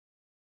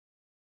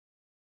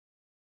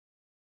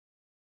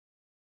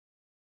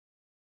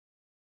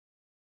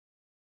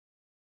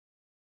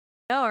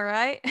All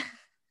right.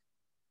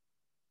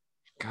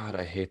 God,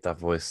 I hate that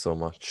voice so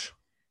much.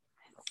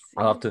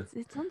 I'll have to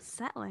It's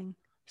unsettling.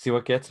 see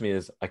what gets me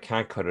is I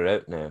can't cut it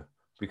out now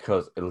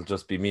because it'll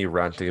just be me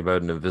ranting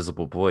about an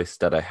invisible voice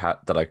that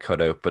I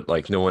cut out, but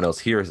like no one else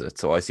hears it,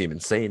 so I seem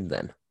insane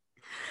then.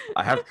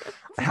 I have It's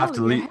I have all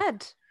to in your leave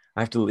head. I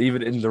have to leave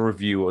it in the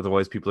review,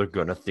 otherwise people are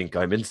gonna think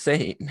I'm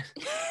insane.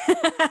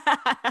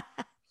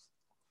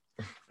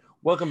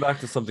 Welcome back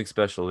to Something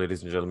Special,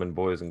 ladies and gentlemen,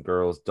 boys and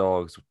girls,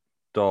 dogs,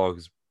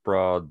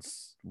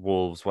 broads,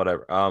 wolves,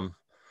 whatever. I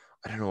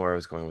don't know where I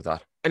was going with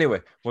that.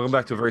 Anyway, welcome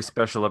back to a very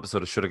special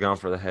episode of Should Have Gone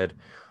for the Head.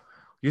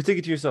 You're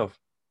thinking to yourself,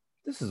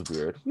 this is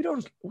weird. We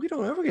don't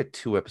ever get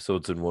 2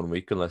 episodes in 1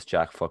 week unless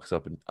Jack fucks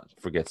up and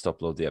forgets to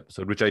upload the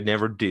episode, which I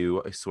never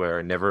do. I swear,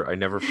 I never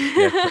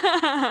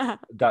forget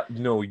that.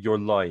 No, you're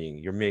lying.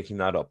 You're making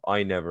that up.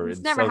 I never. It's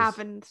It never sounds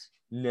happened.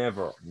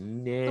 never,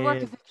 The work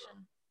of never.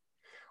 fiction.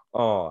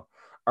 Oh,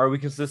 are we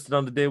consistent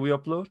on the day we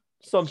upload?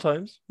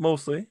 Sometimes,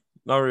 mostly,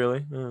 not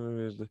really.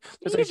 You There's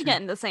usually actually,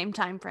 get in the same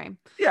time frame.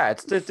 yeah,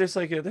 there's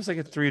like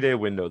a 3 day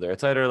window there.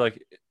 It's either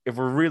like if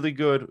we're really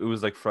good, it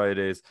was like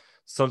Fridays.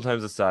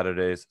 Sometimes it's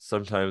Saturdays.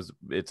 Sometimes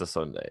it's a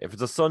Sunday. If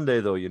it's a Sunday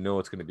though, you know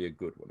it's going to be a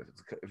good one.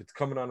 If it's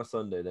coming on a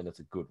Sunday, then it's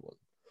a good one.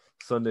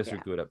 Sundays are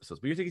Yeah. good episodes.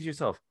 But you're thinking to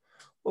yourself,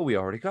 well, we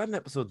already got an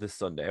episode this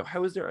Sunday.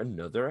 How is there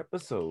another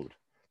episode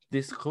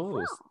this close?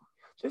 Well,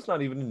 There's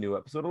not even a new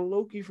episode of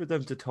Loki for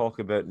them to talk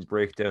about and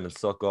break down and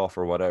suck off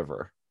or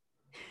whatever.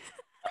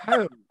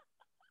 How?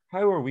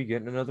 How are we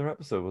getting another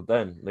episode? Well,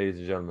 then, ladies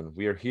and gentlemen,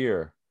 we are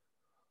here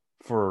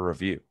for a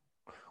review.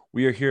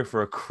 We are here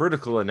for a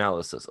critical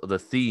analysis of the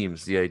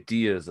themes, the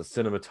ideas, the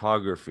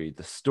cinematography,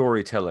 the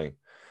storytelling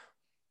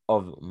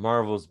of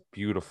Marvel's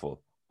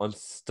beautiful,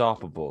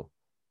 unstoppable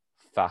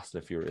Fast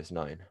and Furious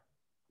 9.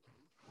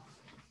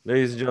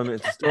 Ladies and gentlemen,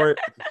 it's a story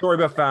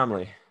about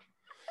family.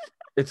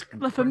 It's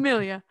La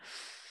Familia.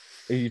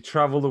 You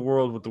travel the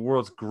world with the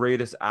world's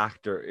greatest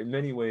actor. In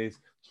many ways,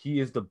 he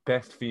is the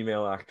best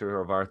female actor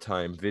of our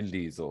time, Vin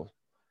Diesel.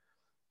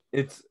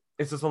 It's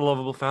just a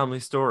lovable family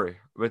story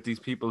about these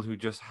people who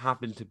just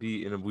happen to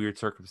be in weird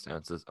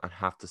circumstances and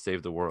have to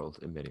save the world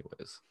in many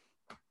ways.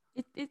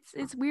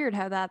 It's weird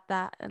how that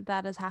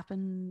has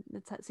happened.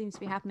 It seems to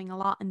be happening a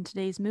lot in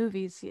today's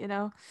movies.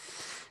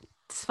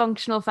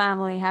 Dysfunctional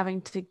family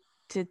having to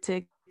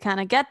kind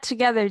of get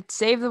together to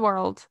save the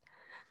world.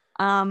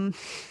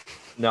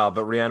 No,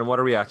 but Rihanna, what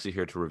are we actually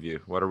here to review?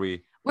 What are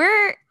we?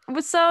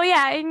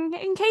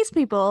 In case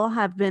people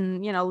have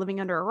been living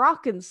under a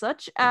rock and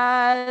such,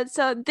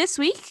 so this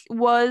week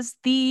was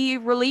the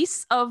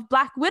release of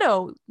Black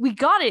Widow. We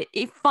got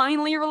it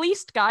finally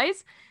released,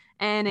 guys,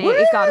 and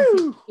it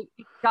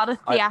got a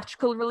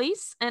theatrical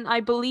release, and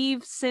I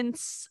believe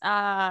since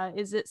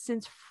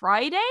since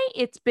Friday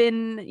you've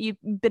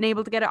been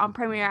able to get it on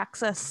Premiere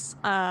Access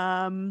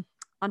on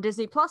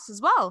Disney Plus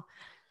as well.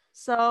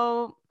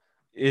 So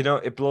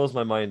it blows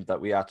my mind that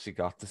we actually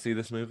got to see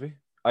this movie.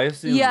 I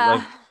assumed,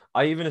 yeah.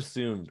 I even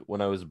assumed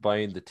when I was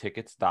buying the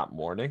tickets that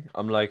morning,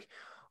 I'm like,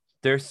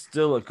 there's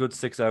still a good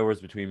 6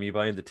 hours between me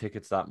buying the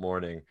tickets that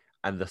morning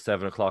and the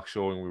 7 o'clock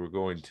showing we were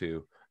going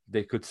to.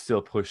 They could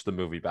still push the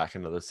movie back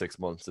another 6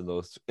 months in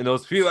those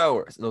few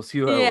hours.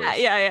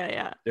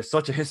 Yeah. There's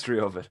such a history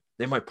of it.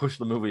 They might push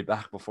the movie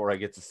back before I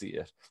get to see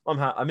it.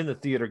 I'm in the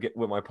theater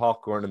with my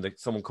popcorn, and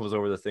someone comes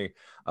over the thing.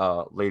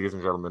 Ladies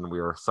and gentlemen, we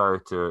are sorry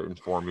to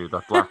inform you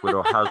that Black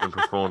Widow has been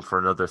postponed for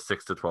another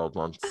 6 to 12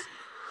 months.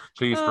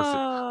 Please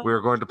proceed. We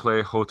are going to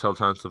play Hotel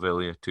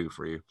Transylvania 2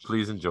 for you.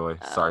 Please enjoy.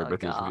 Sorry about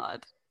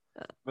God.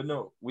 But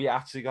no, we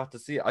actually got to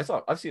see it.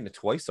 I've seen it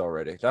twice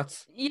already. You got to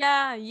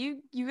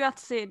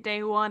see it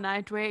day one. I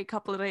had to wait a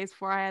couple of days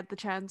before I had the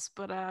chance,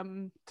 but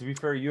to be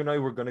fair, you and I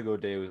were gonna go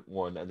day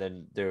one, and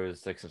then there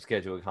was like some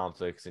scheduling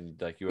conflicts, and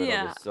like you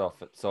had other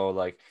stuff. So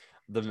like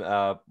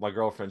my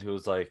girlfriend, who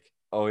was like,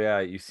 "Oh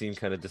yeah, you seem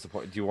kind of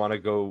disappointed. Do you want to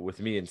go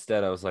with me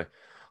instead?" I was like,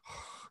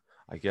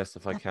 I guess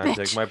if I can't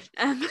take my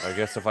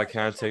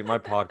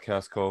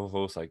podcast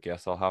co-host, I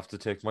guess I'll have to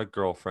take my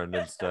girlfriend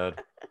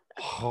instead.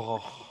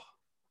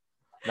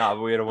 Nah,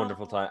 but we had a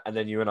wonderful time, and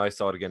then you and I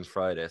saw it again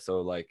Friday.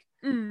 So like,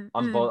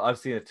 I've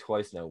seen it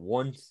twice now.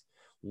 Once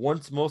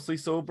mostly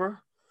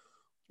sober,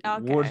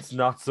 once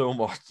not so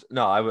much.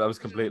 No, I was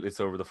completely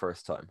sober the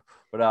first time.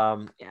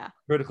 But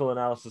critical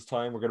analysis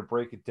time. We're gonna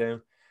break it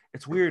down.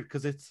 It's weird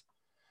because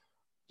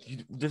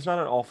there's not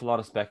an awful lot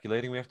of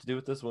speculating we have to do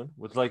with this one.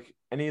 With like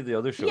any of the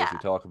other shows we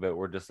talk about,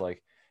 we're just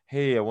like,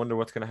 hey, I wonder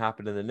what's gonna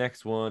happen in the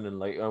next one, and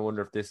like, I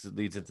wonder if this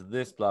leads into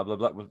this, blah blah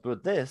blah.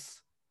 But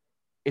this,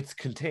 it's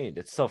contained,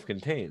 it's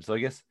self-contained. So I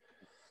guess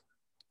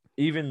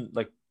even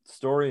like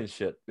story and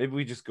shit, maybe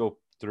we just go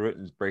through it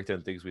and break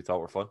down things we thought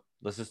were fun.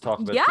 Let's just talk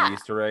about the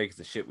Easter eggs,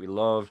 the shit we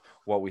loved,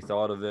 what we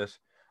thought of it.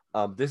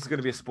 This is going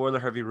to be a spoiler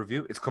heavy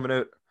review. It's coming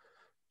out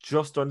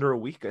just under a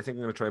week. I think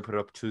I'm going to try and put it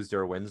up Tuesday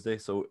or Wednesday,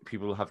 so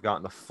people have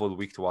gotten a full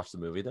week to watch the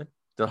movie. Then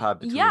they'll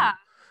have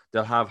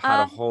had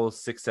a whole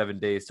 6-7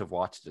 days to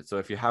watch it. So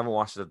if you haven't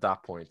watched it at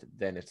that point,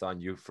 then it's on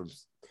you. From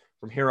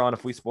here on,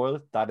 if we spoil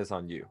it, that is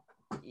on you.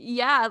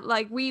 Yeah,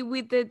 like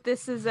we did.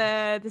 This is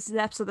an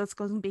episode that's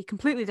going to be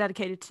completely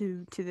dedicated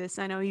to this.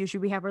 I know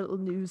usually we have our little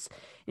news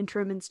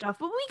interim and stuff,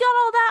 but we got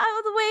all that out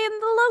of the way in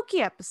the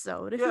Loki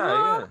episode. If you Yeah,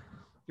 want, yeah.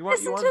 You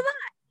listen to want that.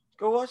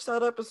 go watch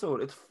that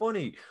episode. It's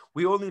funny.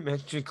 We only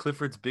mentioned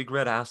Clifford's big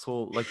red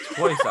asshole like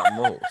twice at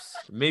most,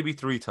 maybe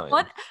 3 times.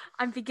 What?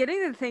 I'm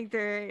beginning to think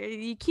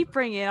you keep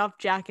bringing it up,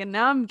 Jack, and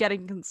now I'm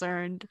getting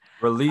concerned.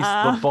 Release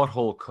the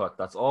butthole cut.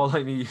 That's all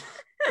I need.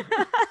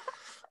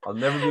 I'll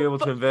never be able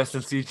to invest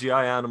in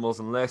CGI animals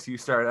unless you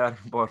start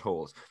adding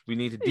buttholes. We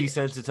need to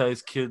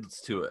desensitize kids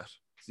to it.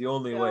 It's the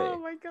only way. Oh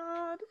my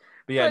god.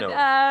 But yeah,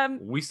 no.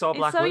 We saw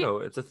Black Widow.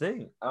 It's a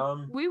thing.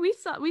 We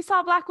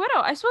saw Black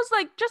Widow. I suppose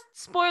like just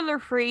spoiler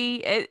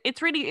free.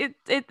 It's really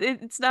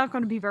it's not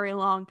going to be very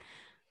long,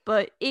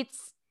 but it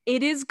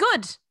is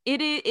good.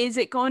 Is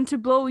it going to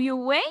blow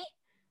you away?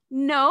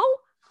 No.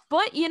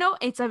 But you know,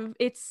 it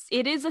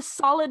is a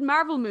solid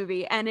Marvel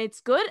movie and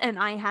it's good and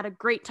I had a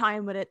great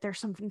time with it. There's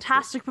some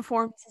fantastic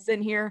performances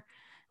in here,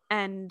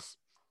 and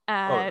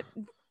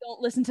don't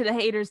listen to the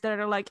haters that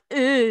are like,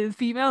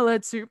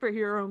 female-led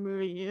superhero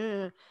movie.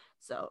 Yeah.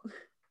 So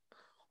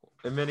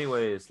in many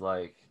ways,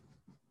 like,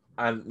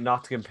 and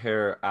not to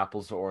compare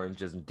apples to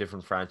oranges and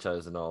different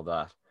franchises and all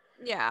that.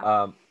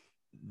 Yeah.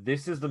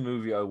 This is the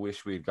movie I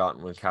wish we'd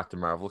gotten when Captain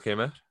Marvel came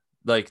out.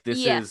 Like,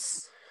 this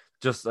is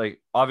just like,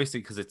 obviously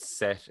because it's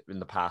set in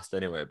the past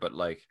anyway, but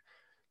like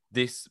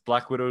this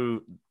Black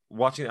Widow,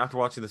 after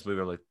watching this movie,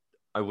 I'm like,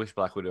 I wish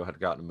Black Widow had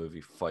gotten a movie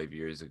 5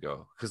 years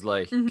ago, because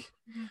like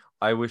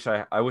I wish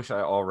I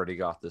already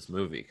got this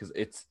movie, because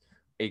it's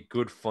a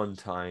good fun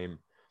time.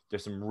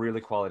 There's some really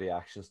quality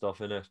action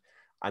stuff in it,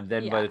 and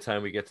then by the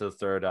time we get to the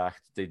third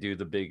act, they do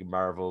the big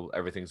Marvel,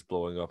 everything's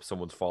blowing up,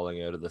 someone's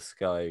falling out of the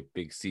sky,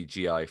 big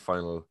CGI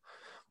final,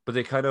 but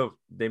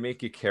they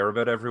make you care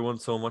about everyone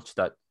so much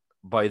that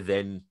by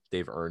then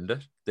they've earned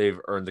it. They've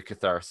earned the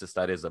catharsis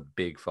that is a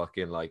big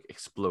fucking like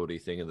explodey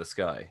thing in the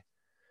sky.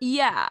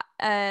 Yeah,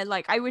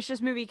 like I wish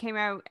this movie came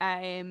out.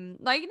 Like,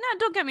 no,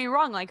 don't get me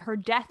wrong. Like, her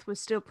death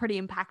was still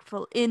pretty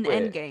impactful in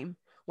Endgame.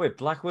 Wait,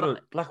 Black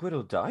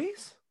Widow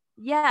dies?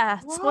 Yeah,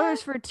 what?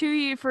 Spoilers for a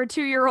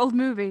 2-year-old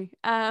movie.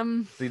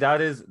 See,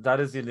 that is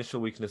the initial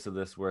weakness of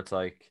this, where it's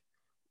like,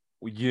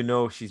 you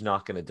know, she's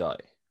not gonna die.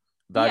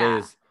 That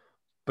is.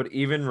 But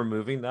even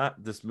removing that,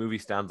 this movie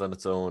stands on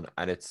its own,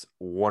 and it's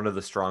one of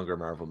the stronger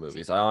Marvel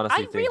movies.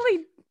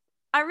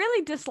 I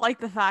really dislike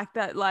the fact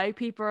that like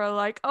people are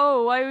like,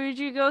 oh, why would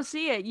you go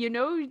see it? You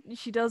know,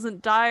 she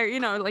doesn't die, or,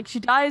 you know, like she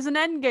dies in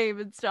Endgame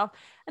and stuff.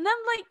 And then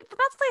like, but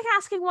that's like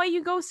asking why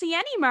you go see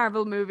any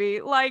Marvel movie.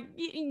 Like,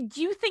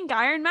 do you think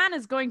Iron Man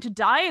is going to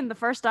die in the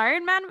first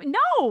Iron Man?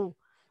 No.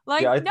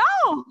 Like,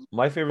 no.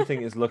 My favorite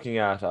thing is looking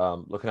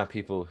at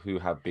people who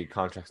have big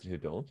contracts and who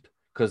don't.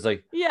 Because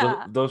like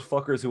those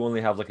fuckers who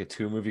only have like a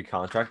 2-movie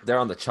contract, they're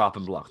on the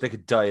chopping block. They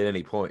could die at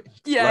any point.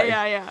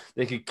 Yeah.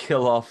 They could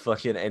kill off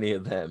fucking any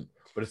of them.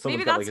 But if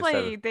maybe that's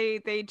why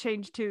they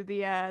changed to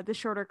the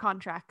shorter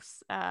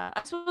contracts. I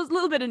suppose a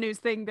little bit of news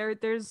thing.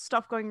 There's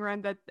stuff going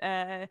around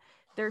that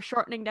they're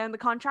shortening down the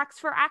contracts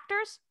for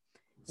actors.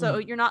 So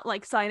you're not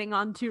like signing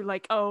on to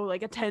like a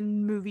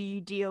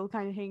 10-movie deal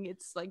kind of thing.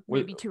 It's like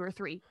maybe 2 or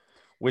 3.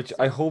 Which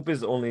I hope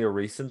is only a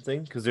recent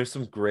thing, because there's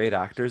some great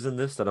actors in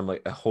this that I'm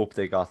like, I hope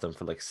they got them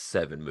for like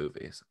 7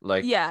 movies.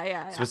 Like,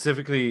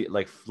 specifically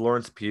like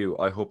Florence Pugh,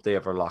 I hope they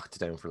ever locked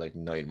down for like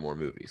 9 more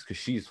movies,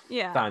 because she's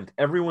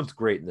everyone's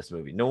great in this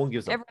movie. No one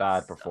gives a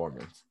bad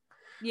performance.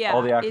 Yeah,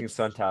 all the acting's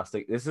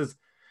fantastic.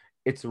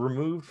 It's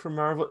removed from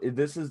Marvel.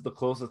 This is the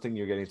closest thing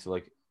you're getting to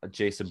like a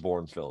Jason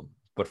Bourne film,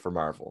 but for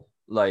Marvel.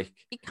 Like,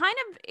 it kind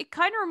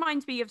of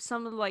reminds me of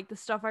some of like the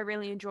stuff I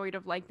really enjoyed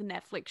of like the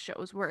Netflix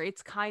shows, where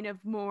it's kind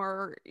of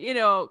more, you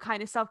know,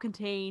 kind of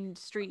self-contained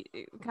street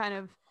kind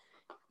of,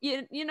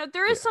 you know,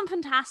 there is some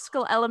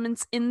fantastical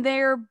elements in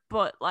there,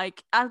 but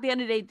like at the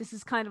end of the day, this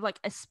is kind of like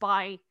a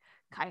spy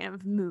kind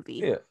of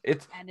movie. Yeah,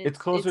 it's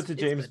closer to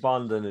James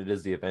Bond than it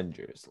is the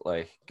Avengers.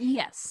 Like,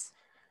 yes.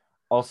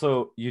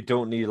 Also, you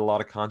don't need a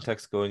lot of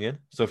context going in.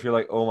 So if you're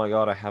like, oh my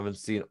god, I haven't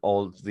seen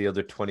all the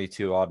other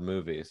 22 odd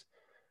movies,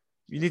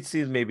 you need to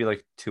see maybe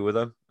like 2 of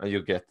them and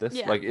you'll get this.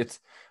 Like,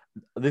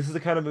 this is the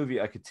kind of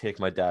movie I could take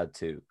my dad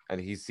to,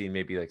 and he's seen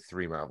maybe like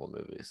 3 Marvel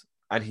movies,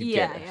 and he'd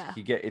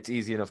get it. It's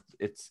easy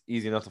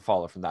enough to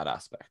follow from that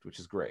aspect, which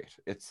is great.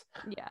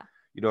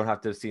 You don't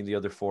have to have seen the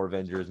other 4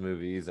 Avengers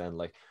movies and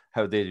like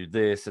how they do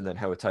this and then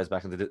how it ties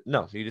back into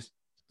no, you just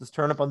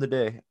turn up on the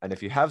day, and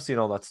if you have seen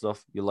all that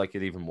stuff, you'll like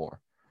it even more.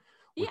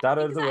 With that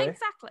out of the way,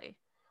 exactly.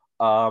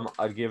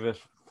 I'd give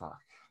it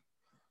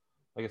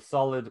like a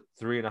solid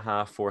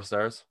 3.5, 4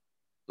 stars.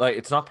 Like,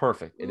 it's not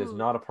perfect. It is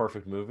not a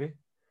perfect movie.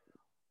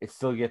 It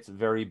still gets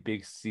very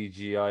big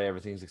CGI.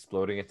 Everything's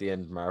exploding at the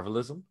end,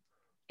 Marvelism.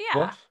 Yeah.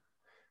 But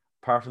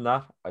apart from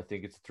that, I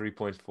think it's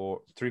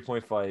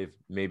 3.5,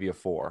 maybe a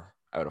 4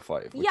 out of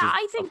 5. Which is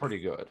I think pretty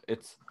good.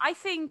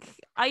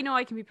 I know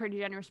I can be pretty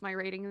generous with my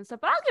rating and stuff,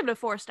 but I'll give it a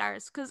 4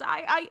 stars because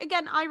I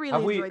really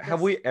enjoyed this.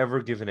 Have we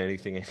ever given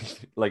anything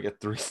like a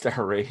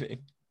 3-star rating?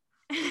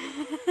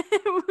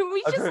 we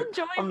He's just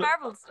enjoying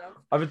Marvel stuff.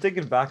 I've been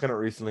thinking back on it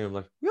recently. I'm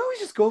like, we always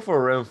just go for a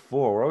round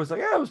 4. We're always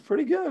like, yeah, it was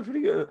pretty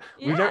good.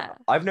 Yeah.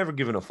 I've never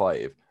given a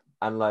 5,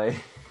 and like,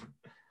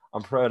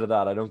 I'm proud of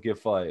that. I don't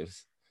give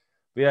 5s.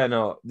 But yeah,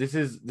 no, this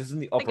is in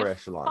the upper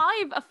echelon.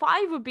 A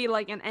 5 would be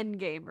like an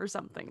Endgame or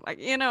something. Like,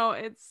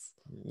 it's.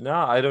 No,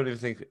 I don't even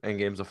think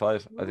Endgame's a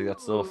 5. I think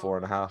that's still a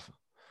 4.5.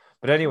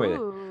 But anyway,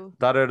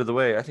 that out of the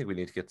way, I think we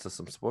need to get to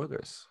some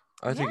spoilers.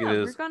 I think it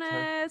is. We're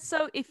gonna.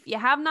 So if you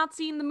have not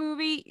seen the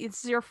movie,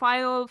 it's your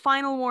final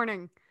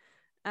warning.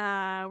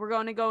 We're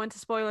going to go into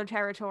spoiler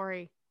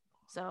territory,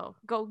 so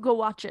go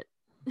watch it.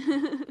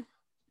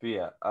 But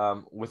yeah,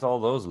 with all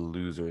those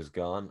losers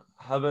gone,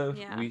 how about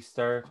we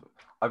start?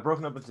 I've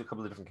broken up into a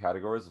couple of different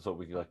categories so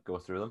we can like go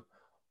through them.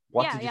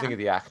 What did you think of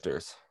the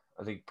actors?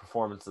 I think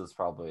performances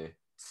probably.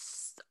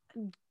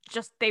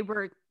 Just they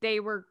were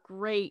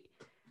great.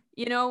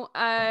 Here's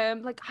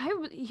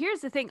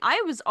the thing.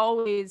 I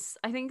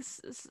think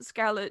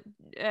Scarlett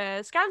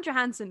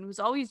Johansson was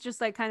always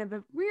just like kind of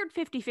a weird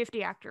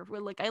 50-50 actor where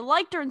like I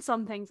liked her in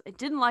some things, I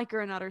didn't like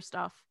her in other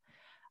stuff.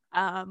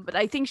 But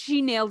I think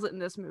she nails it in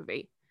this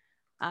movie.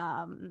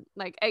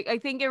 I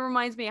think it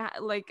reminds me of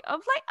oh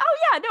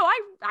yeah, no, I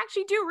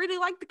actually do really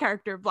like the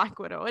character of Black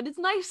Widow, and it's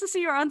nice to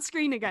see her on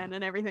screen again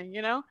and everything,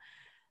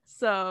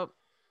 So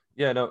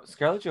yeah, no,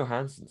 Scarlett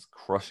Johansson's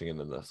crushing it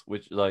in this,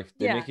 which like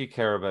they make you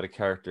care about a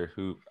character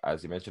who,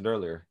 as you mentioned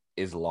earlier,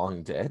 is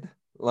long dead.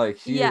 Like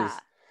she is.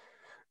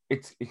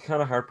 It's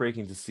kind of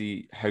heartbreaking to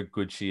see how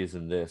good she is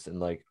in this, and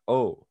like,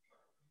 oh,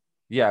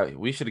 yeah,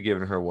 we should have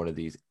given her one of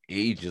these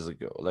ages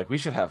ago. Like we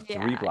should have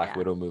 3 Black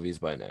Widow movies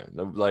by now.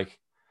 Like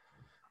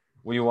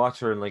when you watch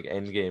her in like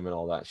Endgame and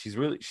all that, she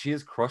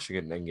is crushing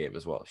it in Endgame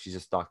as well. She's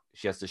just not.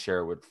 She has to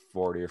share with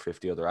 40 or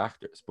 50 other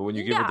actors, but when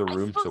you give her the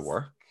room to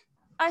work.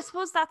 I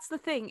suppose that's the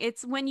thing.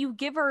 It's when you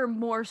give her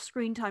more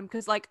screen time,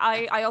 because like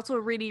I also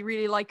really,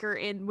 really like her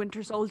in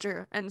Winter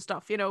Soldier and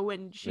stuff,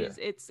 when she's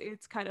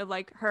it's kind of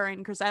like her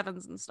and Chris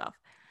Evans and stuff.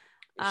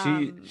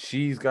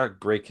 She's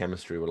got great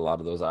chemistry with a lot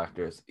of those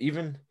actors,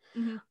 even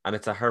and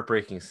it's a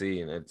heartbreaking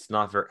scene. It's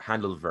not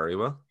handled very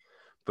well,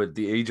 but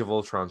the Age of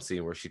Ultron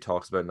scene where she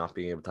talks about not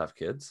being able to have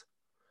kids.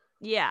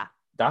 Yeah.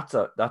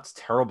 That's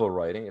terrible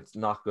writing. It's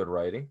not good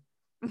writing.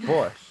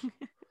 But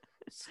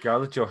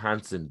Scarlett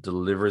Johansson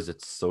delivers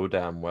it so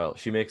damn well.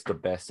 She makes the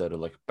best out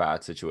of like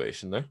bad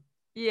situation there.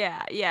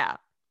 Yeah.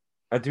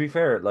 And to be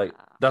fair, like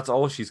that's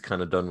all she's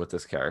kind of done with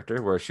this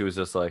character, where she was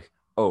just like,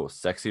 oh,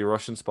 sexy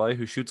Russian spy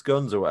who shoots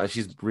guns, or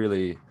she's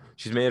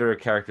made her a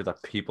character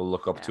that people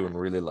look up to and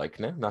really like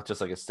now, not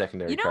just like a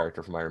secondary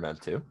character from Iron Man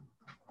 2.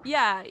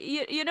 Yeah,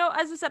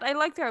 as I said, I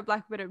liked her at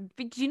Black Widow.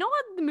 But do you know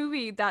what the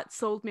movie that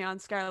sold me on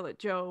Scarlett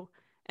Jo?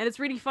 And it's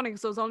really funny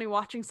because I was only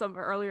watching some of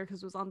it earlier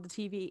because it was on the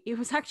TV. It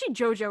was actually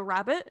Jojo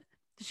Rabbit.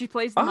 She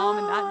plays the mom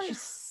in that.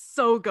 She's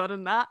so good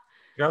in that.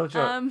 Scarlett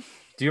Jo.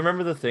 Do you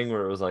remember the thing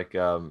where it was like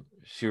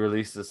she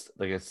released this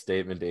like a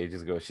statement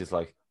ages ago? She's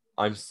like,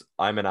 I'm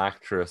an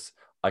actress.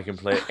 I can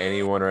play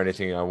anyone or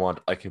anything I want.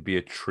 I could be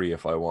a tree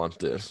if I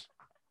wanted.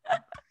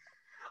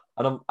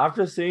 And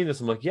after seeing this,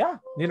 I'm like, yeah,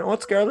 you know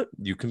what, Scarlett?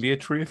 You can be a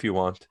tree if you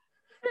want.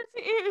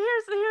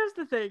 Here's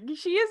the thing.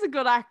 She is a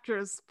good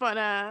actress, but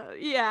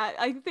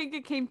I think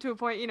it came to a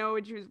point,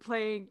 when she was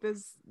playing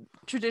this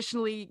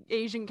traditionally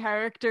Asian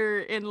character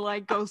in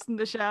like Ghost in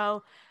the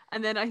Shell,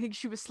 and then I think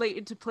she was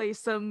slated to play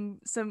some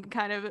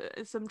kind of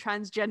some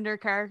transgender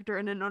character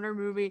in another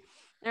movie.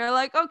 They're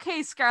like,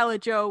 okay,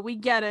 Scarlett Jo, we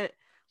get it.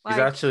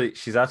 Like,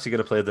 she's actually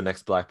gonna play the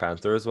next Black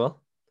Panther as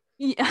well.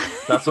 Yeah,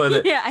 that's why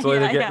they're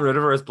getting rid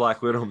of her as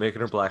Black Widow,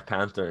 making her Black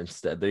Panther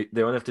instead. They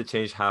only have to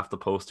change half the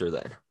poster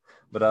then.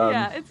 But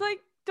it's like,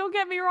 don't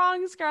get me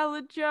wrong,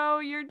 Scarlett Jo,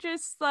 you're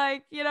just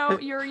like,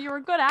 you're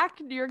a good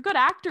actor, you're a good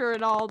actor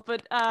and all,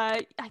 but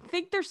I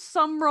think there's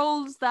some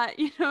roles that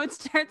it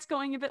starts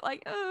going a bit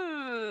like,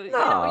 you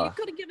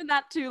could have given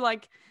that to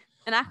like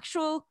an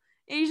actual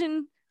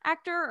Asian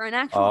actor or an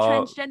actual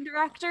transgender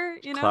actor,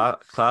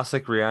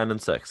 classic Rhiannon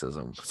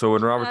sexism. So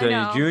when Robert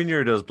Downey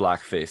Jr. does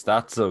blackface,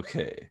 that's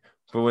okay.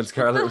 But when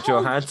Scarlett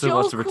Johansson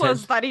wants to pretend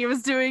was that he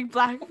was doing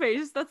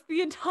blackface, that's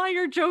the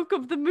entire joke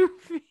of the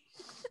movie.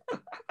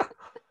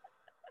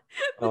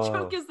 The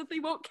joke is that they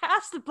won't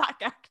cast a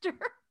black actor.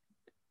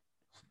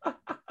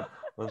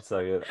 1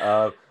 second.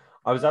 I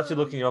was actually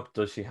looking up,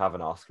 does she have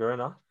an Oscar or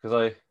not?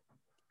 Because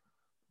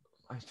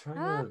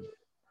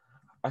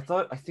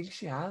I think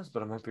she has,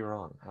 but I might be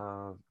wrong.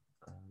 An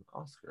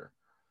Oscar.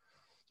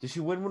 Did she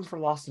win one for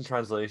Lost in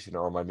Translation,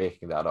 or am I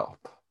making that up?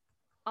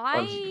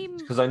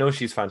 Because I know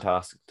she's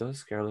fantastic. Does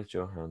Scarlett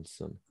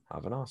Johansson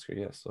have an Oscar?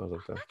 Yes. I'm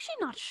actually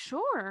not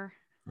sure.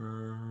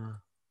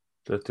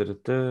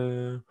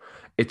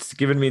 It's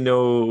given me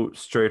no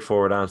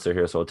straightforward answer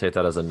here, so I'll take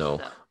that as a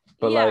no.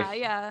 But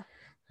I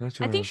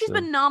think she's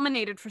been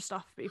nominated for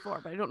stuff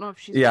before, but I don't know if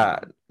she's.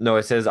 No,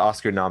 it says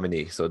Oscar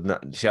nominee, so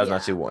she hasn't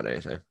actually won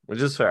anything, which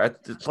is fair. I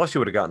thought she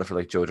would have gotten it for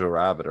like Jojo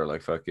Rabbit or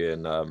like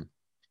fucking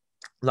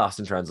Lost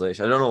in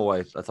Translation. I don't know why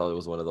I thought it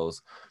was one of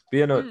those.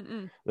 But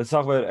let's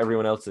talk about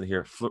everyone else in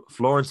here.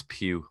 Florence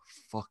Pugh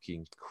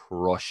fucking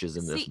crushes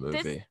in this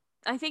movie.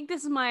 I think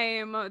this is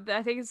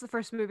I think it's the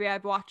first movie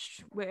I've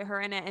watched with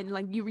her in it, and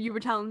like you were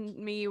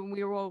telling me when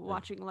we were all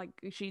watching, like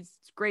she's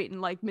great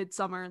in like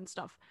Midsummer and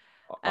stuff.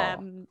 Oh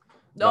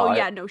no, Oh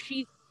yeah, no,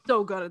 she's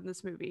so good in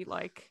this movie.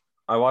 Like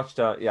I watched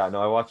I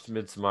watched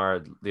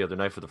Midsommar the other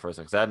night for the first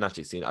time because I hadn't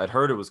actually seen it. I'd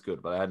heard it was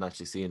good, but I hadn't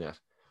actually seen it.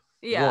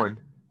 yeah. One,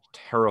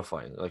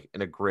 terrifying, like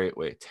in a great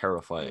way,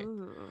 terrifying.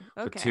 Ooh,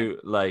 But okay. two,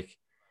 like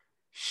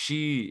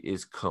she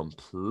is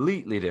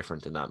completely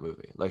different in that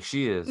movie. Like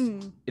she is,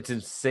 it's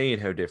insane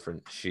how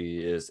different she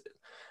is.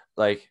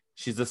 Like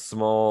she's a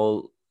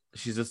small,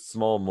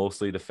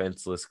 mostly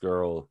defenseless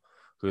girl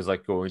who's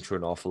like going through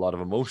an awful lot of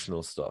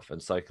emotional stuff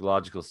and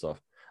psychological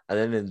stuff. And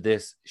then in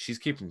this, she's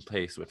keeping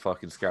pace with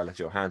fucking Scarlett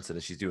Johansson,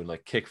 and she's doing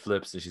like kick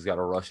flips, and she's got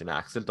a Russian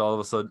accent all of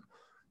a sudden.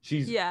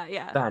 She's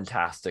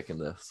fantastic in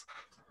this.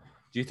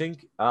 Do you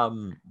think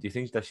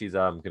that she's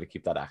gonna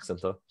keep that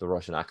accent though, the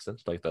Russian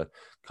accent, like the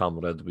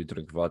comrade we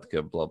drink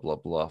vodka, blah blah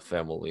blah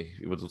family?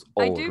 It was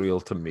all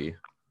real to me.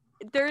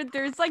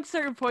 There's like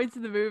certain points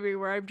in the movie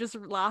where I'm just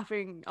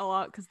laughing a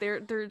lot because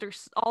they're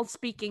all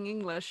speaking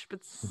English, but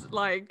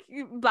like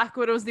Black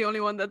Widow's the only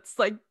one that's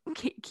like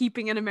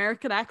keeping an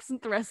American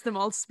accent. The rest of them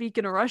all speak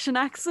in a Russian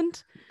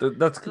accent.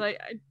 That's like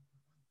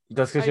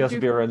that's because she has to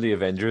be around the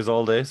Avengers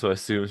all day, so I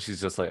assume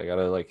she's just like I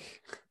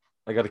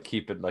gotta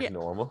keep it like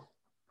normal.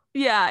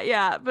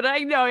 Yeah, but I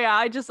know,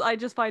 I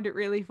just find it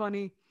really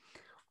funny.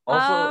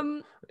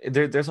 Also,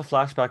 there's a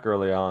flashback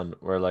early on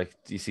where like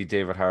you see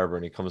David Harbour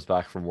and he comes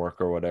back from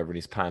work or whatever, and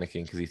he's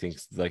panicking because he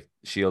thinks like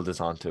Shield is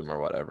onto him or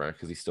whatever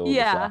because he stole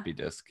the floppy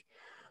disk.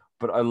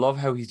 But I love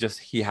how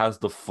he has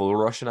the full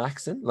Russian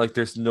accent, like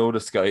there's no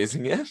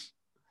disguising it.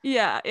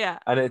 Yeah.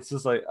 And it's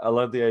just like I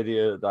love the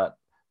idea that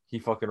he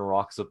fucking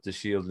rocks up to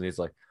Shield and he's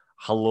like,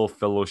 "Hello,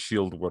 fellow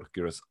Shield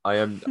workers. I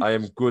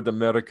am good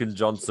American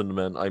Johnson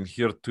man. I'm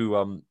here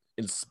to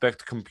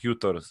inspect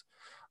computers.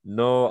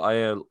 No,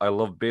 I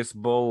love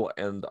baseball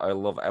and I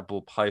love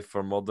apple pie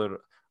for mother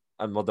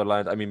and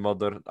motherland. I mean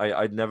mother.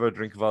 I'd never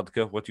drink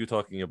vodka. What you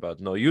talking about?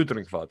 No, you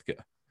drink vodka.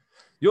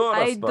 You're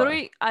a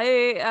spy.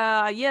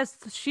 Yes,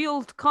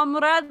 Shield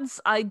comrades.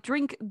 I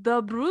drink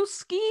the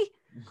brewski.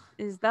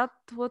 Is that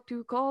what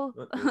you call?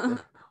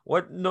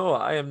 What? No,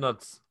 I am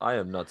not. I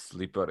am not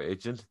sleeper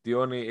agent. The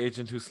only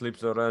agent who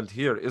sleeps around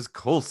here is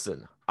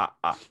Coulson.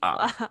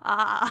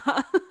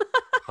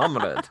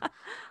 Comrade,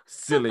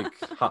 silly.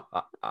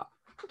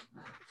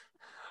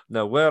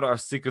 Now, where are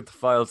secret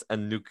files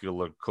and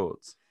nuclear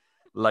codes?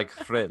 Like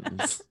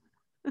friends.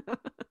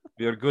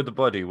 We are good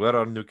buddy. Where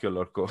are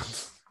nuclear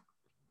codes?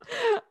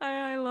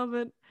 I love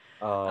it.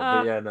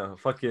 But yeah, no,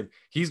 fucking,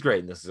 he's great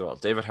in this as well.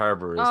 David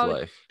Harbour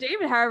is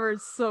David Harbour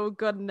is so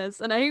good in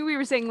this, and I think we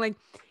were saying like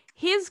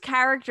his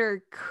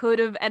character could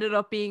have ended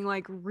up being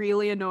like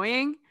really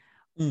annoying,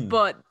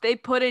 but they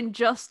put in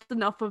just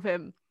enough of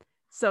him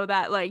so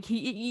that like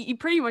he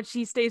pretty much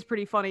he stays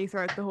pretty funny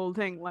throughout the whole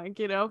thing, like,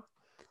 you know.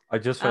 I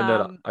just found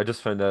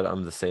out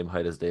I'm the same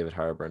height as David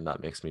Harbour, and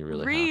that makes me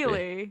really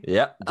happy.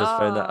 Yeah, just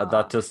found out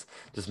that just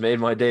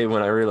made my day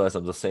when I realized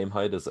I'm the same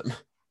height as him.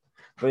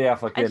 But yeah,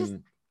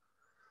 fucking.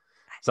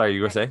 Sorry,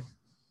 you were saying?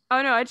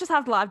 Oh no, I just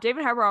have to laugh.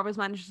 David Harbour always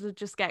manages to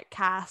just get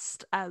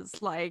cast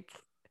as like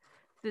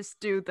this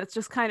dude that's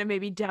just kind of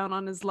maybe down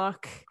on his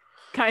luck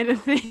kind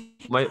of thing.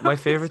 My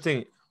favorite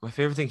thing,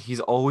 he's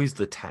always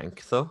the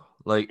tank though.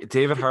 Like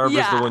David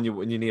Harbour's the one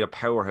when you need a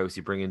powerhouse,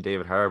 you bring in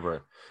David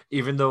Harbour.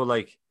 Even though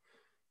like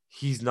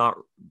he's not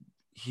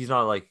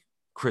like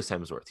Chris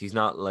Hemsworth. He's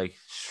not like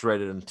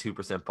shredded and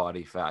 2%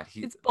 body fat.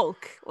 It's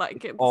bulk,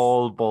 like it's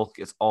all bulk,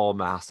 it's all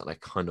mass, and I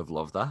kind of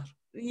love that.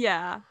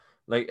 Yeah.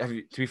 Like,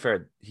 to be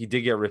fair, he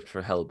did get ripped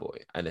for Hellboy,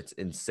 and it's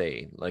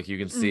insane. Like, you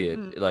can see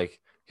it. Like,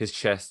 his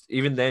chest,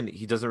 even then,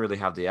 he doesn't really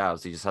have the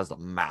abs. He just has the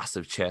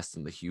massive chest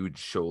and the huge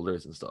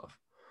shoulders and stuff.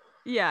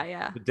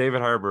 Yeah. But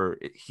David Harbour,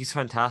 he's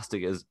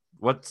fantastic.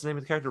 What's the name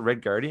of the character?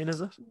 Red Guardian,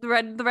 is it? The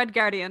Red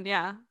Guardian,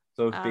 yeah.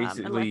 So,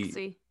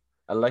 basically,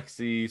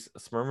 Alexei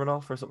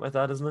Smirnov or something like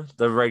that, isn't it?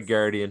 The Red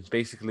Guardian,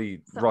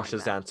 basically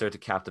Russia's answer to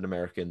Captain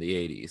America in the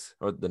 80s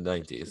or the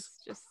 90s.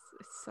 It's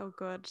so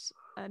good.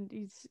 And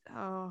he's,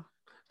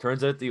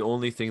 Turns out the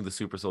only thing the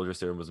super soldier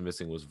serum was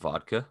missing was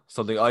vodka.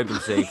 Something I've been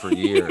saying for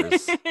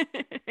years.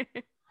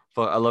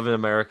 But I love in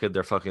America,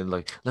 they're fucking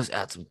like, let's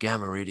add some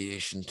gamma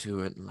radiation to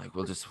it, and like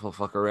we'll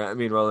fuck around.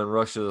 Meanwhile, in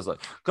Russia, it's like,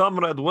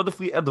 comrade, what if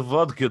we add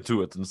vodka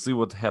to it and see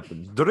what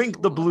happens?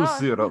 Drink the blue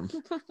serum.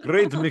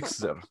 Great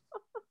mixer.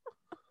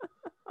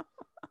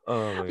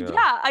 Oh my god.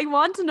 Yeah, I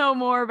want to know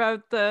more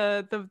about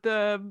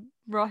the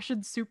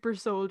Russian super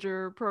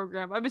soldier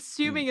program. I'm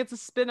assuming it's a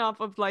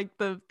spin-off of like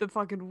the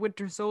fucking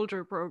Winter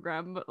Soldier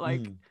program, but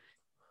like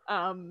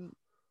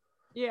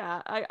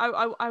yeah,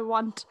 I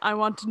want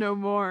to know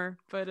more.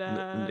 But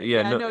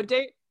David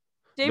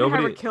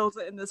Harbour kills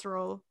it in this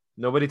role.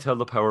 Nobody tell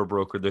the power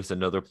broker there's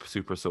another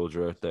super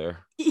soldier out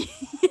there.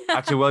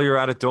 Actually, while you're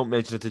at it, don't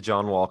mention it to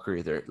John Walker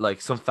either. Like,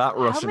 some fat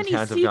Russian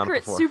can't have gone before. How many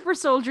secret super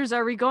soldiers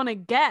are we gonna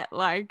get?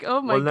 Like, oh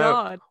my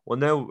god. Well,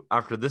 now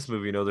after this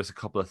movie, there's a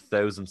couple of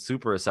thousand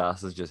super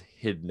assassins just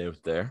hidden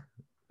out there.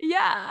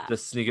 Yeah.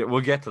 Just sneak it.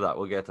 We'll get to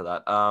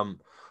that.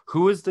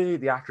 Who is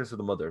the actress of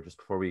the mother? Just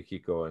before we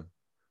keep going,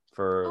 she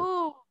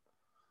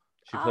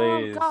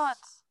plays. Oh God!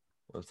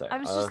 One sec. I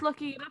was just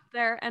looking it up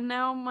there, and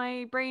now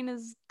my brain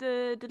has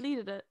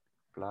deleted it.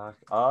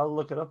 I'll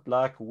look it up.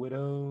 Black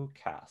Widow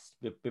cast.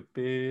 I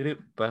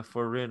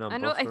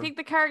know. I think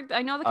the character.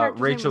 I know the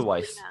character's Rachel name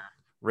was Weisz.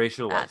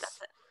 Rachel Weisz. That's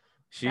it.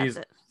 She's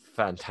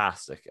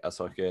fantastic as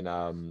fucking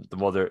the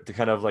mother, the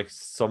kind of like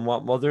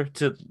somewhat mother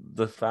to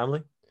the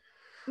family.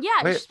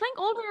 Yeah, she's playing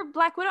older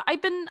Black Widow. I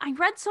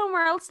read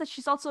somewhere else that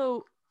she's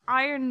also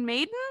Iron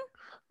Maiden.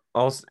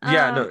 Also,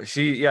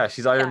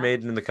 she's Iron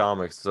Maiden in the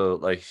comics. So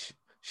like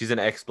she's an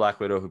ex Black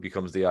Widow who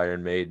becomes the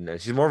Iron Maiden, and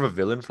she's more of a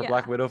villain for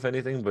Black Widow if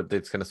anything, but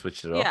they've kind of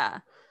switched it up. Yeah.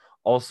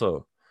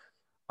 Also,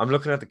 I'm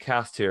looking at the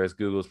cast here as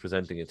Google's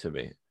presenting it to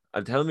me.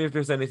 And tell me if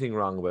there's anything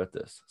wrong about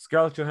this.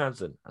 Scarlett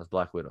Johansson as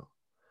Black Widow.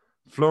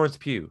 Florence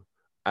Pugh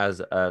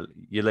as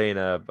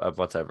Yelena,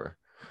 whatever.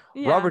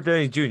 Yeah. Robert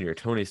Downey Jr.,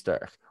 Tony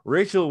Stark.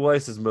 Rachel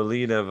Weisz as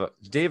Melina.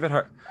 David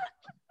Hart.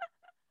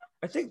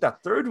 I think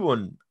that third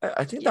one,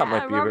 I think that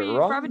might be a bit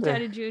wrong. Robert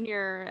Downey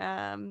Jr.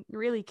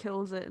 Really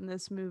kills it in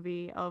this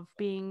movie of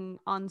being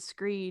on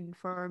screen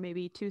for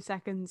maybe 2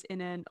 seconds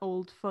in an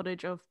old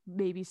footage of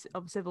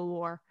Civil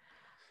War.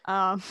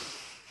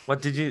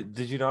 What did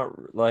you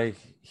not like?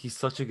 He's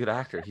such a good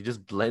actor. He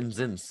just blends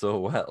in so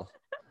well.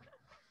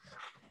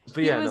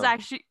 But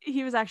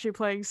he was actually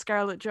playing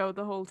Scarlet Joe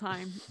the whole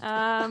time.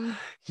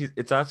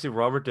 It's actually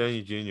Robert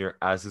Downey Jr.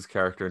 as his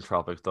character in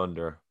Tropic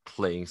Thunder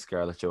playing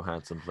Scarlett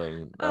Johansson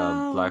playing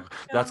Black. God.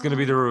 That's going to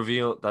be the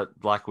reveal that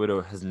Black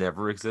Widow has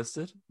never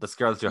existed. That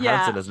Scarlett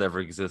Johansson has never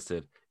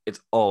existed. It's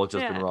all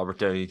just been Robert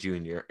Downey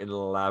Jr. in an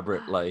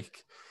elaborate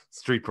like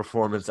street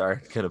performance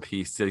art kind of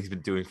piece that he's been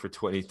doing for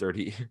 20,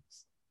 30 years.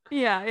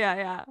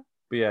 Yeah.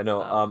 But yeah,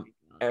 no.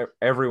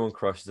 Everyone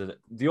crushes it.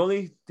 The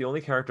only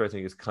character I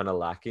think is kind of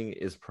lacking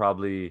is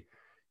probably,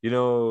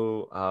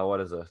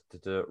 what is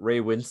it? Ray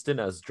Winston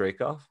as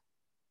Dreykov.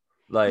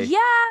 Like,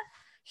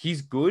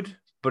 he's good,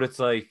 but it's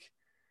like,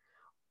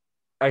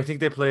 I think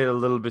they played a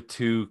little bit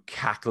too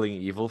cackling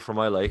evil for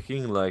my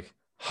liking. Like,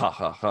 ha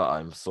ha ha!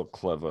 I'm so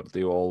clever.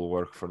 They all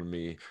work for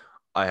me.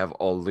 I have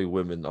all the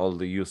women, all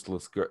the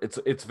useless girls.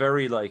 It's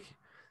very like,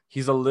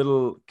 he's a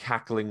little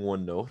cackling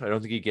one note. I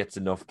don't think he gets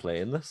enough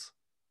play in this.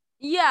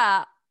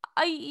 Yeah.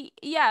 I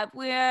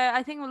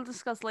think we'll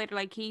discuss later.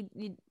 Like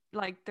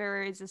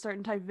there is a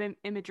certain type of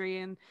imagery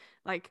and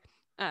like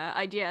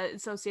idea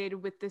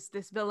associated with this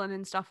villain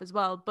and stuff as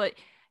well. But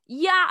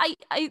yeah,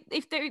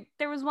 if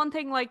there was one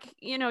thing, like,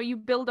 you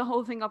build a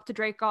whole thing up to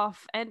Dreykov,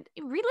 and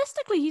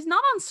realistically, he's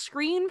not on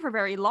screen for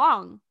very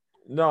long.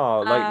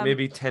 No, like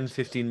maybe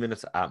 10-15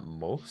 minutes at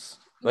most.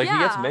 Like he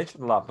gets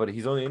mentioned a lot, but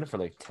he's only in it for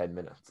like 10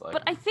 minutes. Like.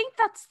 But I think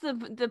that's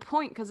the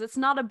point, because it's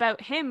not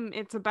about him;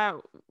 it's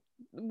about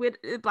with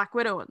Black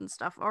Widow and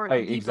stuff. Or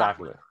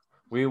exactly.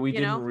 We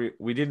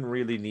didn't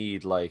really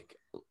need like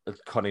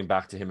cutting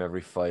back to him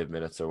every 5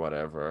 minutes or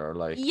whatever, or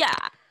like no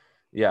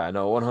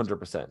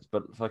 100%.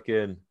 But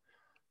fucking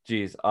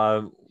geez,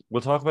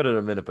 we'll talk about it in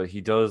a minute. But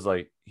he's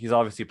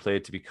obviously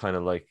played to be kind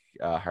of like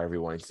Harvey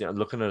Weinstein. I'm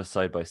looking at a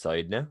side by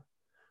side now,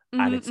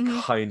 and it's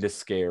kind of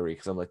scary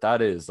because I'm like,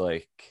 that is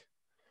like.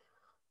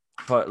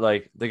 But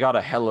like they got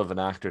a hell of an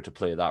actor to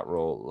play that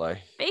role,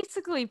 like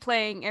basically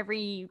playing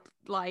every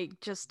like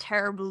just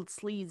terrible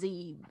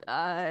sleazy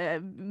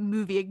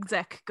movie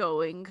exec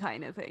going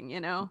kind of thing,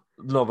 No,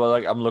 but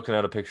like I'm looking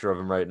at a picture of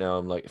him right now.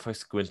 I'm like, if I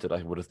squinted,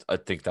 I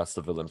think that's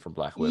the villain from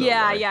Black Widow.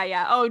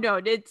 Yeah. Oh no,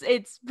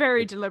 it's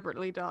very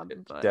deliberately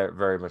done. But...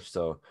 very much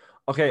so.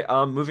 Okay,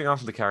 moving on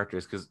from the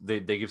characters because they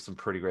give some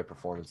pretty great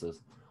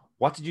performances.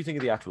 What did you think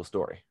of the actual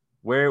story?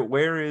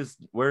 Where is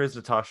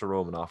Natasha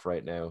Romanoff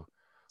right now?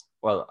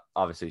 Well,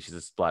 obviously she's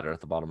a splatter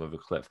at the bottom of a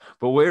cliff,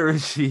 but where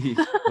is she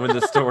when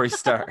the story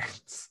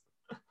starts?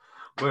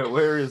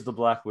 Where is the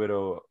Black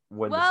Widow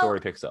when the story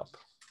picks up?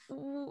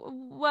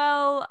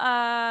 Well,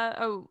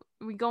 are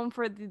we going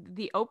for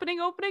the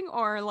opening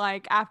or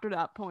like after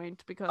that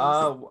point? Because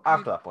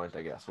after that point,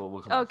 I guess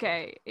we'll come.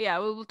 Okay, yeah,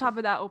 we'll talk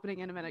about that opening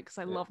in a minute because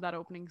I love that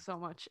opening so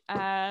much.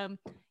 It's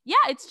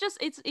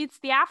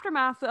the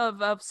aftermath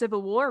of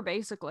Civil War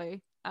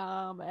basically.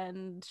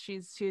 And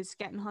she's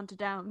getting hunted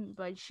down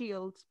by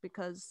SHIELD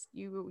because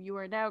you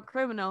are now a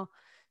criminal,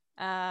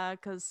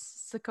 because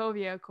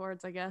Sokovia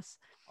Accords, I guess.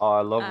 Oh,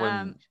 I love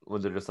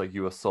when they're just like,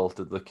 you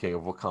assaulted the king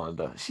of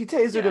Wakanda. She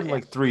tasered him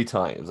like 3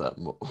 times at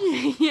most.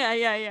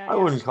 Yeah. I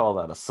wouldn't call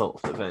that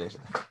assault, if anything.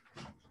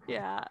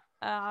 Yeah.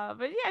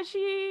 But yeah,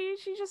 she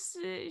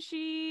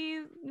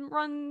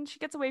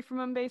gets away from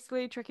him,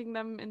 basically tricking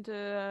them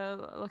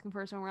into looking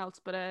for her somewhere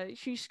else. But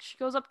she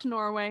goes up to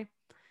Norway.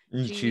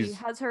 She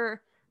has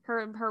her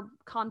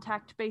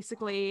contact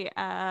basically.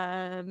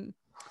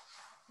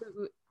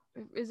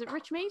 Is it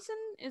Rich Mason?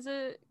 Is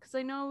it, because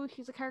I know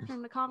he's a character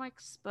in the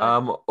comics,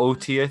 but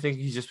OT, I think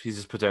he's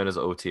just put down as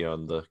OT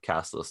on the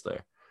cast list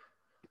there.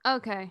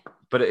 Okay.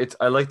 But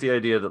I like the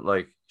idea that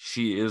like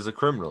she is a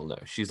criminal now.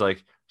 She's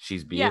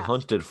being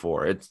hunted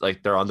for. It's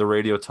like they're on the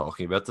radio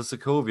talking about the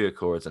Sokovia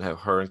Accords and how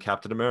her and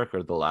Captain America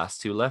are the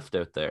last 2 left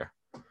out there.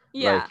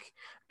 Yeah. Like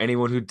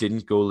anyone who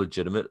didn't go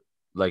legitimate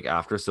like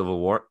after Civil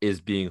War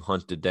is being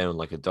hunted down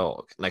like a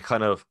dog. Like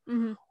kind of,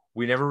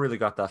 we never really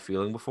got that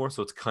feeling before,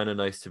 so it's kind of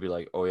nice to be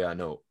like, oh yeah,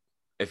 no,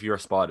 if you're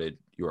spotted,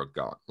 you are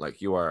gone.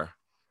 Like you are.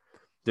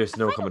 There's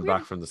no coming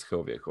back from the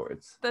Sokovia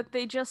Accords. That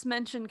they just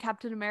mentioned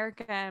Captain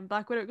America and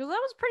Black Widow, because I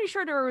was pretty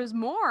sure there was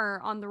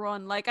more on the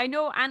run. Like I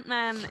know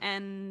Ant-Man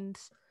and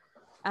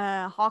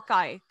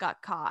Hawkeye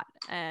got caught,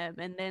 and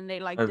then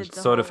they like did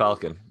the so did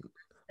Falcon.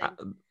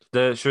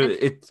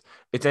 It's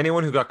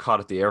anyone who got caught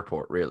at the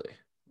airport, really.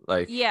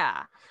 Like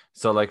yeah.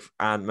 So like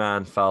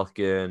Ant-Man,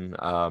 Falcon,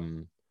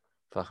 I'm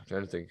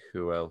trying to think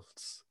who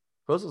else.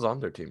 Who else was on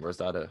their team? Where's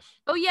that at?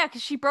 Oh yeah,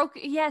 because she broke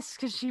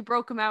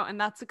him out,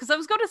 and that's because I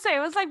was going to say, I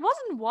was like,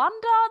 wasn't Wanda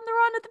on the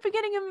run at the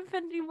beginning of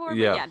Infinity War? But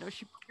yeah, no,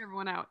 she broke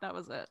everyone out. That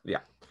was it. Yeah,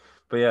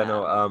 but yeah,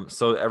 no.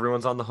 So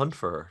everyone's on the hunt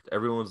for her.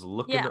 Everyone's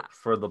looking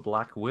for the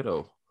Black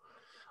Widow.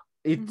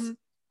 It's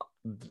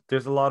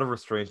there's a lot of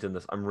restraint in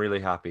this. I'm really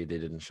happy they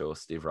didn't show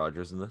Steve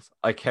Rogers in this.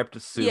 I kept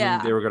assuming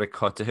they were going to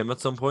cut to him at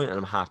some point, and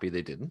I'm happy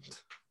they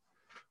didn't.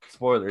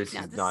 Spoilers,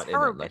 he's not in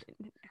it. Like,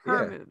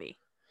 her movie.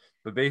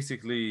 But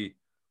basically,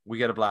 we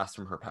get a blast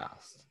from her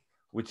past,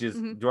 which is,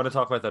 do you want to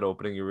talk about that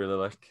opening you really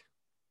like?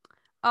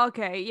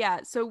 Okay,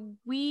 yeah. So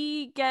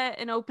we get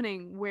an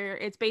opening where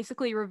it's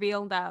basically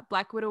revealed that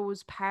Black Widow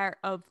was part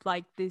of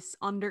like this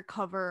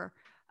undercover,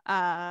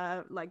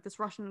 like this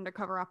Russian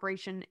undercover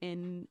operation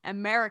in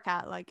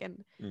America, like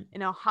in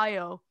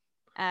Ohio,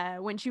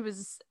 when she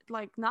was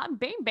like not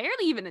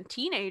barely even a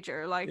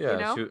teenager, like you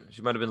know,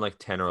 she might have been like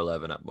 10 or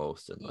 11 at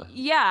most. So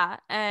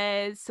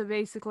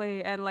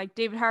basically, and like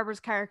David Harbour's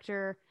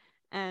character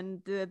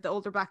and the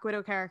older Black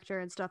Widow character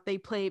and stuff, they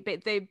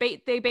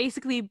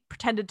basically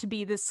pretended to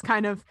be this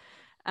kind of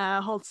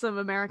wholesome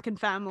American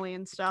family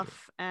and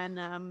stuff, and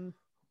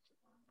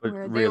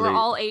they were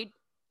all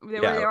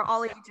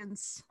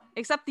agents,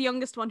 except the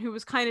youngest one, who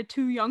was kind of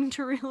too young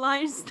to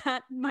realize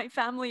that my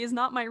family is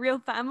not my real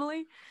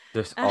family.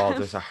 There's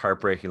a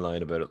heartbreaking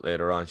line about it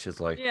later on. She's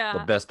like,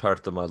 the best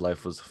part of my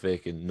life was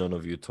fake and none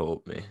of you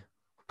told me.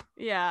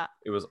 Yeah,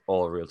 it was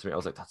all real to me. I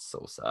was like, that's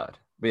so sad.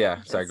 But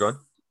yeah, sorry, go on.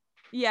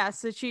 Yeah,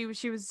 so she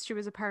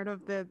was a part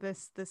of the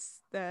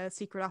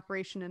secret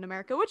operation in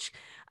America, which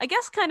I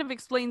guess kind of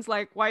explains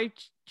like why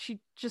she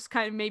just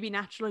kind of maybe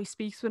naturally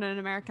speaks with an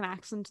American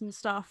accent and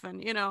stuff,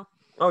 and you know.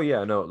 Oh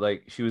yeah, no,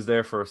 like she was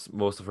there for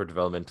most of her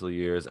developmental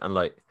years, and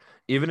like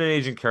even an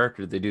Asian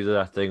character, they do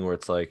that thing where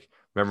it's like,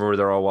 remember where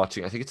they're all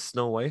watching, I think it's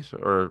Snow White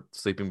or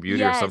Sleeping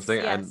Beauty or something,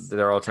 and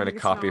they're all trying to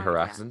copy her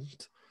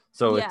accent.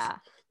 So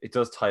it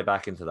does tie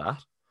back into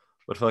that,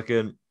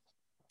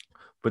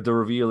 but the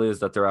reveal is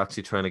that they're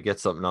actually trying to get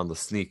something on the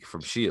sneak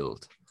from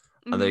S.H.I.E.L.D.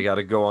 And they got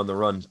to go on the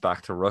run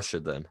back to Russia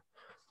then.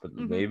 But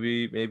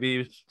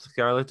maybe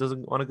Scarlet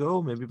doesn't want to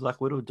go. Maybe Black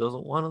Widow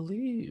doesn't want to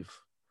leave.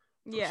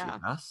 Yeah. She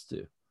has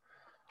to.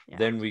 Yeah.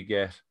 Then we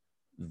get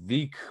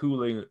the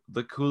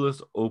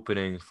coolest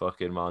opening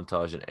fucking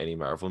montage in any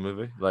Marvel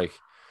movie. Like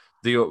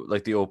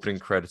the opening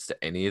credits to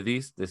any of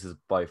these. This is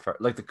by far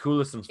like the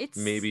coolest in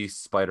maybe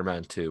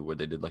Spider-Man 2, where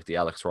they did like the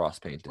Alex Ross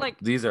painting. Like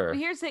these are.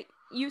 Here's the.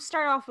 You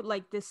start off with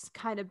like this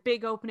kind of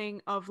big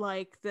opening of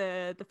like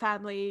the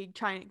family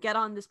trying to get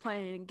on this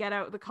plane and get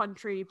out of the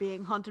country,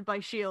 being hunted by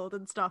S.H.I.E.L.D.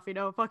 and stuff, you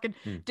know, fucking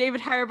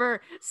David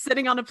Harbour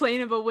sitting on a plane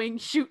of a wing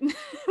shooting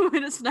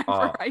with a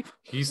sniper rifle.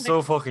 He's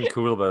so fucking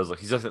cool about it. Like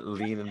he's just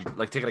leaning,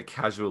 like taking a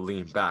casual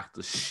lean back,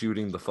 just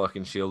shooting the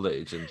fucking S.H.I.E.L.D.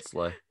 agents.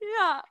 Like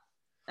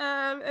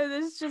and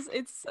it's just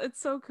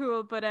it's so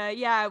cool. But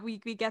we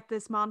get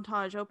this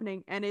montage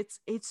opening, and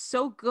it's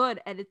so good,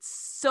 and it's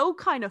so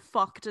kind of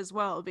fucked as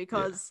well,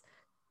 because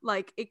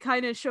like it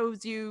kind of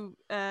shows you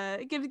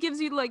it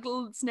gives you like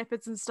little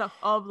snippets and stuff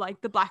of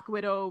like the Black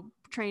Widow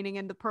training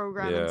and the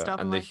program and stuff,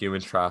 and the human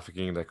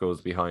trafficking that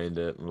goes behind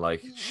it, and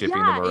like shipping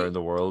them around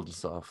the world and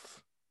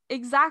stuff.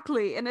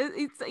 Exactly. And I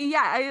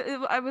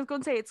was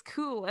going to say it's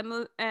cool,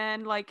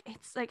 and like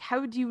it's like,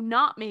 how do you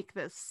not make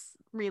this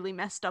really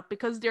messed up,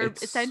 because they're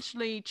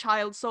essentially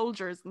child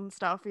soldiers and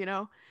stuff, you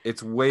know?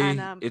 It's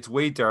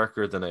way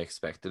darker than I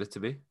expected it to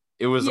be.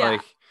 It was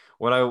like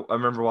when I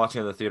remember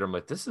watching in the theater, I'm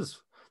like, this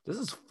is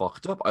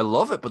fucked up. I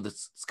love it, but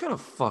it's kind of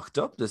fucked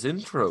up, this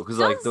intro, because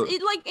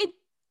it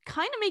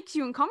kind of makes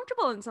you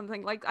uncomfortable in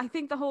something. Like I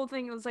think the whole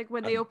thing was like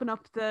when they open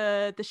up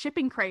the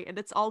shipping crate and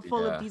it's all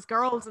full of these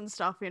girls and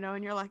stuff, you know,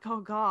 and you're like, oh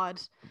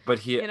god. But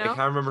I can't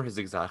remember his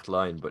exact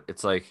line, but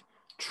it's like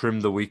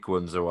trim the weak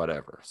ones or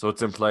whatever. So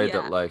it's implied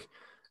that like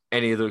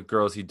any of the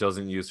girls he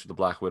doesn't use for the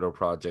Black Widow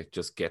project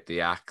just get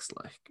the axe,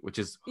 like, which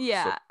is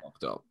so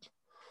fucked up.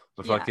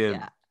 But I was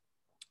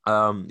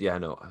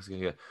gonna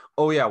get.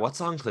 Oh yeah, what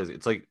song plays it?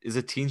 It's like, is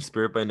it Teen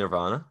Spirit by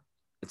Nirvana?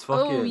 It's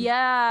fucking. Oh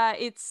yeah,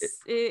 it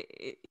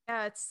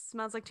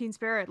smells like Teen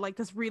Spirit, like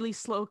this really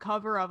slow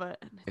cover of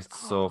it. It's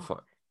so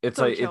fun. It's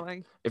so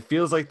like it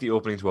feels like the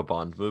opening to a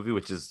Bond movie,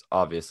 which is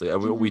obviously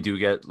we do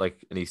get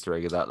like an Easter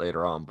egg of that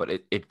later on, but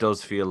it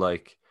does feel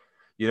like,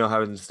 you know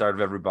how in the start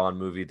of every Bond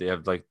movie they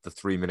have like the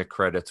 3-minute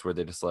credits where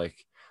they just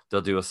like they'll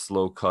do a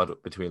slow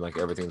cut between like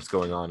everything that's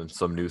going on and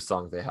some new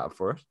song they have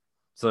for it.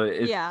 So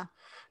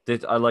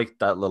I like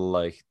that little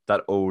like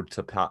that ode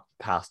to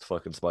past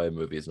fucking spy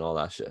movies and all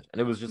that shit,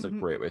 and it was just a Mhm.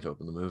 great way to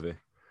open the movie. I'm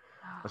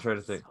Oh, trying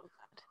to think. so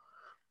good.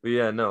 But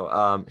yeah,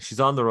 no. She's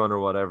on the run or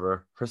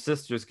whatever. Her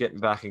sister's getting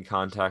back in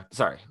contact.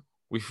 Sorry,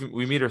 we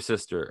meet her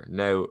sister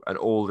now, an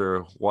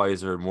older,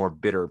 wiser, more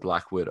bitter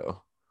Black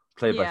Widow,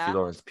 played by Yeah.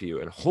 Florence Pugh.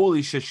 And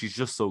holy shit, she's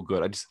just so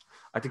good. I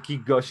have to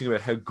keep gushing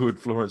about how good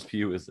Florence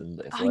Pugh is in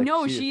this. I Like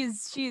know she,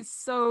 she's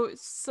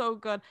so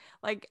good.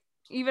 Like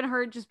even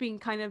her just being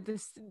kind of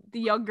the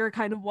younger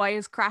kind of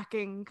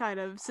wisecracking kind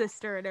of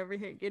sister and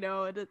everything,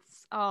 and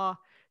it's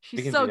she's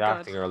speaking of so the good.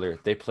 acting earlier,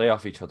 they play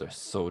off each other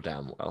so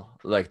damn well.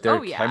 Like their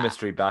Oh yeah.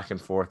 chemistry back and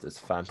forth is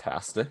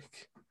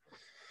fantastic.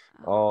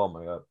 Oh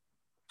my god.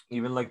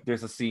 Even like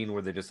there's a scene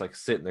where they just like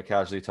sitting there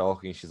casually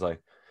talking. She's like,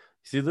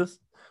 "You see this?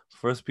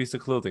 First piece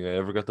of clothing I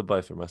ever got to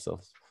buy for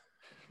myself.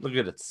 Look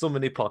at it, so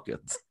many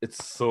pockets.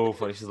 It's so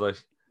funny."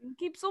 You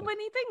keep so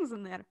many things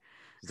in there.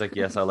 She's like,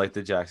 "Yes, I like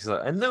the jack." She's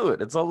like, "I knew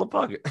it. It's all the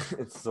pocket."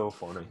 It's so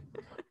funny.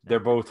 They're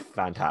both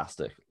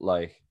fantastic.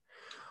 Like,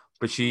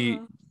 but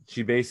Uh,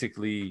 she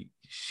basically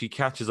she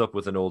catches up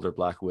with an older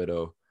Black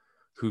Widow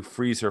who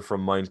frees her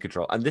from mind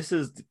control. And this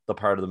is the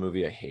part of the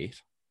movie I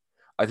hate.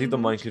 I think the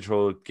mhm. mind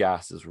control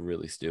gas is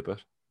really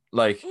stupid.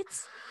 Like,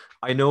 It's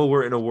I know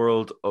we're in a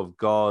world of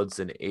gods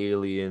and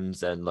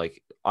aliens and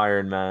like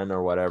Iron Man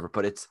or whatever,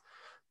 but it's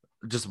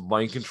just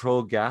mind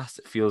control gas.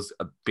 It feels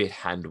a bit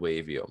hand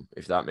wavy,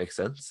 if that makes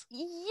sense.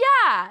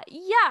 yeah,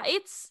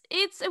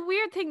 it's a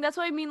weird thing. That's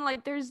why I mean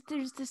like there's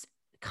this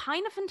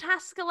kind of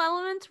fantastical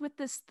element with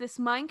this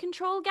mind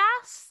control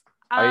gas.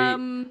 I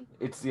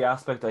it's the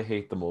aspect I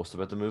hate the most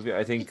about the movie.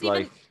 I think It's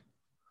like even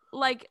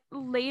like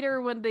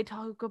later when they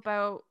talk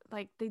about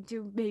like they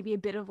do maybe a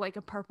bit of like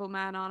a purple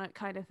man on it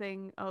kind of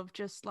thing of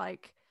just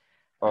like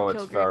or oh,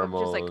 it's Kilgrave of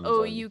just like, pheromones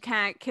oh, and you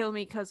can't kill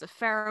me because of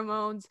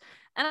pheromones,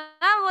 and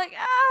I'm like,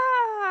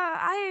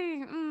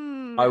 I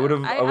I would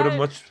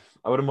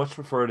have much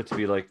preferred it to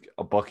be like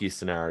a Bucky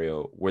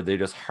scenario where they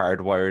just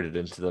hardwired it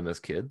into them as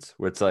kids,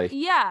 where it's like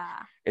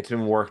yeah, it's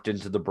been worked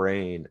into the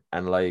brain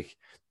and like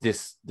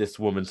this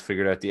woman's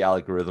figured out the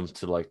algorithm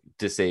to like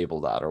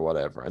disable that or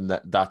whatever, and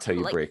that's how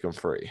you like break them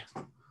free.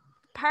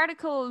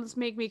 particles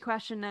make me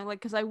question now, like,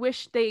 because I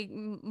wish they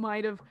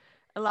might have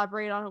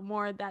elaborated on it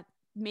more. That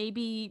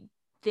maybe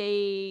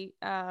they,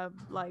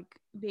 like,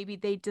 maybe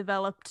they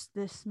developed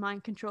this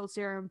mind control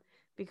serum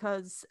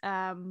because,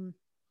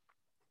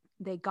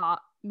 they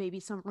got maybe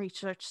some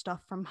research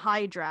stuff from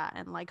Hydra,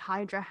 and like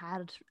Hydra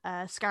had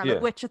Scarlet Yeah.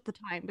 Witch at the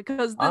time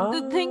because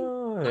the thing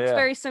Oh looks yeah.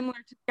 very similar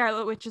to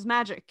Scarlet Witch's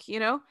magic,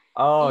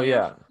 Oh You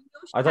yeah. know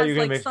I she thought you has were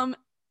gonna like make. some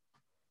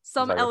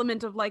Sorry.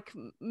 element of like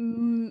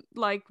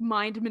like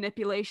mind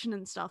manipulation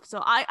and stuff.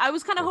 So I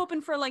was kind of Yeah.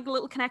 hoping for like a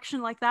little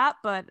connection like that,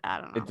 but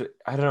I don't know.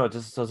 I don't know. It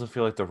just doesn't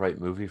feel like the right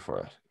movie for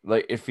it.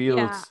 Like it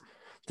Yeah. feels.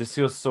 This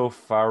feels so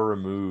far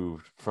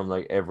removed from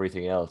like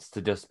everything else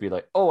to just be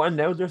like, oh, and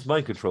now there's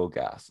mind control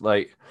gas.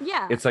 Like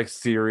Yeah. it's like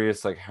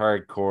serious, like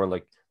hardcore,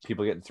 like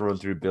people getting thrown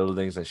through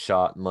buildings and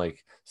shot and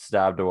like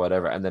stabbed or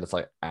whatever, and then it's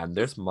like, and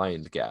there's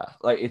mind gas.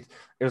 Like it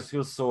just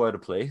feels so out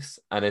of place,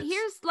 and it's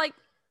Here's like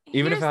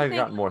even if here's I the had thing.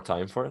 gotten more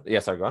time for it.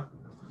 Yes, I gone.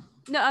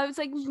 No, I was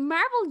like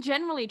Marvel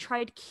generally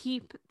tried to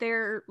keep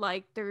their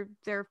like their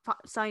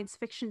science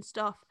fiction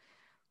stuff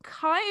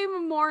kind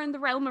of more in the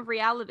realm of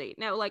reality.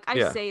 Now, like I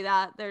Yeah, say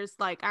that there's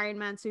like Iron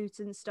Man suits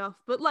and stuff,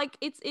 but like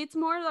it's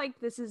more like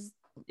this is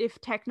if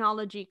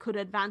technology could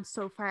advance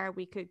so far,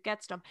 we could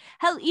get stuff.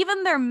 Hell,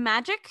 even their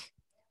magic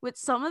with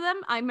some of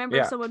them, I remember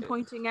yeah. someone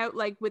pointing out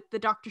like with the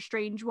Doctor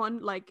Strange one,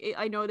 like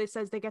I know they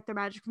says they get their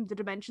magic from the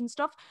dimension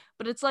stuff,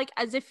 but it's like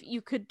as if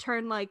you could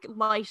turn like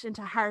light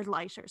into hard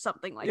light or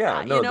something like Yeah,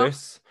 that, no,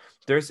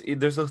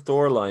 there's a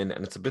Thor line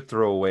and it's a bit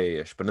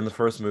throwaway-ish, but in the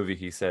first movie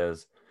he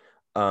says,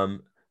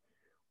 um,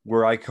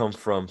 where I come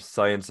from,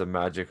 science and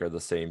magic are the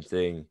same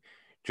thing.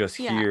 Just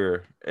Yeah,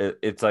 here,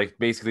 it's like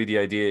basically the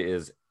idea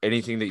is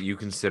anything that you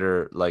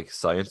consider like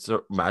science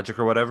or magic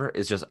or whatever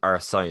is just our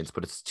science,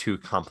 but it's too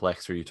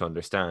complex for you to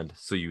understand.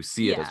 So you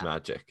see it as yeah,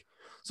 magic.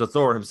 So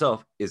Thor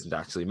himself isn't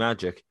actually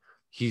magic.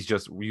 He's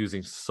just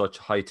using such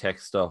high-tech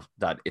stuff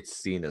that it's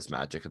seen as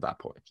magic at that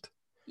point.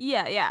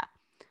 yeah.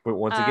 But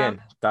once Um,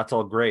 again, that's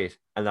all great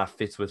and that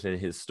fits within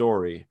his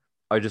story.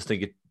 I just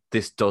think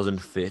this doesn't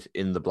fit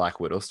in the Black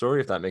Widow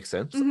story, if that makes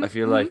sense. I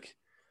feel mhm. like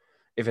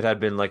if it had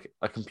been like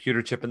a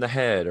computer chip in the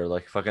head or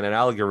like fucking an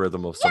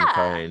algorithm of some Yeah.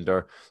 kind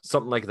or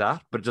something like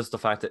that, but just the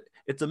fact that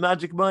it's a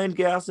magic mind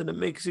gas and it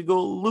makes you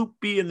go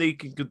loopy and they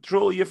can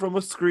control you from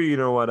a screen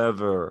or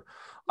whatever.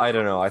 I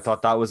don't know. I Yes.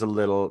 thought that was it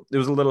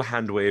was a little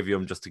hand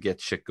wavium just to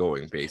get shit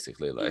going,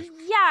 basically. Like,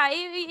 Yeah,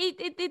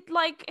 it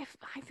like if,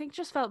 I think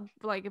just felt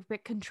like a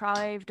bit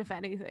contrived, if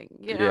anything.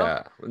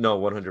 yeah, no,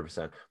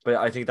 100%. But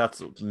I think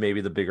that's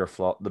maybe the biggest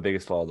flaw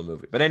of the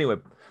movie. But anyway,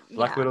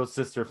 Black Yeah. Widow's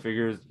sister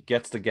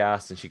gets the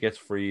gas and she gets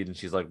freed and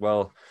she's like,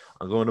 well,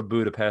 I'm going to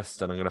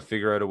Budapest and I'm gonna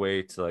figure out a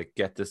way to like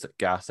get this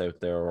gas out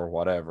there or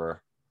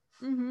whatever.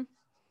 Mm-hmm.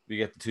 We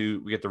get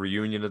the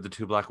reunion of the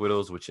two Black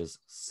Widows, which is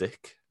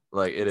sick.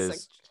 Like it It's like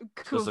is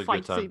a cool just a good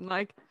fight time. scene,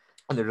 like.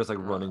 and they're just like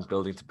running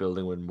building to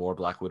building when more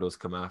Black Widows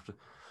come after.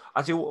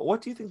 Actually,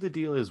 what do you think the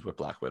deal is with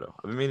Black Widow?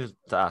 I've been meaning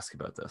to ask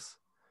about this.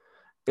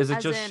 Is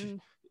it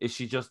is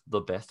she just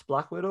the best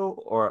Black Widow,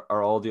 or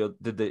are all the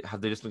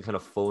have they just been kind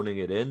of phoning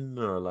it in,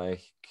 or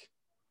like?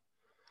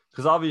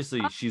 Because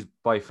obviously she's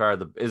by far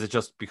the. Is it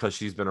just because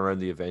she's been around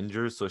the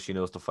Avengers, so she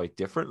knows to fight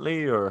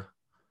differently, or?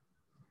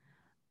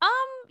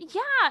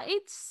 Yeah,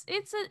 it's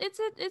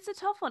a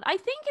tough one. I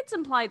think it's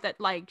implied that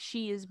like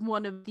she is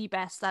one of the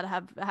best that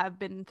have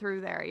been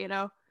through there, you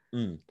know.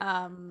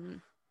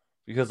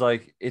 Because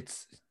like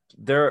it's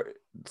there.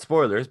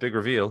 Spoilers, big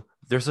reveal.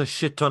 There's a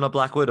shit ton of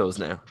Black Widows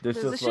now. There's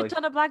a shit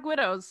ton of Black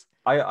Widows.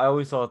 I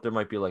always thought there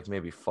might be like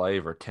maybe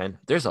 5 or 10.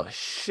 There's a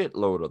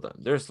shitload of them.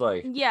 There's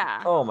like,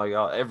 oh my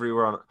god,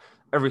 everywhere on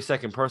every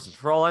second person.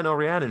 For all I know,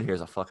 Rhiannon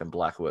here's a fucking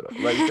Black Widow.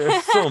 Like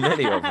there's so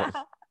many of them.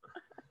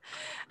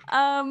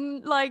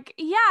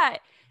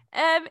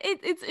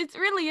 It's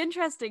really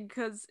interesting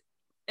because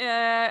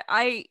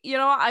I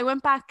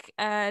went back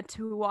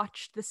to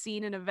watch the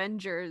scene in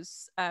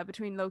Avengers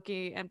between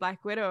Loki and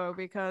Black Widow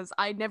because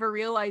I never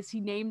realized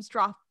he names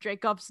dropped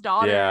Jacob's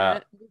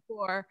daughter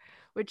before,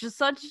 which is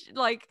such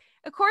like,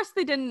 of course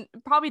they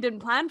probably didn't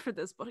plan for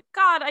this, but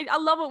God, I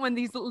love it when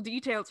these little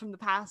details from the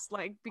past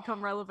like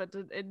become relevant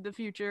in the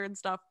future and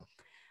stuff.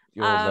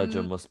 Your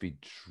ledger must be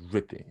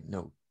dripping,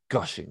 no,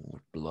 gushing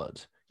with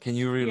blood. Can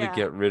you really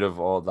get rid of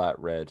all that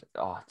red?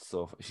 Oh, it's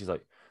so. She's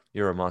like,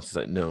 you're a monster. She's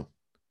like, no,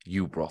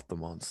 you brought the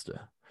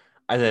monster.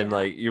 And then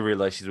like you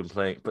realize she's been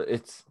playing, but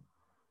it's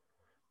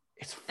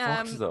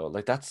fucked though.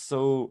 Like that's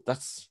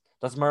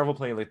Marvel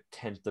playing like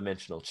 10th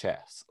dimensional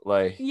chess.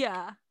 Like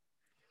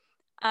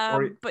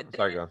but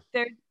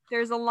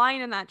there's a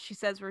line in that she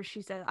says where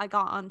she said, I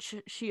got on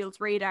Shield's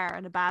radar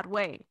in a bad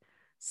way.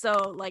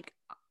 So like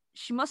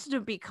she must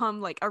have become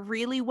like a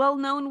really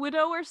well-known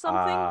widow or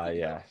something.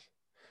 Yeah.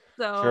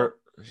 So sure.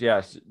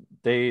 Yes,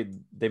 they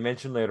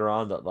mentioned later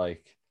on that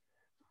like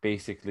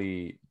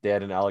basically they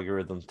had an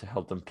algorithm to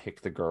help them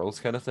pick the girls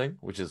kind of thing,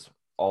 which is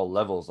all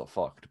levels of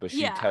fucked, but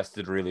she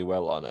tested really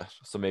well on it.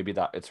 So maybe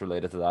that it's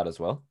related to that as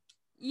well.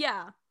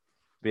 Yeah.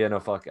 But yeah, no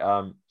fuck.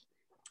 But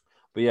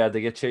yeah,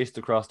 they get chased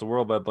across the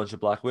world by a bunch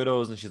of Black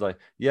Widows, and she's like,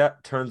 yeah,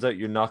 turns out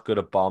you're not good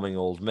at bombing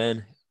old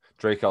men.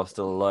 Dreykov's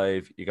still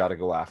alive. You got to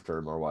go after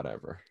him or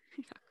whatever.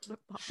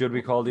 Should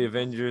we call the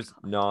Avengers?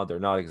 No, they're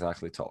not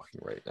exactly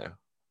talking right now.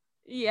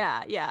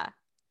 Yeah.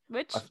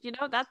 Which,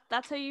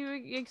 that's how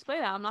you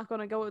explain that. I'm not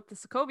going to go with the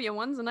Sokovia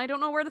ones, and I don't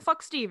know where the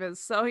fuck Steve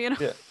is, so, Yeah,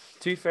 to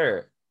be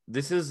fair,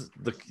 this is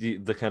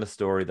the kind of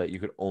story that you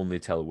could only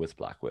tell with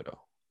Black Widow.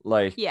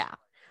 Like,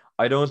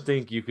 I don't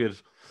think you could,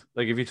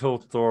 like, if you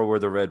told Thor where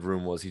the Red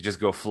Room was, he'd just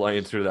go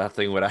flying through that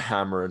thing with a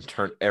hammer and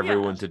turn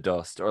everyone to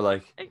dust. Or,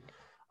 like,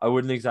 I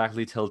wouldn't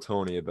exactly tell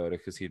Tony about it,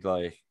 because he'd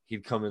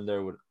come in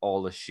there with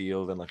all the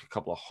shield and, like, a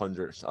couple of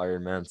 100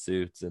 Iron Man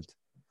suits, and...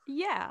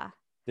 Yeah.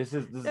 This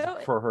is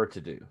for her to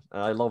do,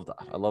 and I love that.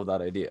 I love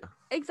that idea.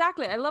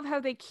 Exactly, I love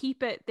how they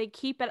keep it. They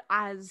keep it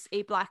as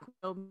a Black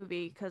Widow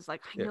movie because,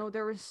 like, I know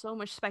there was so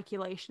much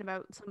speculation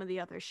about some of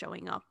the others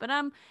showing up, but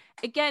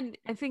again,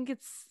 I think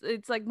it's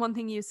like one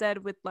thing you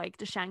said with like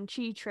the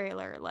Shang-Chi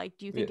trailer. Like,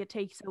 do you think it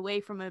takes away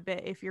from a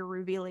bit if you're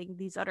revealing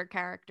these other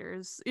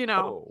characters?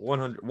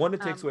 100. One,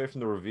 it takes away from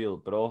the reveal,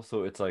 but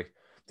also it's like,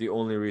 the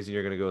only reason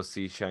you're going to go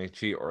see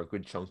Shang-Chi, or a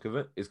good chunk of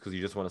it, is because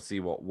you just want to see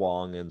what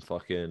Wong and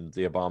fucking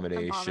the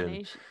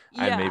Abomination.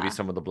 And maybe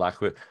some of the Black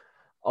Widow.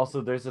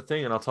 Also, there's a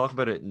thing, and I'll talk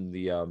about it in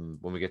the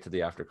when we get to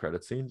the after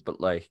credit scene, but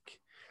like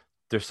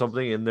there's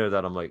something in there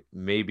that I'm like,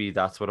 maybe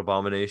that's what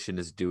Abomination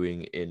is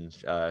doing in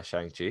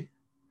Shang-Chi.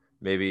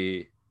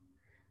 Maybe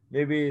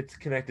it's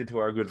connected to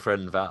our good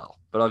friend Val,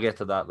 but I'll get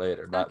to that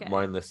later. That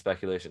mindless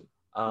speculation.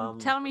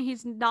 Tell me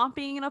he's not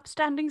being an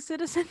upstanding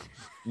citizen?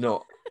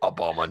 No,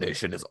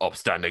 Abomination is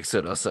upstanding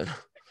citizen.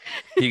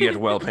 He gets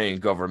well-paying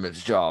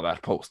government's job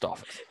at post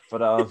office.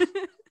 But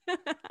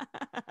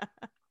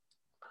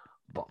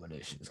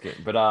Abomination is good.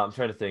 But I'm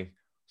trying to think.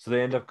 So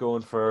they end up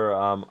going for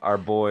our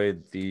boy,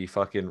 the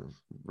fucking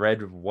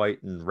red,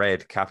 white, and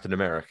red Captain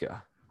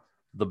America,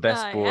 the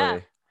best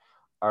boy,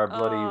 our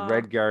bloody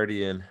Red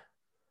Guardian.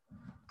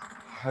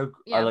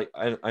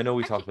 I know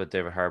we talked about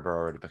David Harbour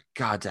already, but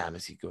goddamn,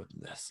 is he good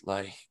in this?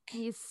 Like,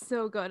 he's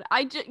so good.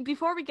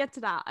 Before we get to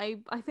that, I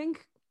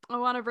think I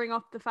want to bring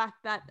up the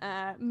fact that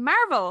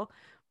Marvel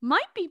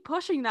might be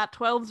pushing that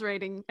 12s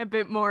rating a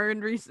bit more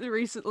in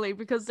recently,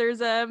 because there's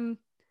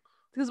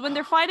because when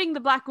they're fighting the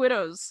Black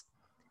Widows,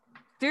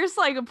 there's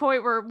like a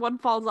point where one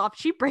falls off,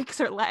 she breaks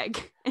her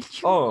leg, and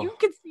you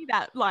can see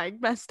that like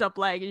messed up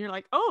leg, and you're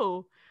like,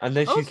 oh. And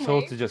then she's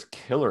told to just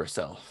kill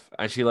herself,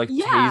 and she like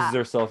tases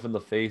herself in the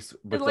face,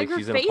 but like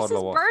she's in a puddle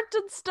of water. Her face is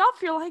burnt and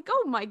stuff. You're like,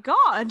 oh my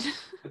god.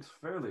 It's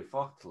fairly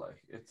fucked.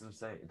 Like, it's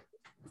insane.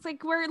 It's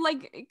like we're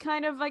like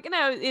kind of like,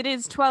 it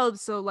is 12,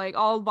 so like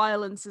all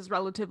violence is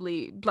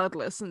relatively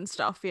bloodless and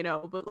stuff,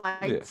 but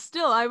like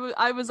still,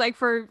 I was like,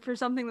 for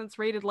something that's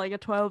rated like a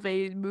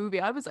 12A movie,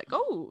 I was like,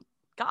 oh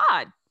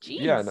god,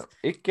 jeez. Yeah, no,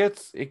 it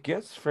gets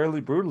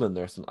fairly brutal in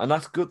there, and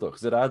that's good though,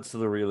 because it adds to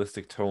the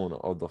realistic tone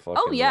of the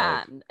fucking. Oh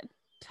yeah.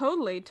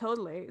 Totally.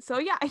 So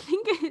yeah, I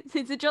think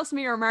it's just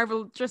me or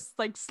Marvel just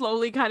like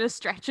slowly kind of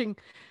stretching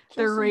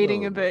their Just a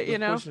rating little a bit, bit,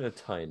 just pushing a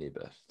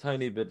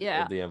tiny bit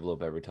Yeah. of the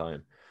envelope every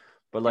time.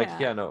 But like, Yeah.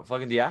 yeah, no,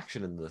 fucking the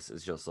action in this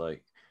is just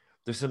like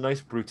there's a nice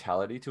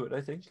brutality to it,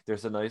 I think.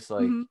 There's a nice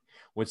like Hmm.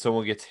 when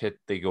someone gets hit,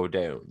 they go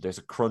down. There's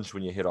a crunch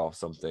when you hit off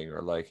something,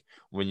 or like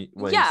when he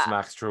Yeah.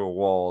 smacks through a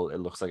wall, it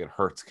looks like it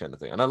hurts kind of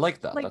thing. And I like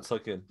that. Like, That's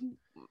like a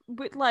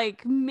but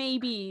like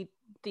maybe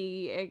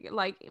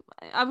like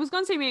I was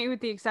gonna say maybe with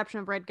the exception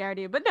of Red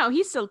Guardian, but no,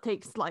 he still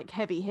takes like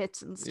heavy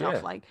hits and stuff.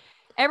 yeah. Like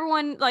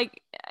everyone,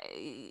 like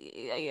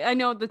I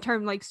know the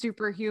term like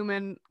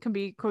superhuman can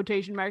be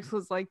quotation marks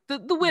because like the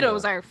Yeah.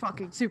 widows are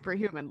fucking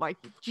superhuman. Like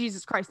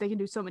Jesus Christ, they can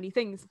do so many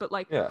things. But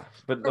like Yeah.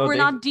 But no, we're they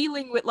not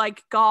dealing with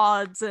like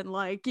gods and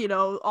like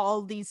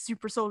all these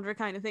super soldier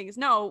kind of things.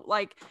 No,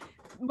 like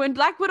when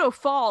Black Widow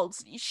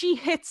falls, she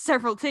hits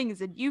several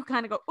things, and you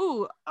kind of go,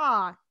 ooh,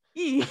 ah.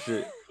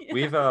 Actually,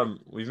 we've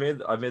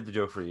made I've made the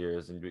joke for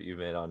years, and you've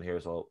made on here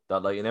as well,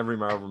 that like in every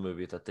Marvel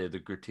movie that they have the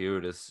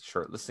gratuitous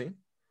shirtless scene,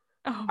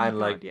 Oh my and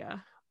like god, yeah.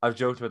 I've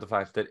joked about the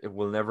fact that it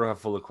will never have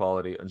full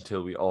equality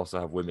until we also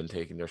have women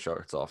taking their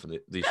shirts off in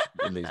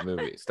these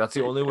movies. That's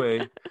the only way.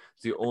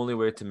 It's the only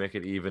way to make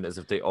it even is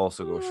if they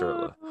also go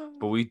shirtless.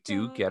 But we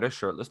do God. get a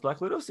shirtless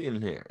Black Widow scene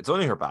in here. It's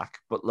only her back,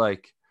 but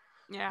like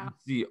Yeah.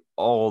 you see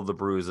all the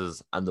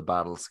bruises and the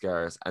battle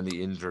scars and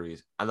the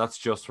injuries, and that's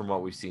just from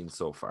what we've seen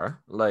so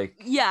far. Like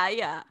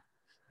Yeah.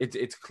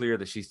 it's clear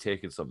that she's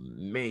taken some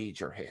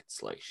major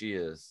hits. Like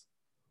she's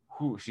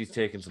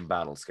taken some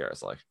battle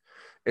scars. Like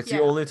it's the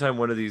Yeah. only time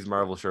one of these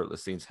Marvel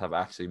shirtless scenes have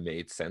actually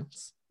made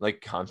sense,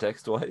 like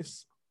context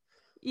wise.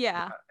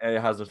 Yeah. It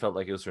hasn't felt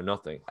like it was for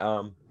nothing.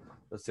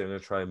 Let's see. I'm gonna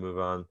try and move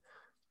on.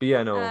 But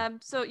yeah, no.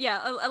 So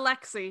yeah,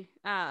 Alexei,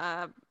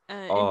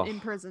 Oh, in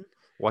prison.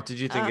 what did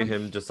you think of Um,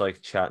 him just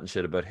like chatting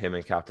shit about him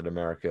and Captain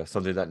America?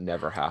 Something that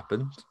never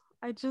happened.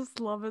 I just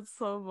love it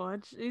so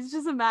much. He's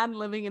just a man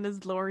living in his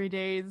glory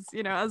days,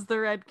 as the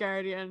Red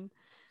Guardian.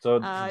 So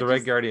the Red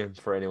Just Guardian,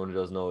 for anyone who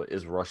doesn't know,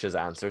 is Russia's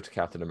answer to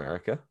Captain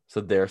America. So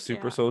they're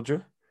super yeah,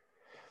 soldier,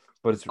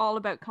 but it's all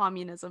about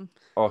communism.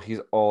 oh, he's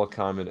all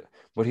communist,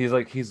 but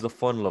he's the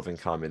fun-loving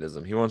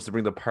communism. He wants to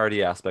bring the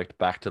party aspect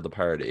back to the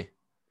party,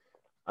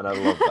 and I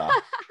love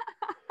that.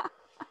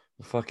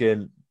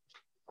 Fucking,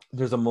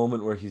 there's a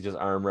moment where he's just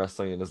arm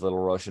wrestling in his little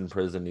Russian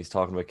prison. He's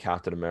talking about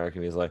Captain America,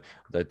 and he's like,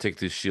 "I take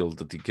this shield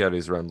that he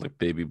carries around like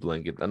baby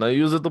blanket, and I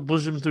use it to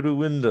push him through the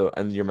window."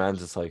 And your man's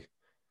just like,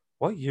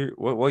 "What year?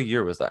 What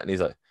year was that?" And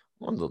he's like,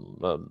 "On the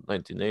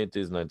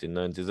 1980s,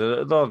 1990s.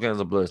 It all kinds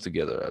of blurs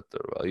together after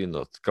a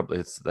while, a couple of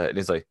hits of that." And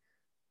he's like,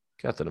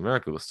 Captain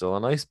America was still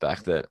on ice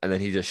back then. And then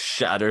he just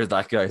shatters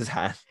that guy's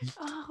hand.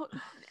 Oh,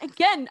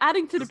 again,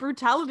 adding to the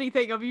brutality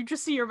thing of you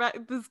just see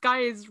this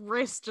guy's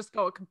wrist just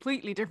go a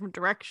completely different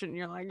direction.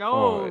 You're like,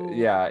 Oh, oh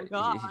yeah.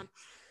 god.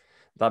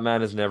 That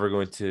man is never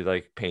going to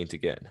like paint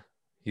again.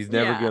 He's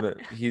never Yeah. gonna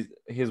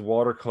his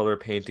watercolor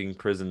painting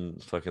prison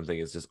fucking thing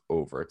is just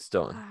over. It's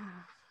done.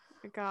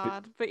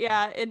 God, but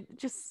yeah, it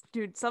just,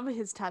 dude, some of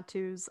his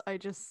tattoos, I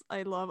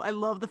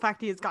love the fact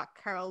he has got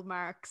Karl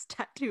Marx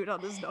tattooed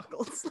on his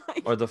knuckles,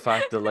 like, Or the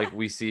fact that like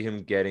we see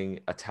him getting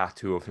a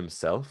tattoo of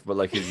himself, but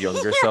like his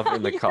younger self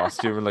in the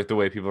costume and like the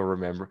way people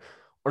remember.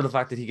 Or the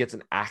fact that he gets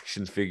an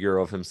action figure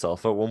of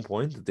himself at one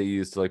point that they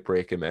use to like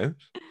break him out.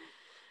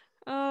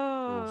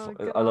 Oh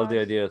I love the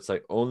god, idea. It's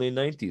like only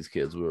 90s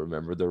kids will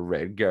remember the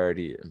Red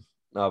Guardian.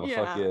 Oh, but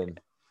yeah. fucking,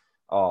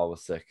 oh, it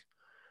was sick.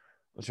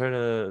 I'm trying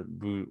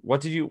to.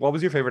 What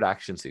was your favorite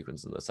action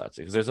sequence in this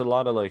actually? Because there's a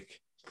lot of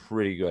like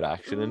pretty good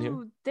action in here.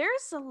 Ooh,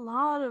 there's a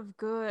lot of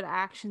good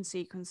action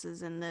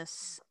sequences in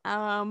this.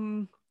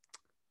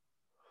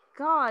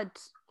 God,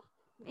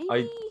 I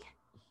maybe.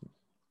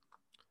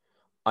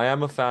 I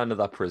am a fan of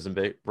that prison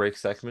break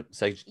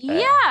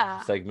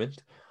Yeah.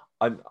 segment.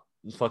 I'm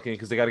fucking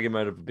because they got to get him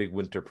out of a big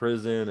winter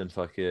prison and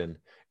fucking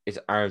it's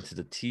armed to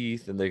the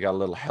teeth and they got a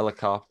little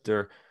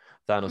helicopter.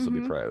 Thanos will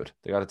be proud.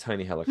 They got a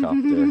tiny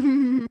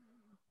helicopter.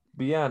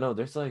 But yeah, no,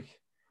 there is the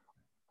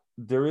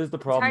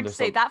It's problem. hard to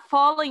say that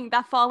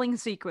falling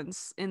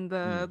sequence in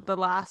the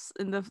last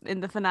in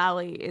the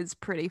finale is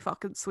pretty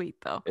fucking sweet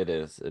though. It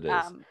is.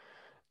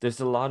 There's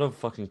a lot of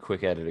fucking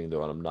quick editing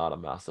though, and I'm not a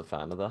massive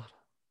fan of that.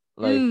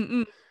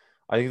 Like,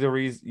 I think the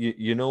reason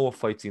you know a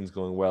fight scene's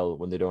going well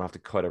when they don't have to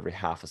cut every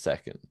half a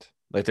second.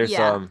 Like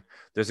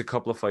there's a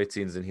couple of fight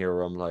scenes in here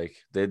where I'm like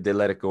they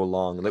let it go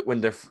long. Like when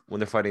they're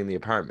fighting in the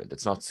apartment,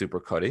 it's not super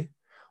cutty.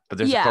 But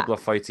there's a couple of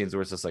fight scenes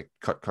where it's just like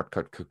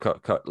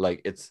cut.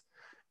 Like it's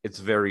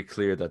very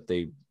clear that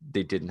they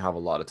didn't have a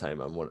lot of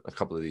time on a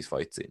couple of these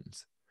fight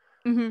scenes.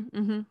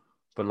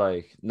 But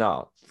like,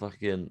 no,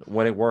 fucking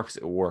when it works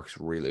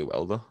really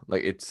well though.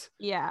 Like it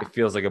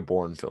feels like a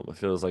Bourne film. It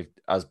feels like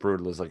as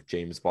brutal as like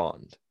James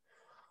Bond.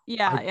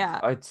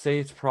 I'd say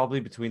it's probably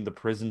between the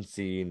prison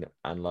scene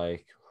and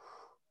like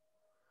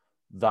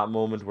that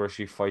moment where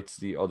she fights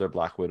the other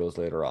Black Widows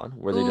later on,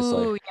 where they just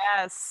like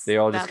yes, they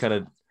all just kind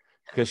of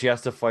because she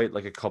has to fight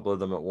like a couple of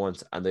them at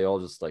once, and they all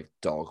just like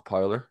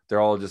dogpile her. They're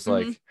all just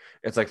like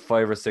it's like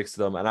 5 or 6 of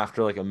them, and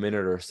after like a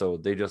minute or so,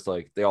 they just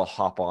like they all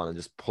hop on and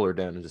just pull her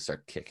down and just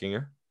start kicking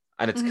her.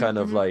 And it's kind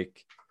of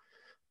like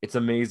it's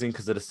amazing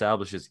because it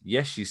establishes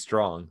yes, she's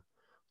strong,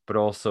 but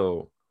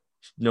also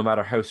no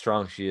matter how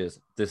strong she is,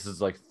 this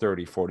is like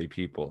 30, 40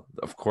 people.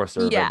 Of course,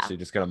 they're eventually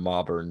just gonna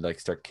mob her and like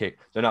start kick.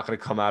 They're not gonna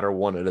come at her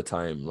one at a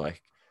time.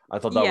 Like I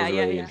thought that was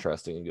really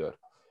interesting and good.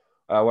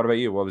 What about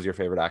you? What was your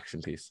favorite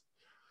action piece?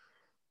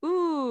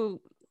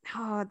 Ooh,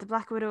 the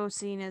Black Widow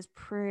scene is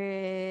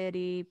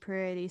pretty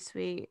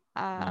sweet.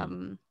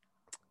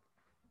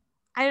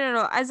 I don't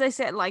know. As I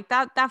said, like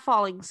that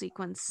falling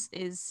sequence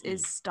is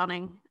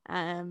stunning.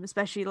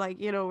 Especially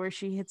like, you know, where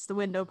she hits the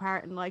window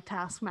part and like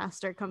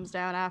Taskmaster comes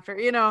down after,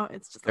 you know,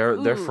 it's just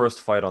like, their first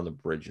fight on the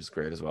bridge is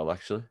great as well,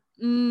 actually.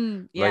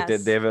 Like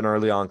yes. they have an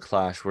early on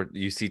clash where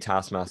you see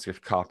Taskmaster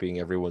copying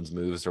everyone's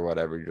moves or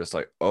whatever. You're just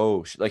like,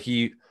 oh, like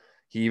he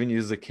even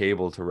used a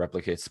cable to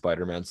replicate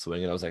Spider-Man's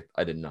swing, and I was like,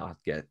 I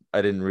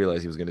didn't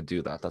realize he was gonna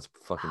do that. That's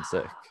fucking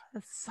sick.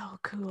 That's so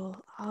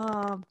cool.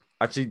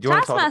 Actually, do you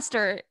want to talk?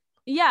 Taskmaster?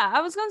 Yeah,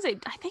 I was gonna say,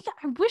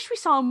 I wish we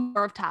saw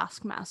more of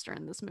Taskmaster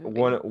in this movie.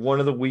 One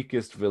of the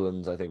weakest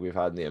villains I think we've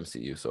had in the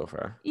MCU so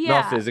far.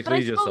 Yeah, not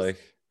physically, just like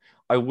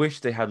I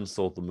wish they hadn't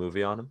sold the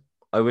movie on him.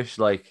 I wish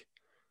like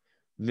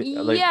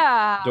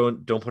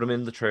don't put him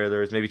in the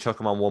trailers, maybe chuck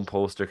him on one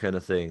poster kind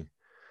of thing,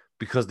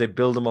 because they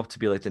build him up to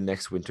be like the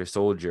next Winter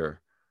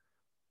Soldier,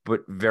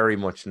 but very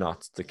much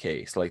not the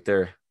case. Like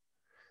they're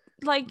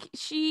like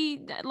she's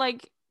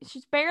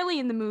barely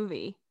in the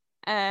movie.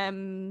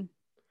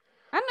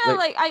 I don't know,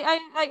 like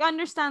I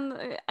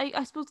understand.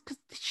 I suppose because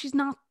she's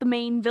not the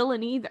main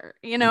villain either,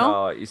 you know.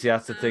 No, you see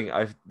that's the thing.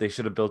 They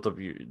should have built up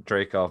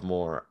Dreykov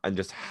more and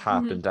just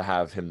happened to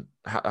have him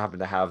happen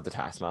to have the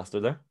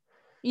Taskmaster there.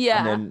 Yeah,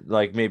 and then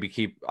like maybe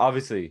keep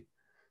obviously,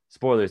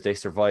 spoilers. They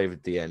survive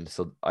at the end,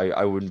 so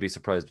I wouldn't be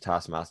surprised if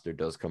Taskmaster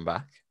does come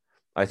back.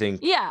 I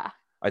think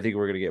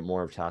we're gonna get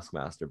more of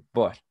Taskmaster.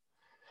 But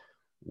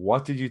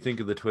what did you think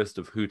of the twist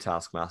of who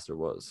Taskmaster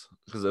was?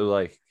 Because it was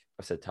like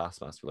I said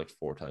Taskmaster like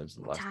 4 times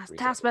in the last 3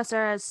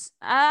 Taskmaster is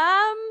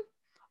I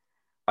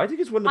think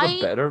it's one of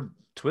the better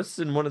twists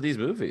in one of these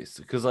movies,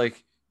 because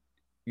like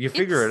you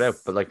figure it out,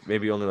 but like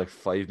maybe only like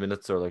 5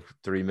 minutes or like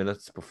 3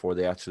 minutes before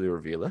they actually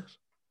reveal it.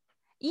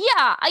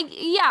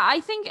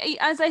 I think,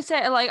 as I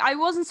said, like I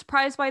wasn't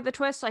surprised by the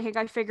twist. I think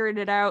I figured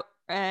it out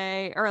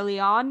early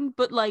on,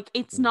 but like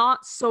it's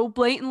not so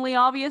blatantly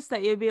obvious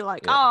that you'd be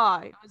like,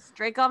 it was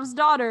Dreykov's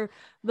daughter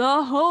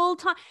the whole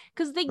time,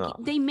 because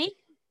they make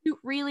it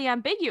really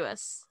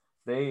ambiguous.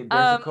 There's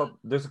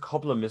a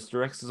couple of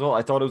misdirects as well.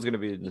 I thought it was going to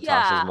be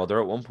Natasha's mother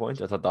at one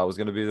point. I thought that was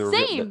going to be the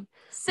reveal.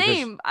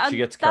 Same. She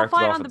gets carted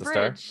off at the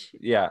start.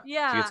 Yeah, she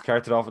gets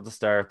carted off at the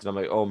start, and I'm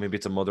like, oh, maybe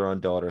it's a mother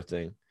on daughter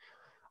thing.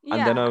 Yeah.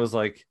 And then I was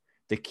like,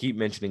 they keep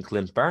mentioning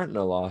Clint Barton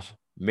a lot.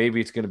 Maybe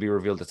it's going to be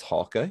revealed it's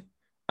Hawkeye,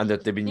 and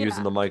that they've been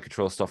using the mind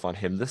control stuff on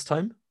him this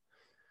time.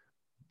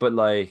 But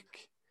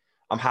like,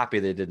 I'm happy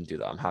they didn't do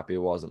that. I'm happy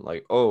it wasn't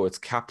like, oh, it's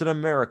Captain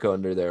America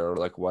under there or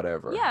like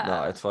whatever. Yeah.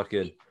 No, it's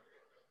fucking.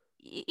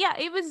 Yeah,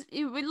 it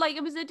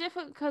was a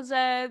different, because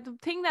the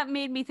thing that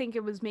made me think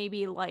it was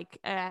maybe like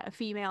a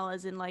female,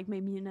 as in like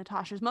maybe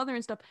Natasha's mother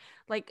and stuff,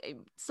 like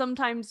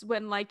sometimes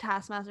when like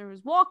Taskmaster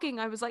was walking,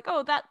 I was like,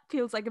 oh, that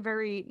feels like a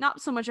very, not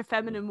so much a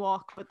feminine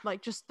walk, but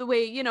like just the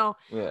way, you know,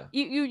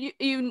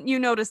 you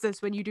notice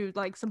this when you do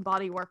like some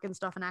body work and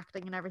stuff and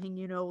acting and everything,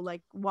 you know,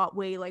 like what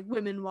way like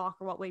women walk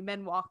or what way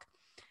men walk.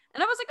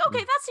 And I was like,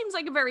 okay, that seems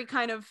like a very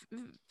kind of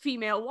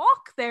female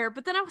walk there.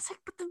 But then I was like,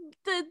 but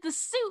the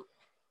suit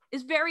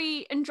is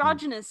very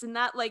androgynous in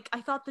that, like, I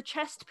thought the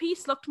chest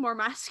piece looked more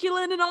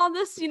masculine in all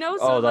this, you know?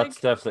 So,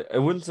 that's definitely. It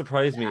wouldn't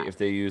surprise me if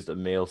they used a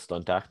male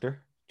stunt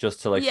actor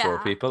just to like throw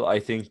people. I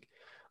think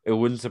it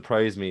wouldn't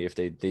surprise me if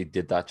they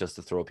did that just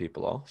to throw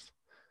people off.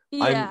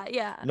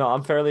 No,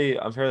 I'm fairly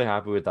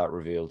happy with that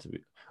reveal.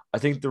 I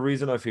think the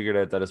reason I figured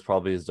out that it's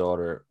probably his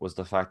daughter was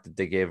the fact that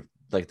they gave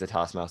like the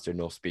Taskmaster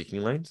no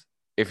speaking lines.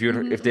 If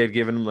they had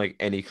given him like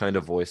any kind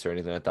of voice or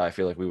anything like that, I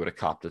feel like we would have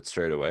copped it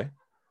straight away.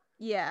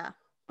 Yeah.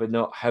 But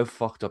no, how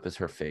fucked up is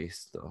her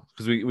face though?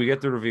 Because we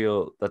get the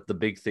reveal that the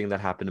big thing that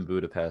happened in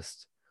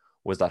Budapest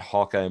was that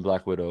Hawkeye and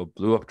Black Widow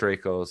blew up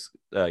Draco's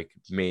like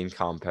main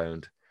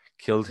compound,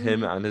 killed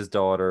him and his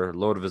daughter, a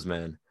load of his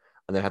men,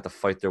 and then had to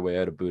fight their way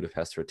out of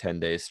Budapest for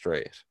 10 days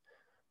straight.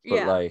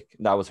 But like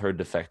that was her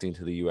defecting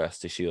to the US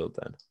to Shield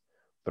then.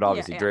 But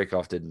obviously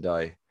Dreykov didn't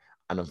die,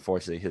 and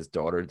unfortunately his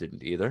daughter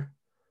didn't either.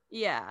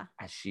 Yeah.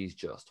 And she's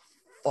just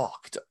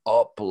fucked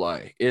up.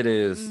 Like it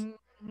is.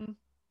 Mm-hmm.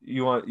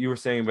 You were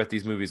saying about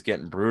these movies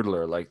getting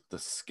brutaler, like the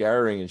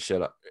scarring and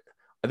shit.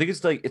 I think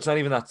it's like it's not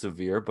even that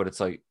severe, but it's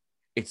like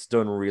it's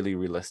done really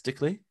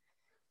realistically.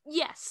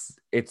 Yes.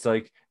 It's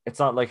like it's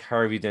not like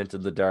Harvey Dent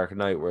in The Dark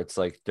Knight where it's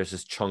like there's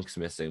just chunks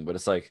missing, but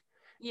it's like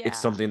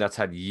it's something that's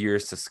had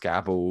years to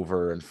scab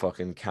over and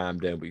fucking calm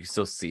down, but you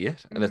still see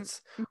it, and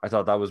I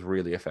thought that was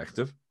really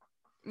effective.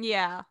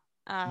 Yeah.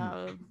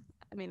 I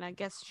mean, I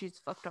guess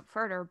she's fucked up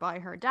further by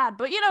her dad,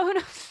 but you know, who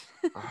knows?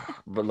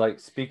 But like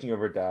speaking of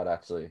her dad,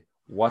 actually,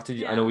 what did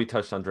you? I know Yeah. we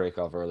touched on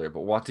Dreykov earlier,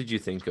 but what did you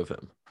think of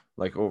him,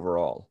 like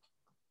overall?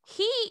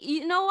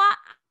 You know what?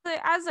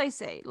 As I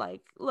say,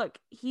 like, look,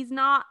 he's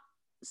not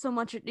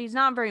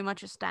very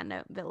much a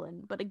standout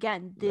villain. But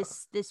again, No.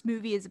 this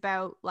movie is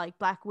about like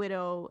Black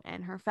Widow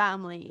and her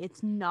family.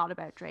 It's not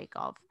about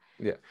Dreykov.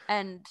 Yeah,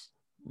 And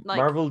like,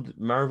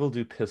 Marvel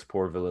do piss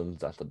poor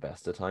villains at the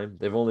best of time.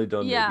 They've only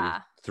done maybe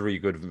yeah, 3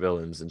 good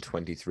villains in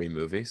 23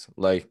 movies.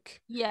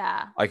 Like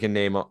yeah, I can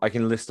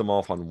list them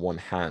off on one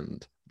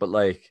hand, but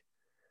like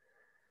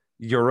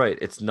you're right,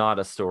 it's not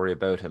a story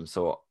about him,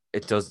 so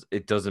it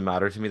doesn't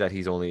matter to me that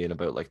he's only in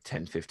about like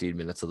 10-15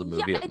 minutes of the yeah.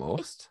 movie at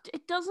most.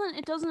 It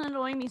doesn't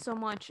annoy me so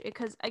much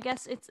because I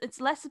guess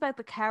it's less about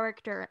the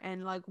character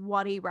and like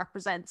what he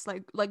represents.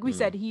 Like we Mm.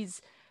 said,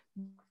 he's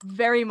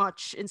very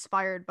much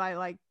inspired by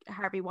like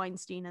Harvey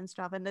Weinstein and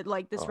stuff, and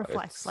like this Oh,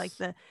 reflects like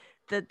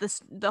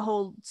it's the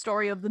whole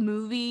story of the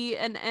movie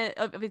and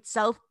of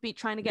itself be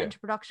trying to get yeah, into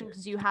production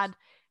because you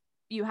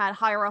had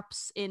higher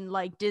ups in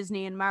like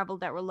Disney and Marvel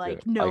that were yeah.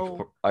 like,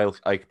 no,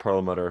 Ike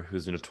Perlmutter,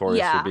 who's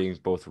notorious for yeah, being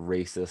both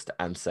racist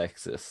and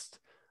sexist,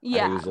 and he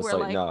yeah, was just we're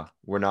like, like, "Nah,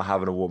 we're not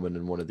having a woman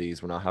in one of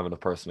these. We're not having a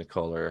person of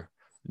color.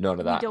 None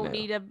of that now."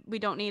 we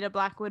don't need a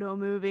Black Widow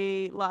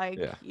movie, like,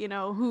 Yeah, you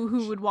know,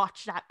 who would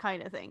watch that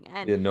kind of thing.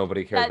 And yeah.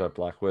 Nobody cares that, about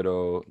Black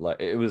Widow. Like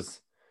it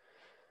was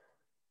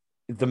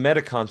the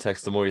meta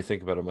context. The more you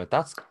think about it, I'm like,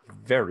 that's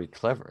very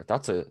clever.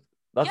 That's a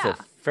yeah,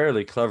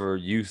 fairly clever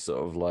use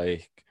of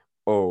like,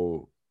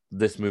 oh,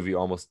 this movie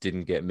almost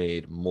didn't get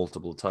made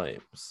multiple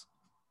times.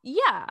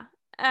 yeah.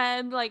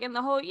 And like, and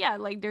the whole, yeah,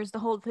 like there's the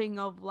whole thing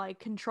of like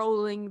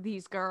controlling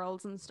these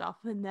girls and stuff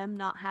and them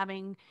not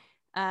having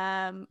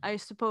I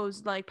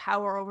suppose like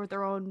power over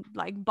their own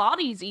like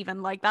bodies,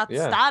 even like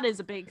Yeah, that is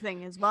a big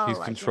thing as well, he's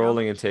like, you know.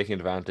 controlling and taking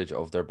advantage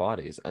of their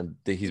bodies, and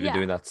he's been Yeah.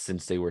 doing that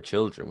since they were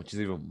children, which is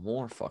even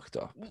more fucked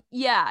up.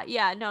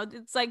 Yeah, no,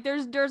 it's like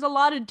there's a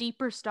lot of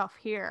deeper stuff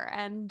here.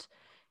 And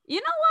you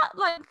know what,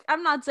 like,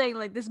 I'm not saying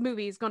like this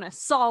movie is gonna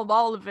solve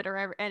all of it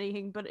or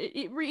anything, but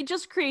it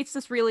just creates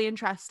this really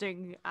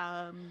interesting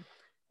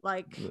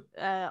like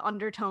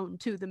undertone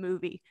to the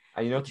movie,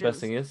 And you know what which the best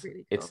is thing is?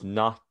 really It's cool.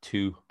 not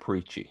too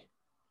preachy.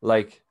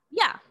 Like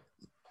Yeah.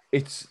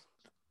 it's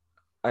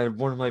I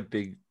one of my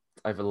big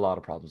I have a lot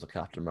of problems with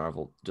Captain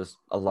Marvel, just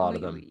a lot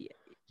of them.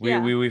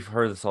 Yeah. We've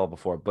heard this all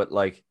before, but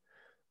like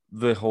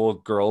the whole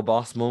girl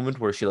boss moment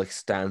where she like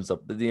stands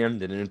up at the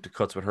end and it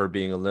intercuts with her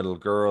being a little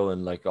girl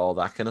and like all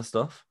that kind of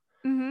stuff.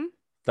 Mm-hmm.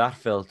 That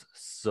felt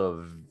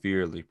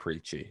severely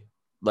preachy.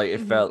 Like it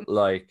Mm-hmm. felt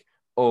like,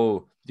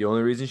 oh, the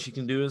only reason she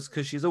can do it is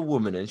because she's a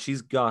woman and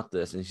she's got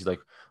this. And she's like,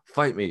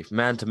 fight me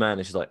man to man.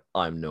 And she's like,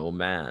 I'm no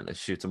man. And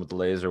shoots him with the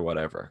laser, or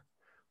whatever.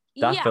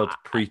 That Yeah, felt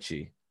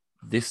preachy.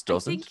 This I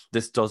doesn't. think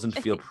This doesn't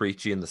I feel think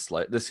preachy in the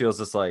slight. This feels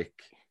just like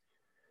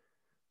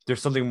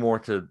there's something more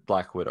to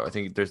Black Widow. I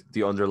think there's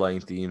the underlying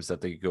themes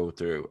that they go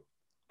through.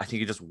 I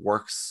think it just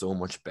works so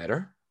much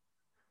better.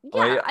 yeah,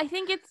 Like, I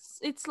think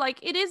it's like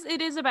it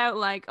is about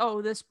like,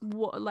 oh,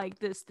 like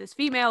this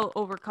female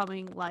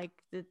overcoming like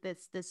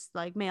this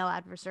like male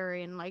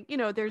adversary, and like, you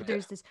know, yeah,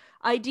 there's this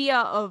idea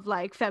of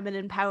like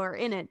feminine power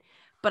in it.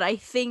 But I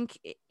think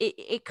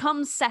it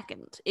comes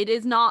second. It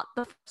is not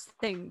the first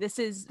thing. This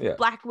is yeah.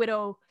 Black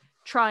Widow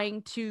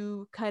trying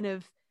to kind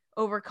of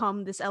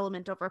overcome this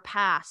element of her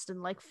past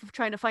and like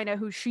trying to find out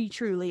who she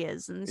truly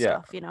is and Yeah,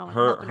 stuff, you know, and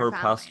her helping her her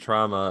family. past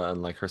trauma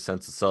and like her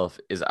sense of self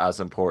is as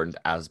important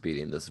as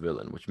beating this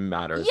villain, which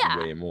matters Yeah,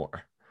 way more.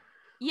 Or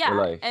yeah,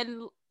 like,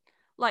 and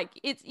like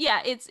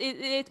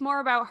it's more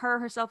about her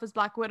herself as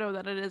Black Widow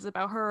than it is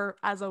about her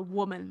as a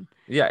woman.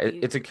 yeah, Be-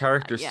 it's a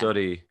character Yeah,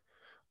 study,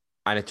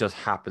 and it just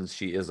happens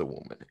she is a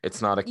woman.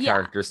 It's not a yeah,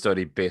 character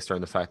study based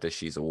around the fact that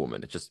she's a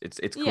woman. It's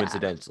yeah.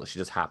 coincidental. She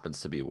just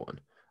happens to be one,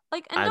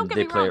 Like, and don't and get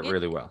they me play wrong, it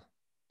really well.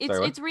 Sorry,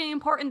 what? it's really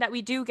important that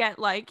we do get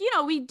like, you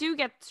know, we do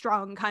get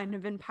strong kind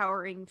of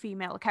empowering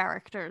female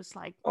characters.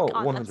 Like, Oh,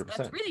 God, that's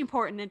 100%. really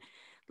important in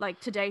like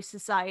today's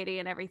society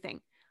and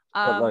everything.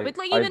 But But like,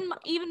 like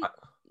I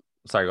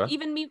sorry, go on.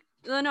 even me,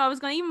 no, I was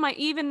gonna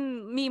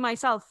even me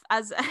myself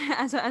as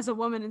as a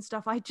woman and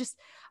stuff,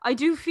 I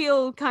do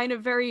feel kind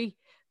of very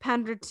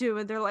pandered to,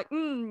 and they're like,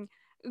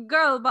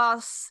 girl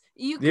boss,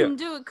 you Yeah, can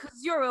do it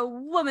because you're a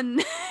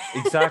woman.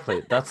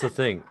 exactly. That's the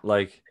thing.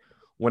 Like,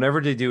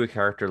 whenever they do a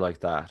character like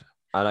that,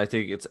 and I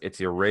think it's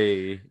your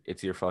Ray,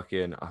 it's your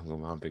fucking I'm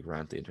going on a big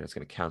rant. The internet's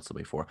gonna cancel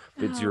me for,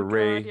 but it's Oh your God,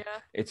 Ray, yeah.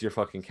 it's your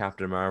fucking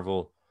Captain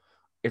Marvel.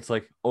 It's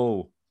like,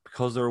 oh,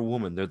 because they're a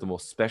woman, they're the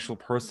most special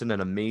person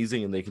and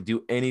amazing, and they can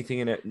do anything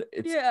in it.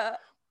 It's Yeah.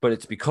 but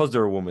it's because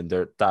they're a woman,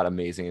 they're that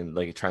amazing and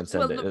like Well,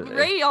 transcendent.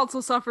 Ray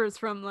also suffers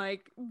from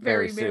like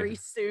Very very serious. Mary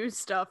Sue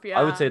stuff.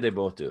 I would Yeah. say they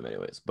both do,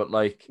 anyways. But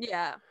like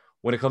Yeah.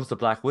 when it comes to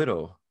Black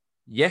Widow,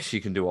 yes, she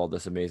can do all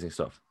this amazing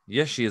stuff.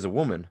 Yes, she is a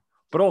woman,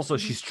 but also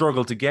she Mhm.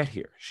 struggled to get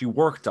here. She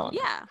worked on it.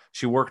 Yeah.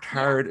 She worked Yeah.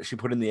 hard. She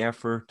put in the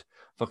effort.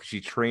 Fuck,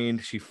 she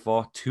trained. She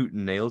fought tooth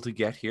and nail to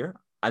get here,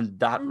 and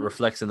that Mhm.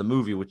 reflects in the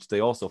movie, which they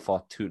also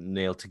fought tooth and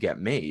nail to get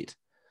made.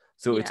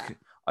 So it's Yeah.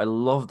 I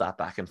love that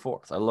back and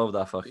forth. I love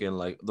that fucking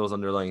like those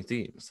underlying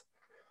themes.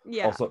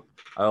 Yeah. Also,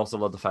 I also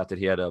love the fact that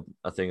he had a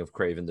thing of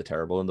Craven the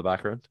Terrible in the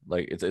background.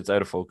 Like it's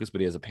out of focus,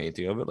 but he has a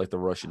painting of it, like the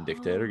Russian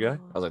dictator guy.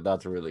 I was like,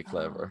 that's really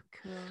clever.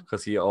 Cool.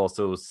 Because he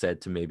also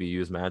said to maybe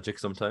use magic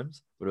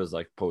sometimes, but it was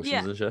like potions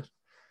Yeah. and shit.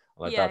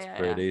 I'm like, Yeah, that's yeah, yeah.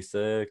 pretty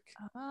sick.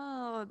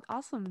 Oh,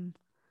 awesome.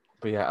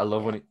 But yeah, I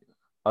love when he,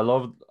 I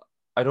love,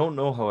 I don't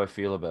know how I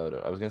feel about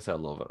it. I was gonna say I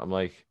love it. I'm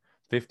like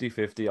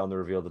 50-50 on the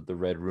reveal that the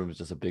Red Room is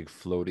just a big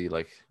floaty,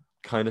 like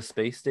kind of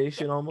space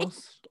station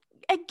almost.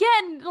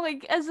 Again,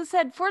 like as I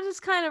said, for this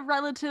kind of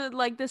relative,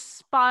 like this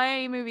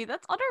spy movie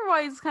that's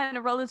otherwise kind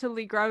of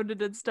relatively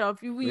grounded and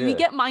stuff, we Yeah.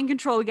 get mind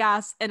control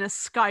gas in a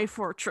sky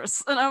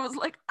fortress, and I was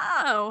like,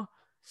 oh,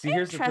 See,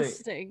 here's the thing.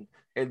 interesting.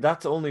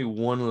 That's only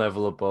one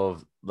level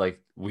above, like,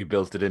 we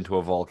built it into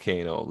a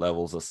volcano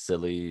levels of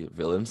silly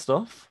villain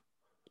stuff.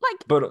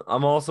 Like, But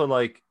I'm also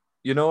like,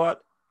 you know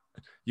what?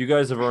 You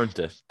guys have earned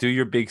it. Do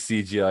your big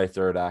CGI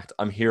third act.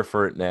 I'm here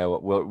for it now.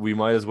 Well, we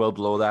might as well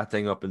blow that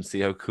thing up and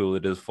see how cool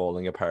it is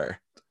falling apart.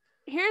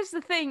 here's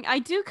the thing, I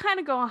do kind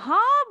of go,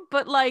 huh?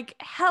 But like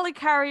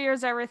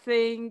helicarriers,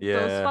 everything, those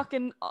Yeah.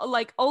 fucking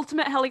like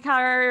ultimate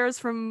helicarriers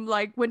from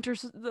like Winter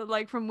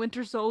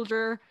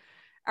Soldier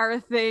are a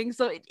thing,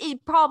 so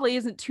it probably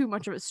isn't too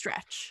much of a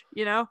stretch,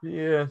 you know?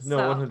 Yeah, no,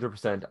 So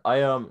 100%.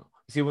 I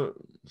see what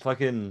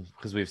fucking,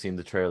 because we've seen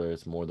the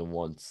trailers more than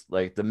once.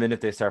 Like the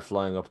minute they start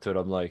flying up to it,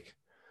 I'm like,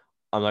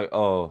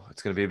 oh,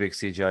 it's gonna be a big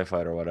CGI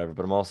fight or whatever.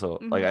 But I'm also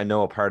like, I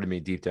know a part of me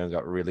deep down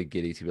got really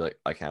giddy to be like,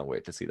 I can't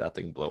wait to see that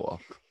thing blow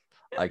up.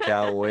 I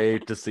can't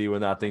wait to see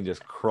when that thing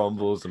just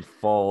crumbles and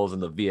falls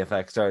and the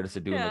VFX starts to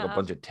doing like a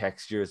bunch of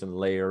textures and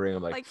layering.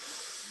 I'm like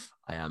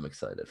I am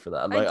excited for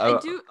that. Like I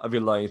do I'd be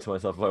lying to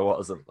myself if I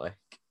wasn't. Like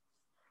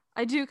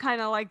I do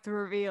kind of like the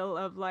reveal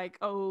of like,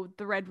 oh,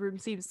 the Red Room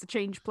seems to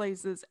change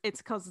places. It's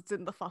because it's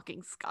in the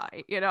fucking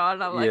sky, you know?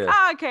 And I'm like,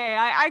 yeah, okay,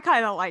 I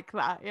kind of like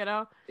that, you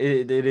know?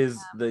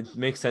 it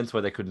makes sense why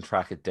they couldn't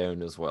track it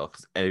down as well.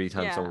 Because every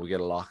time Yeah. someone would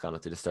get a lock on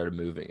it, they just started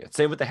moving it.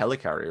 Same with the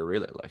helicarrier,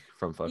 really, like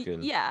from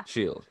fucking Yeah.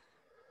 Shield.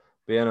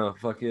 But you know,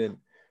 fucking,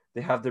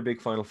 they have their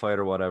big final fight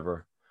or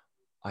whatever.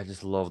 I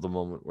just love the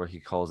moment where he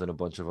calls in a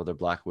bunch of other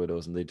Black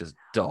Widows and they just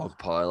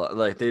dogpile.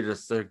 Like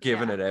they're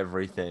giving Yeah. it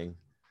everything.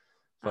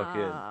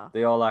 Fucking, Uh,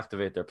 they all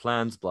activate their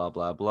plans. Blah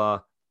blah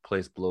blah.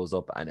 Place blows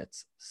up and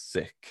it's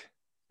sick.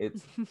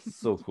 It's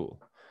so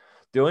cool.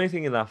 The only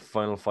thing in that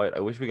final fight, I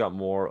wish we got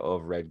more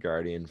of Red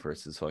Guardian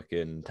versus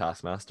fucking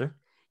Taskmaster.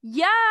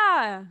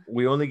 yeah.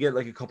 We only get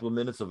like a couple of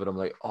minutes of it. I'm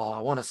like, oh, I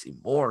want to see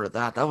more of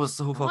that. That was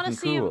so fucking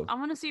cool. I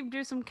want to see him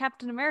do some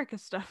Captain America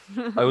stuff.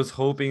 I was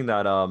hoping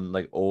that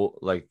like old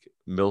like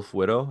MILF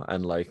Widow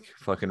and like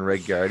fucking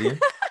Red Guardian.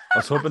 I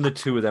was hoping the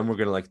two of them were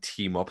gonna like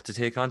team up to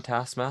take on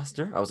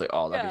Taskmaster. I was like,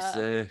 oh, that'd be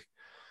sick.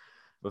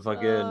 But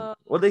fucking,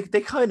 well, they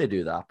kind of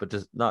do that, but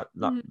just not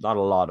a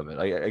lot of it.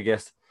 I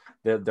guess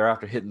they're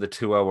after hitting the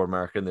 2 hour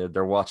mark and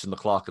they're watching the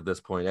clock at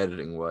this point,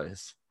 editing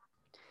wise.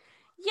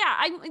 Yeah,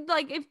 I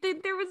like if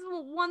there was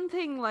one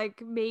thing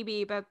like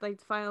maybe about like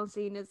the final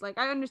scene is like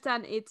I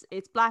understand it's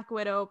Black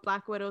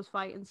Widow's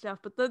fight and stuff,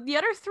 but the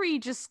other three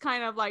just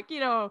kind of like, you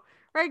know,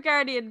 Red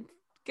Guardian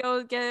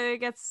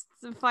gets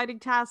fighting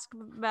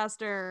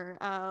Taskmaster,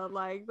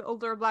 like the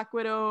older Black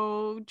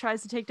Widow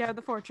tries to take down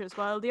the fortress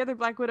while the other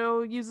Black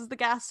Widow uses the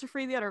gas to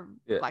free the other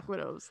Black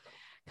Widows,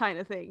 kind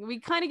of thing. We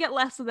kind of get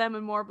less of them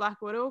and more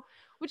Black Widow,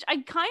 which I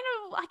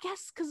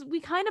guess because we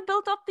kind of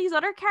built up these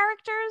other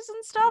characters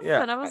and stuff,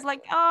 and I was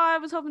like, oh, I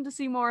was hoping to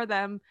see more of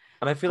them.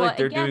 And I feel like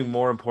they're doing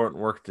more important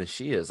work than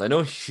she is. I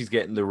know she's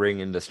getting the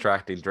ring and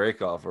distracting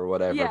Dreykov or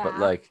whatever, but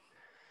like,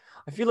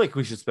 I feel like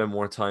we should spend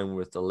more time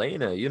with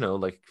Elena, you know,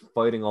 like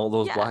fighting all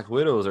those Black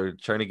Widows or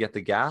trying to get the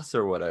gas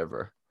or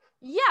whatever.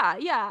 Yeah.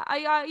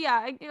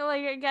 I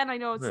like, again, I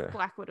know it's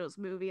Black Widow's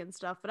movie and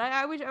stuff, but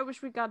I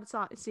wish we got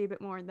to see a bit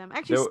more of them.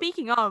 Actually,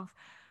 speaking of,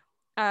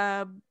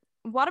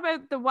 what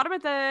about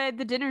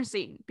the dinner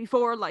scene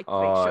before like the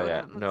big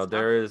showdown? No,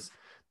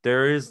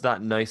 there is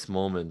that nice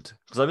moment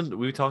because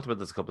we talked about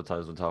this a couple of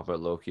times when talking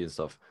about Loki and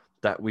stuff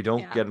that we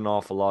don't get an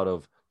awful lot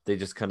of. They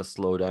just kind of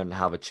slow down and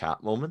have a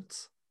chat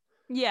moments.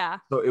 Yeah.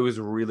 So it was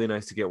really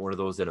nice to get one of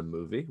those in a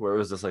movie where it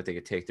was just like they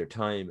could take their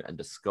time and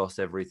discuss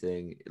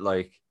everything.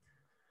 Like,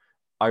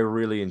 I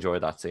really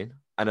enjoyed that scene.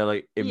 And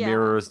it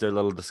mirrors their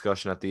little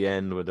discussion at the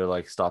end where they're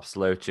like, stop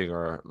slouching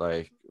or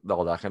like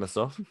all that kind of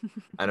stuff.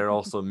 And it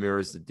also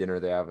mirrors the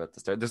dinner they have at the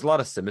start. There's a lot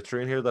of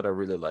symmetry in here that I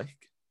really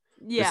like.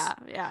 Yeah.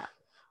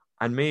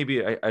 And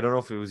maybe, I don't know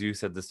if it was you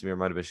said this to me or it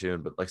might have been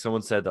Shun, but like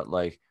someone said that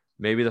like,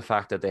 maybe the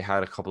fact that they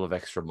had a couple of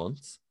extra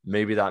months,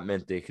 maybe that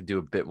meant they could do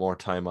a bit more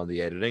time on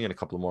the editing and a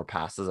couple of more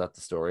passes at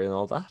the story and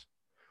all that.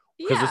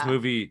 Because this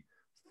movie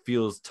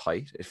feels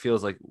tight. It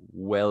feels like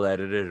well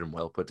edited and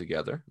well put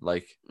together.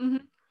 Like,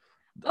 dude.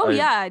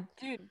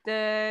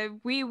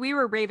 We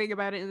were raving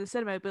about it in the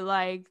cinema, but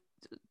like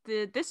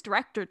this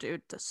director,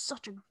 dude, does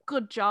such a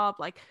good job.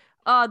 Like,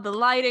 the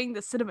lighting, the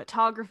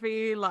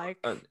cinematography, like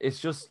it's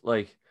just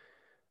like.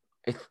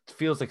 It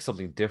feels like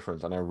something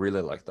different, and I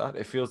really like that.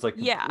 It feels like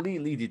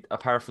completely,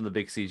 apart from the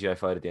big CGI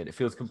fight at the end, it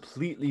feels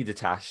completely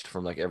detached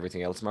from like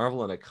everything else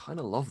Marvel, and I kind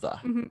of love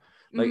that.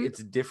 Like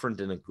it's different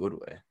in a good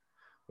way.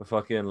 But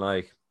fucking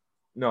like,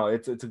 no,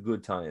 it's a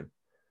good time.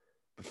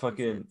 But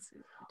fucking,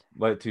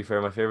 but to be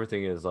fair, my favorite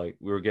thing is like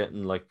we were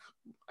getting like,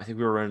 I think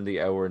we were around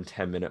the hour and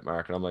 10 minute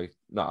mark, and I'm like,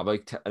 no, I'm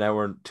like an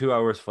hour and 2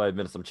 hours 5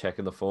 minutes. I'm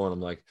checking the phone.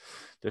 I'm like,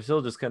 they're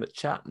still just kind of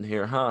chatting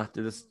here, huh?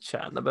 They're just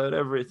chatting about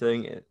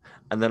everything,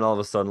 and then all of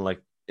a sudden,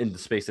 like in the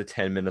space of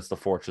 10 minutes, the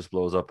fortress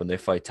blows up and they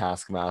fight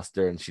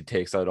Taskmaster, and she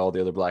takes out all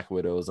the other Black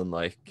Widows, and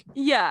like,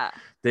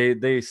 they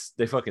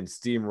fucking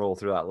steamroll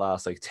through that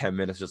last like 10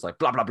 minutes, just like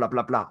blah blah blah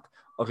blah blah.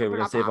 Okay, we're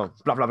gonna save him.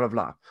 Blah blah blah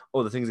blah.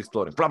 Oh, the thing's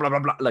exploding. Blah blah blah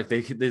blah. Like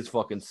they just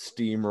fucking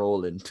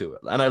steamroll into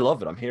it, and I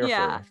love it. I'm here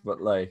for it.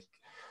 But like,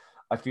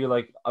 I feel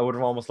like I would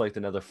have almost liked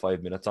another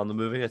 5 minutes on the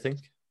movie. I think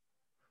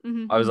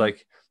I was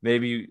like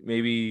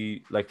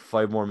maybe like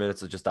 5 more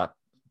minutes of just that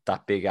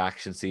big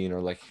action scene, or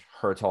like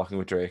her talking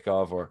with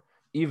Dreykov, or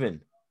even.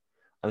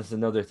 And this is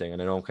another thing,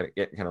 and I know I'm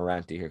getting kind of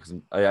ranty here because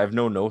I have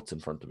no notes in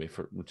front of me,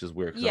 which is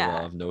weird because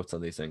I have notes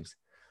on these things.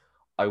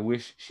 I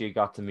wish she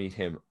got to meet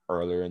him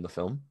earlier in the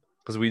film.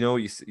 Because we know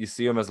you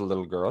see him as a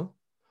little girl,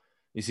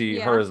 you see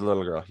her as a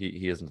little girl.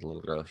 He isn't a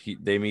little girl.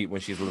 They meet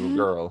when she's a little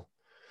girl.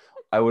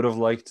 I would have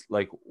liked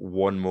like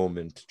one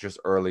moment just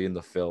early in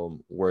the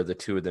film where the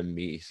two of them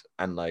meet,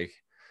 and like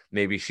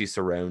maybe she's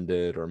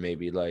surrounded, or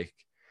maybe like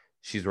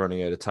she's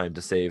running out of time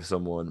to save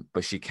someone,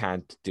 but she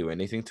can't do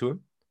anything to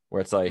him.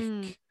 Where it's like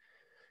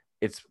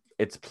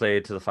it's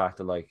played to the fact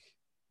that like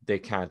they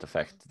can't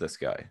affect this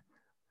guy.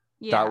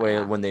 That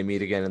way, when they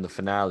meet again in the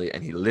finale,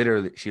 and she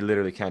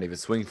literally can't even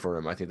swing for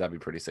him, I think that'd be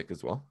pretty sick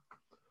as well.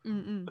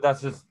 But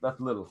that's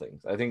little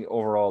things. I think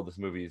overall this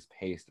movie is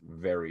paced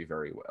very,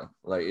 very well.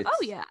 Like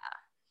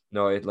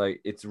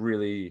it's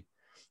really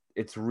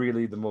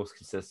the most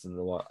consistent in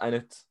a while, and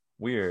it's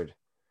weird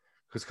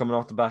because coming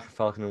off the back of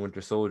Falcon and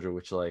Winter Soldier,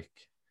 which like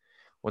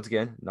once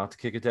again, not to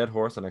kick a dead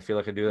horse, and I feel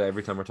like I do that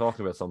every time we're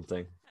talking about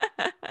something.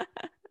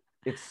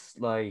 It's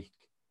like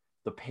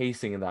the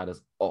pacing in that is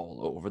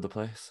all over the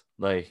place.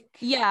 Like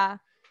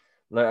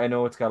I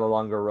know it's got a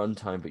longer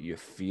runtime, but you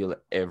feel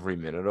every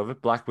minute of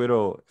it. Black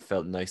Widow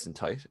felt nice and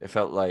tight. It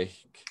felt like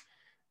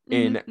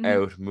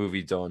out,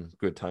 movie done,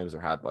 good times are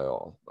had by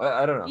all.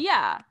 I don't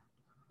know.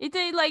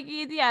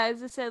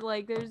 As I said,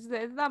 like there's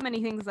not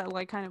many things that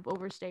like kind of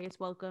overstay its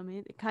welcome.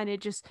 It kind of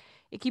just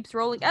it keeps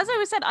rolling. As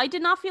I said, I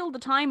did not feel the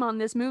time on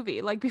this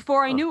movie. Like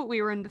before I knew it,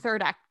 we were in the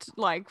third act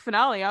like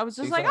finale. I was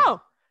just like,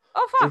 oh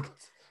fuck.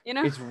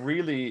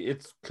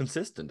 It's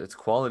consistent. It's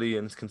quality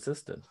and it's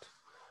consistent.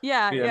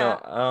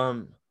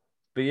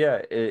 But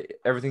yeah,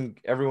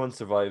 everyone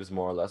survives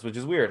more or less, which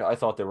is weird. I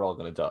thought they were all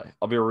gonna die.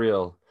 I'll be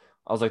real.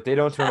 I was like, they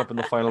don't turn up in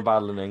the final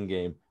battle in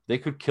Endgame. They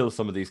could kill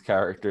some of these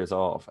characters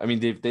off. I mean,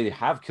 they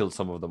have killed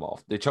some of them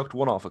off. They chucked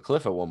one off a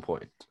cliff at one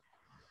point.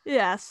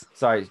 Yes.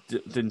 Sorry,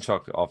 didn't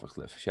chuck off a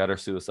cliff. She had her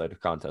suicide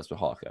contest with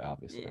Hawkeye,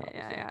 obviously.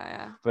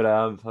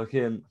 But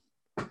fucking,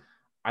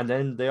 and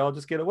then they all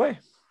just get away.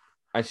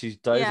 And she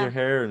dyes her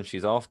hair, and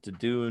she's off to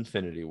do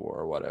Infinity War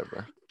or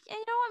whatever. You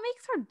know what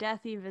makes her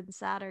death even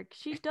sadder?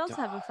 She does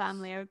have a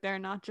family out there,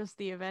 not just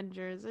the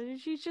Avengers.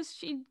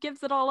 She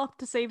gives it all up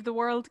to save the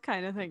world,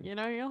 kind of thing. You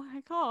know, you're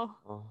like,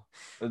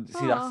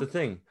 See, that's the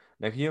thing.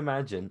 Now, can you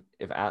imagine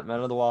if Ant-Man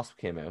and the Wasp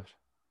came out,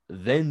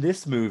 then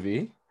this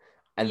movie,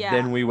 and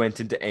then we went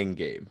into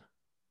Endgame?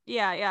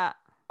 Yeah.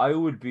 I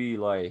would be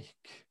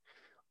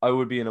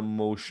an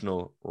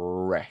emotional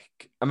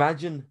wreck.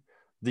 Imagine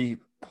the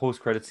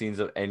post-credit scenes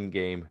of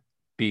Endgame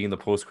being the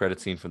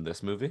post-credit scene from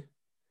this movie.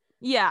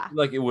 Yeah.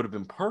 Like it would have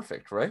been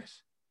perfect, right?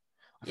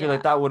 I feel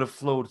like that would have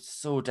flowed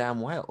so damn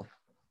well.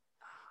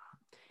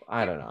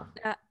 I don't know.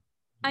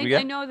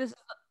 I know this.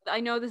 I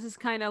know this is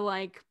kind of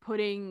like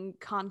putting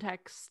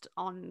context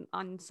on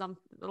some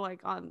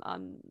like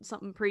on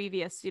something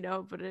previous, you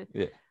know, but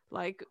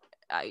like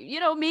you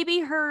know, maybe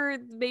her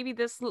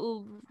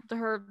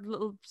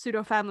little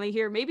pseudo family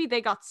here, maybe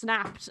they got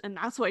snapped, and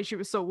that's why she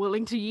was so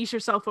willing to yeet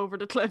herself over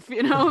the cliff.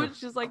 You know,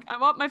 she's like, I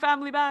want my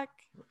family back.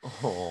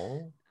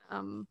 Oh.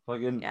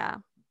 Yeah.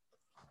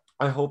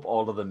 I hope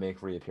all of them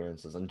make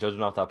reappearances, and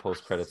judging off that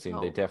post-credit scene,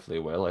 they definitely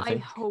will. I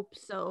think. I hope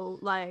so.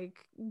 Like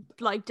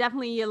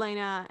definitely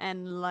Yelena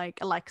and like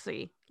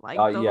Alexei. Like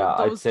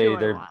I'd say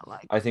they're.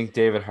 I think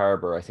David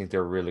Harbour. I think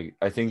they're really.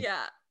 I think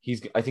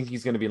he's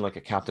going to be in like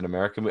a Captain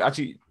America movie.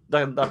 Actually,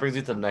 that brings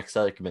you to the next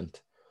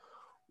segment.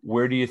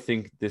 Where do you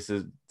think this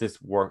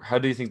work? How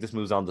do you think this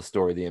moves on the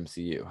story of the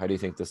MCU? How do you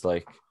think this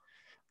like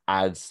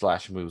adds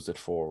 / moves it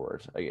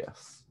forward? I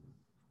guess.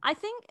 I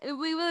think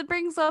it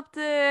brings up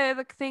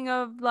the thing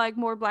of like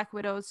more Black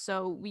Widows,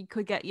 so we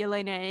could get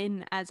Yelena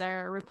in as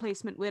our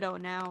replacement Widow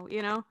now,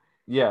 you know?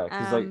 Yeah,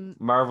 because like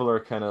Marvel are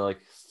kind of like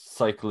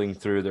cycling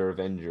through their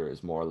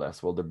Avengers more or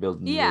less while they're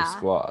building the new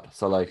squad.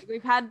 So like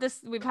we've had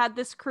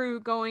this crew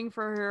going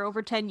for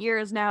over 10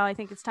 years now. I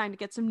think it's time to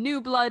get some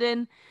new blood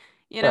in,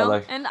 you know?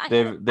 Like, and I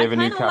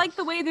kind of like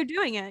the way they're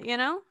doing it, you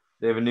know?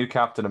 They have a new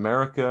Captain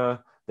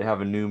America. They have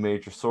a new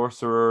Major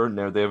Sorcerer.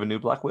 Now they have a new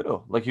Black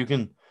Widow. Like you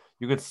could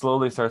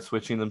slowly start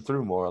switching them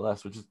through more or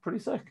less, which is pretty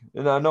sick.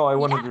 And I know I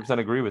 100%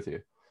 agree with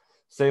you.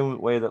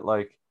 Same way that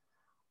like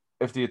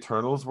if the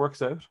Eternals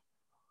works out,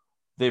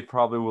 they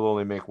probably will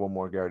only make one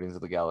more Guardians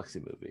of the Galaxy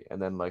movie,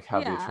 and then like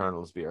have the Yeah.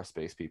 Eternals be our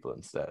space people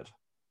instead.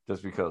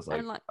 Just because,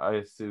 like, I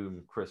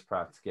assume Chris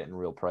Pratt's getting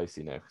real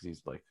pricey now because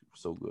he's like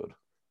so good.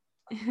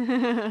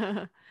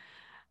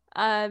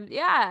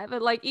 Yeah,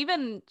 but like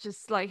even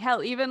just like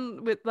hell,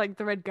 even with like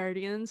the Red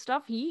Guardian and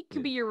stuff, he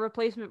could be your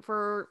replacement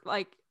for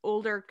like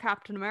older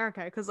Captain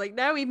America. Because like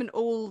now even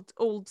old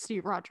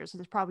Steve Rogers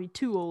is probably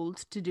too old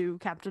to do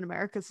Captain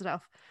America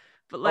stuff.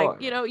 But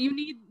like you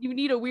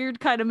need a weird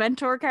kind of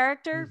mentor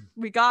character.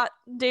 We got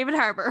David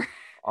Harbour.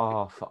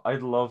 Oh,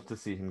 I'd love to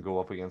see him go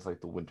up against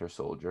like the Winter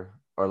Soldier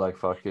or like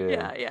fucking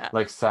Yeah.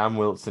 like Sam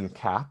Wilson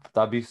Cap.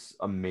 That'd be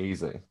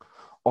amazing.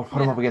 Or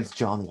put him up against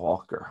John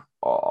Walker.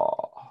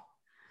 Oh.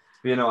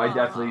 But,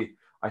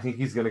 I think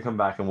he's gonna come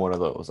back in one of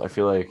those. I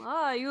feel like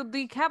you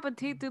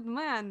decapitated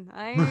man.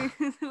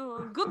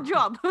 Good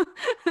job.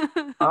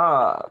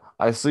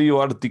 I see you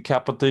are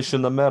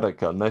Decapitation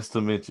America. Nice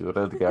to meet you,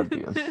 Red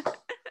Guardian.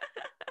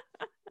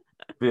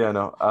 But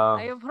no.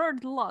 I have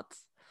heard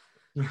lots.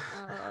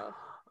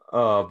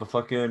 But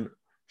fucking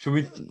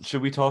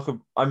should we talk?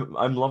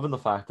 I'm loving the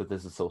fact that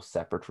this is so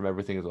separate from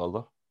everything as well,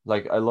 though.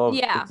 Like I love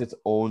it's its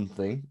own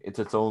thing. It's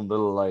its own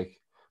little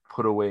like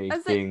put away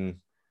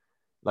thing.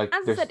 Like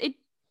as I said, it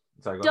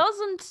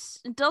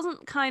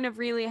doesn't kind of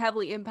really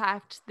heavily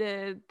impact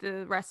the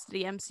rest of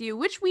the MCU,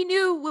 which we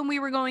knew when we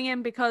were going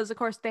in because of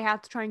course they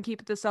had to try and keep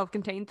it the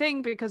self-contained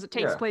thing because it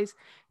takes place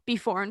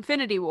before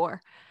Infinity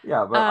War.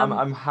 Yeah, but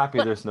I'm happy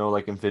there's no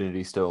like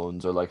Infinity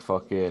Stones or like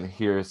fucking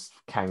here's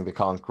Kang the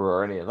Conqueror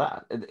or any of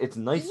that. It's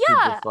nice to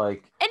just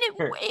like and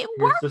it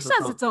works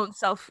as its own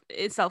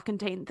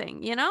self-contained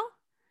thing, you know?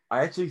 I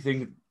actually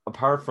think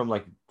apart from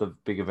like the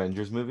big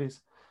Avengers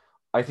movies,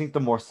 I think the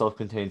more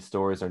self-contained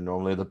stories are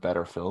normally the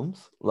better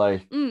films.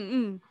 Like, how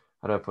do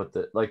I put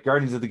that? Like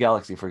Guardians of the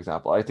Galaxy, for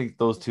example. I think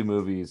those two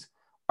movies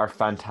are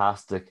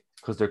fantastic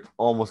because they're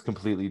almost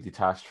completely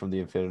detached from the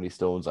Infinity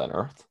Stones on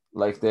Earth.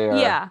 Like they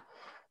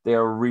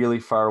are really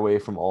far away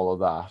from all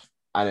of that,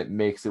 and it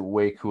makes it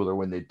way cooler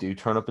when they do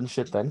turn up and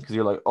shit. Then because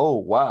you're like, oh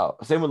wow.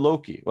 Same with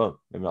Loki. Well,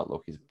 maybe not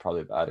Loki's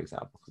probably a bad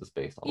example because it's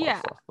based on a lot of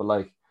stuff. But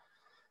like,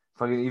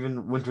 fucking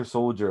even Winter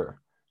Soldier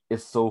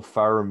is so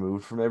far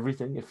removed from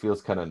everything, it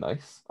feels kind of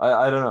nice.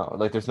 I don't know.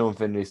 Like, there's no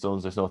Infinity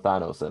Stones, there's no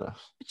Thanos in it.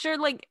 Sure,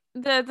 like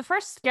the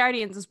first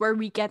Guardians is where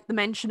we get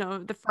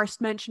the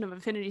first mention of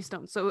Infinity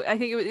Stones. So I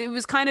think it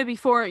was kind of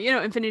before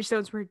Infinity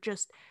Stones were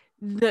just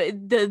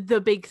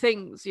the big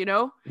things,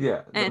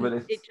 Yeah, and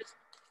it just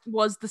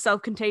was the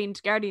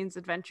self-contained Guardians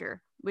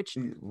adventure, which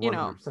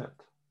 100%.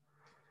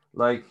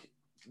 Like,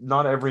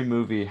 not every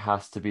movie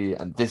has to be,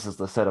 and this is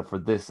the setup for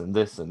this and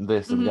this and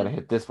this, and we gotta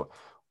hit this one.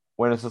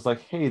 When it's just like,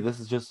 hey, this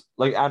is just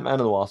like Ant-Man and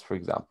the Wasp, for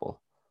example.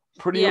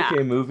 Pretty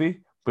okay movie,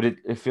 but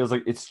it feels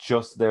like it's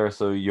just there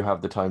so you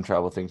have the time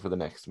travel thing for the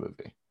next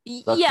movie.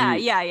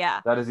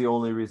 That is the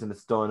only reason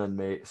it's done and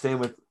made. Same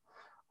with,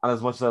 and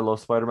as much as I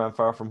love Spider-Man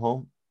Far From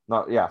Home,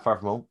 Far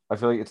From Home, I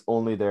feel like it's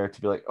only there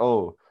to be like,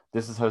 oh,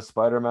 this is how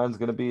Spider-Man's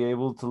going to be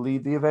able to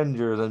lead the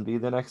Avengers and be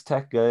the next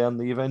tech guy on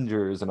the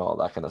Avengers and all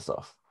that kind of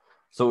stuff.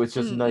 So it's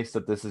just nice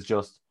that this is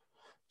just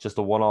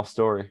a one-off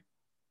story.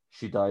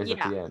 She dies at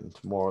the end.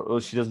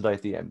 She doesn't die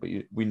at the end, but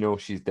we know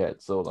she's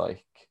dead. So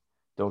like,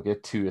 don't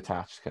get too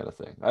attached, kind of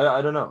thing.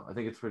 I don't know. I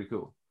think it's pretty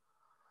cool.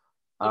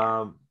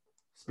 Yeah.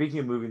 Speaking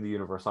of moving the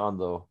universe on,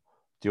 though,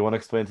 do you want to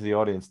explain to the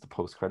audience the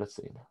post-credit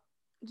scene?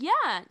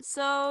 Yeah.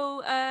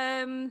 So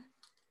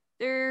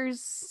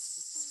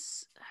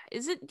there's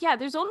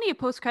only a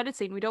post-credit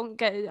scene. We don't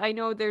get. I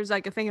know there's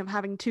like a thing of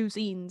having two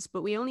scenes,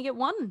 but we only get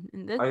one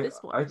in this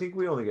one. I think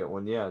we only get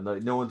one. Yeah,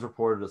 no one's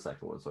reported a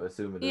second one, so I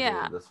assume it is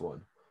only this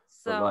one.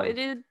 So like,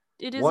 it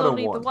is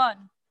only the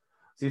one.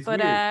 See, it's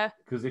weird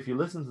because if you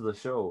listen to the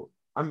show,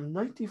 I'm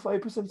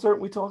 95% certain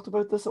we talked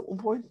about this at one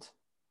point.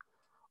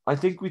 I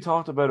think we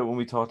talked about it when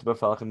we talked about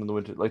Falcon and the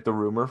Winter, like the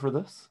rumor for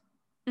this.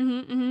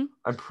 I'm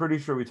pretty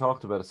sure we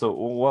talked about it. So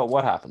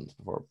what happened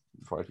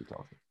before I keep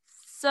talking?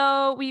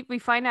 So we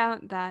find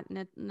out that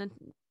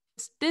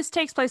this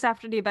takes place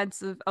after the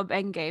events of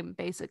Endgame,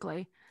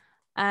 basically.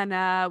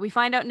 And we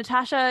find out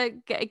Natasha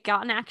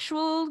got an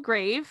actual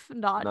grave,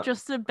 not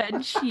just a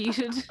bench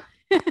sheeted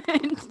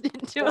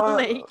into a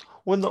lake.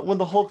 When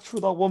the Hulk threw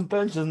that one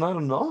bench, isn't that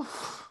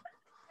enough?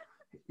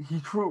 He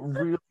threw it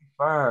really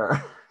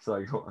far.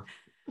 Sorry, go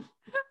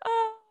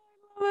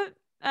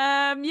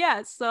on.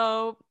 Yeah.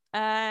 So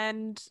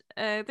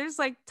there's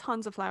like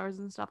tons of flowers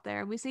and stuff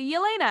there, and we see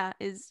Yelena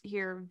is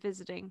here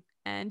visiting,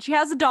 and she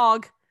has a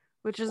dog,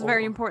 which is a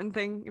very important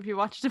thing if you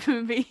watch the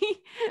movie.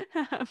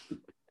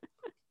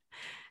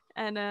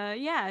 And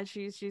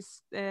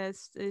she's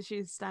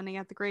standing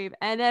at the grave,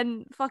 and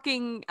then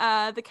fucking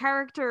the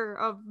character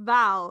of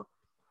Val,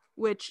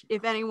 which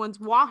if anyone's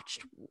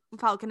watched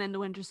Falcon and the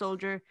Winter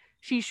Soldier,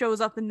 she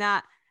shows up in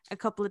that a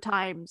couple of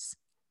times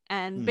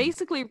and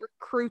basically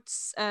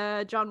recruits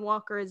John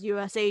Walker as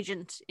US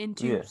agent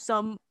into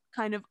some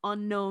kind of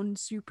unknown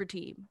super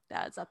team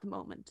that's at the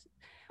moment.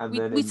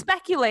 And we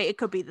speculate it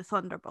could be the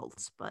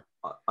Thunderbolts, but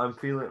I'm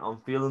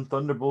feeling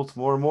Thunderbolts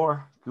more and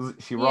more because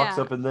she rocks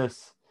up in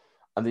this.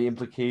 and the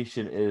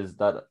implication is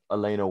that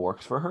Elena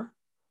works for her.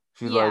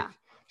 She's like, Yeah.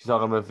 she's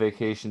talking about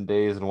vacation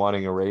days and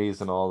wanting a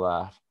raise and all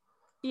that.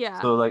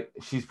 Yeah. So like,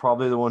 she's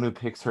probably the one who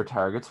picks her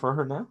targets for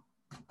her now.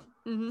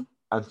 Mm-hmm.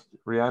 And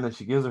Rihanna,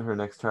 she gives her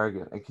next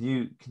target. And can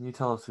you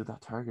tell us who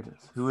that target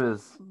is? Who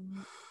is?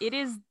 It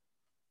is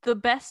the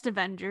best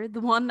Avenger,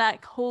 the one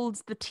that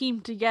holds the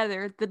team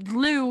together, the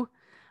glue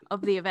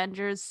of the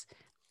Avengers.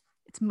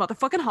 It's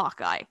motherfucking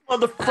Hawkeye.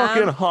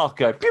 Motherfucking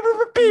Hawkeye. Pew, pew,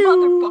 pew, pew.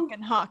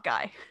 Motherfucking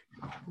Hawkeye.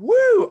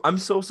 Woo! I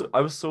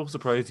was so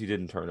surprised he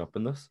didn't turn up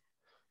in this.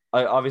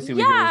 Obviously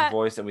we hear his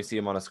voice and we see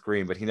him on a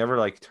screen, but he never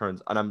like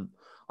turns. And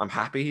I'm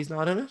happy he's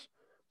not in it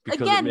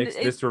because it Again, makes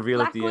this reveal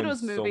Black at the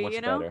Widow's end movie, so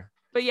much better.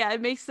 But yeah,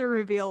 it makes the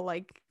reveal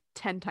like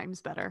 10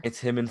 times better. It's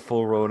him in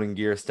full Ronin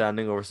gear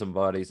standing over some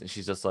bodies, and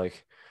she's just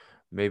like,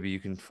 maybe you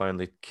can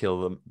finally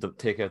kill them,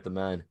 take out the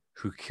man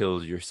who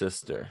killed your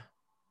sister.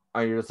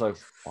 And you're just like,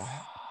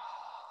 oh.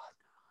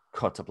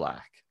 Cut to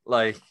black.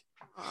 Like,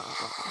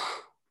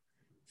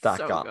 that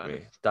so got good.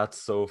 Me. That's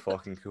so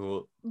fucking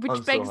cool.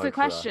 Which begs the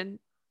question,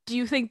 do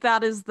you think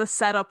that is the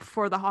setup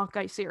for the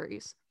Hawkeye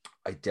series?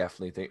 I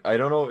definitely think. I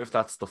don't know if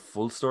that's the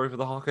full story for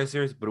the Hawkeye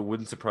series, but it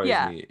wouldn't surprise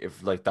me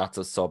if like that's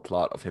a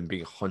subplot of him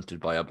being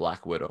hunted by a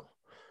Black Widow.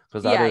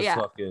 Because that is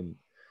fucking...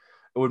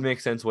 It would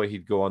make sense why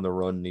he'd go on the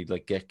run and he'd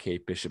like get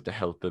Kate Bishop to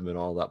help him and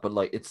all that. But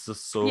like, it's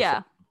just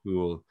so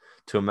cool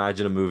to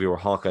imagine a movie where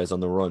Hawkeye's on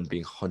the run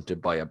being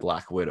hunted by a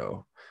Black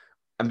Widow.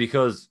 And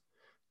because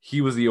he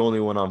was the only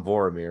one on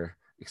Vormir,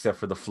 except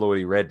for the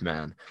floaty red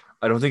man,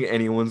 I don't think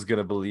anyone's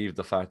gonna believe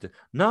the fact that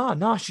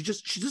she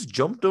just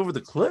jumped over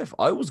the cliff.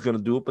 I was gonna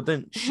do it, but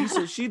then she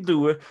said she'd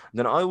do it, and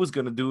then I was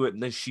gonna do it,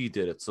 and then she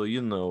did it. So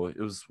it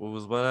was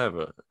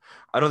whatever.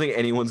 I don't think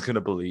anyone's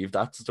gonna believe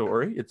that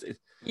story.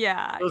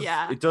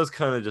 It does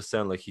kind of just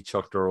sound like he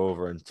chucked her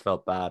over and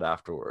felt bad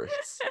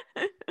afterwards.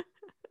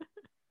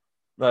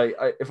 Like,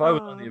 if I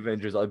was on the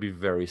Avengers, I'd be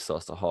very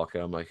sus to Hawkeye.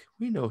 I'm like,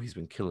 we know he's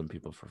been killing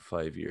people for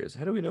 5 years.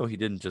 How do we know he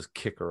didn't just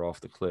kick her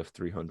off the cliff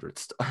 300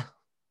 style?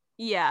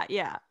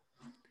 Yeah.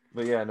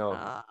 But yeah,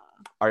 no.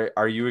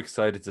 Are you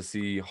excited to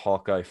see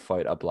Hawkeye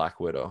fight a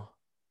Black Widow?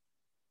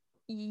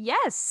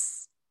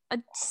 Yes.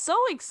 I'm so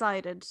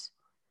excited.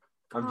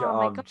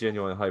 I'm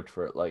genuinely hyped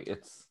for it. Like,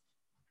 it's...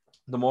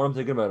 The more I'm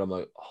thinking about it, I'm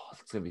like, oh,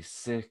 it's going to be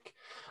sick.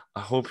 I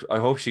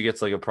hope she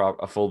gets like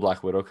a full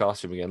Black Widow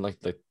costume again, like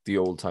the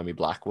old-timey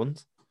black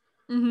ones.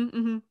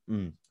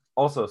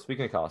 Also,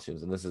 speaking of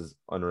costumes, and this is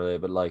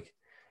unrelated, but like,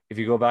 if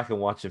you go back and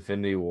watch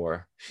Infinity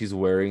War, she's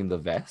wearing the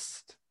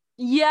vest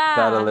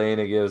that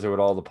Elena gives her with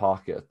all the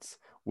pockets,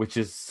 which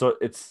is so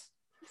cute. It's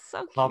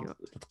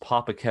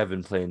Papa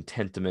Kevin playing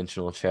 10th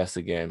dimensional chess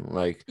again,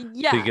 like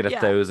taking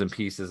 1,000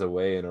 pieces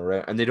away and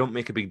around, and they don't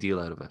make a big deal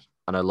out of it,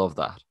 and I love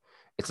that.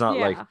 It's not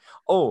like,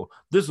 oh,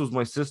 this was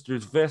my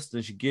sister's vest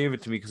and she gave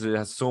it to me because it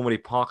has so many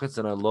pockets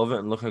and I love it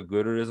and look how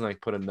good it is and I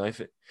put a knife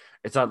in.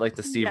 It's not like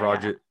the Steve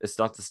Rogers. It's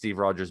not the Steve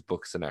Rogers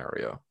book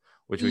scenario,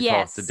 which we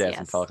talked to death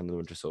in Falcon and the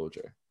Winter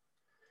Soldier.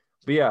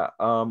 But yeah,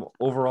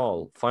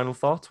 overall, final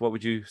thoughts. What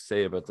would you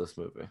say about this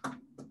movie?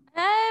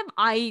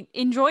 I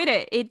enjoyed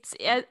it. It's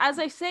as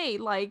I say,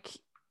 like,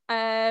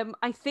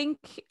 I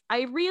think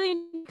I really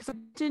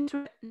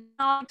into it,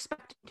 not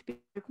expecting to be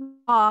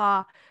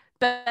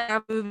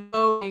better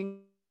movie,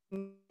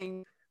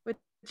 which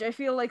I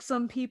feel like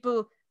some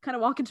people kind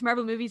of walk into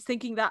Marvel movies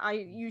thinking that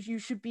you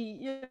should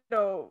be,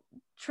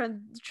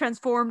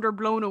 transformed or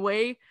blown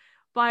away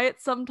by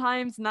it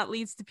sometimes, and that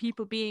leads to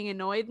people being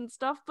annoyed and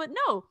stuff. But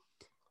no,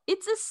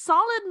 it's a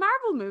solid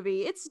Marvel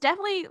movie. It's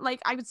definitely,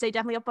 like, I would say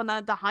definitely up on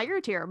the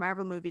higher tier of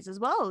Marvel movies as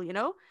well,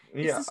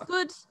 It's this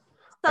good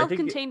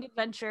self-contained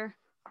adventure.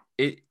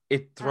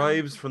 It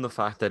thrives from the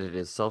fact that it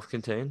is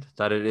self-contained,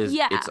 that it is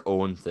its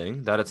own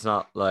thing, that it's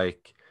not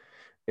like,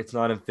 it's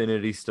not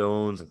Infinity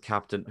Stones and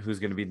who's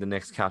going to be the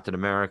next Captain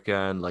America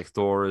and like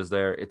Thor is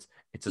there. It's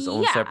its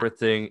own separate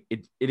thing.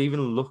 It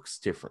even looks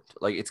different.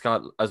 Like, it's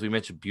got, as we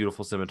mentioned,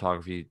 beautiful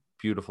cinematography,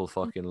 beautiful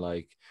fucking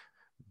like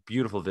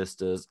beautiful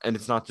vistas, and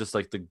it's not just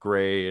like the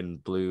gray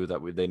and blue that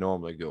they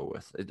normally go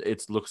with.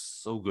 It looks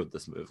so good,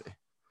 this movie.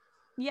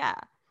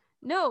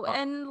 No,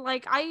 and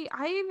like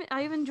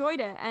I've enjoyed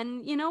it,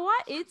 and you know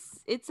what?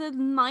 It's a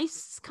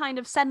nice kind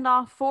of send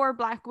off for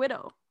Black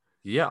Widow.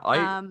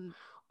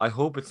 I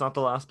hope it's not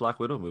the last Black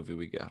Widow movie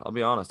we get. I'll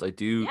be honest, I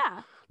do.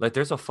 Like,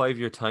 there's a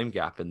 5-year time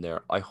gap in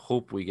there. I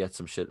hope we get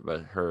some shit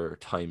about her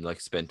time like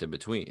spent in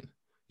between.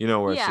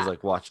 Where she's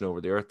like watching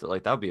over the Earth.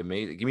 Like, that would be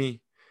amazing.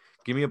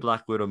 Give me a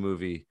Black Widow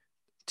movie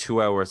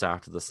 2 hours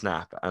after the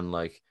snap, and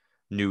like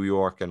New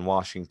York and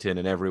Washington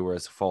and everywhere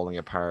is falling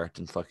apart,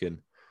 and fucking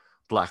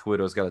Black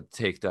Widow's got to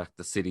take the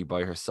city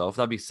by herself.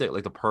 That'd be sick,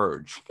 like The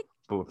Purge,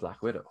 but with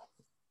Black Widow.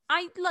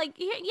 I think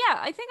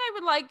I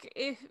would like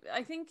if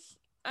I think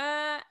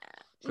now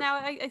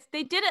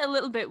they did it a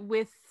little bit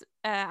with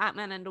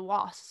Ant-Man and the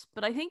Wasp,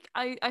 but I think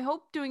I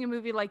hope doing a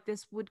movie like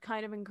this would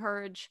kind of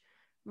encourage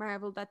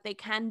Marvel that they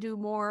can do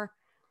more,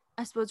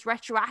 I suppose,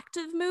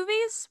 retroactive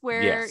movies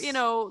where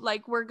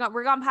like we're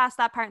gone past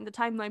that part in the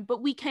timeline,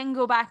 but we can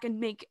go back and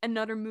make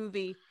another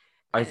movie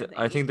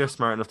I think they're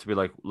smart enough to be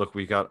like, look,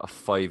 we got a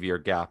 5-year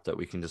gap that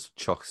we can just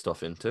chuck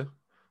stuff into.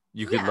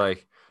 You could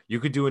you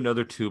could do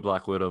another 2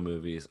 Black Widow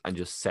movies and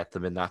just set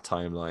them in that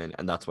timeline,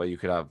 and that's why you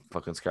could have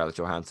fucking Scarlett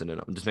Johansson in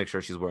them. Just make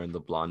sure she's wearing the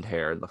blonde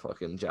hair and the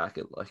fucking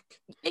jacket, like.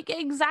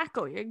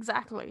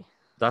 Exactly.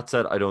 That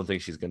said, I don't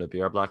think she's gonna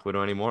be our Black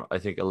Widow anymore. I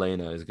think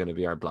Elena is gonna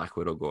be our Black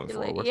Widow going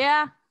forward.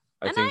 Yeah,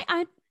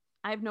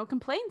 I have no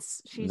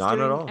complaints. She's not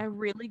doing at all. a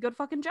really good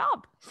fucking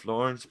job.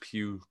 Florence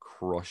Pugh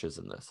crushes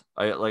in this.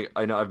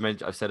 I know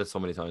I've said it so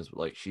many times, but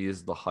like she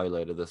is the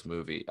highlight of this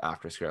movie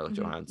after Scarlett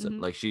Johansson.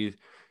 Like she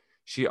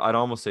I'd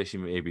almost say she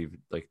maybe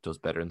like does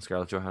better than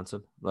Scarlett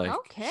Johansson. Like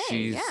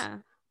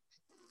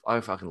I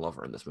fucking love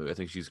her in this movie. I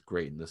think she's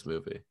great in this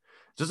movie.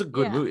 It's just a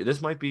good movie.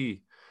 This might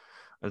be,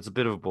 and it's a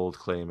bit of a bold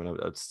claim, and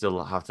I'd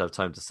still have to have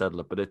time to settle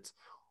it, but it's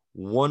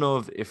one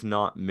of, if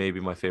not maybe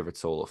my favorite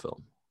solo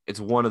film. It's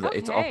one of the.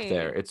 It's up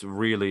there. It's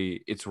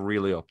really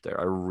up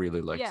there. I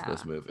really liked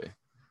this movie.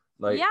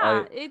 Like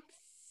I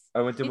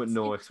went in with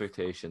no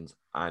expectations,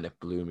 and it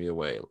blew me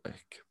away.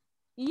 Like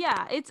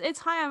it's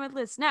high on my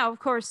list. Now, of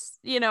course,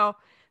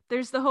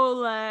 there's the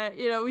whole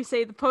we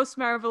say the post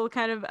Marvel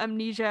kind of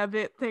amnesia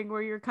bit thing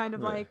where you're kind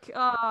of like,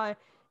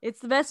 it's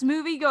the best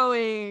movie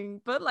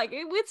going, but like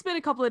it's been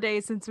a couple of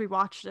days since we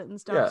watched it and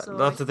stuff. Yeah, so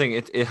that's the thing.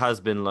 It has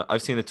been like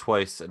I've seen it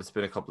twice, and it's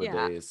been a couple of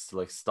days to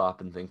like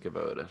stop and think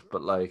about it.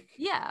 But like,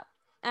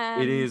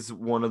 it is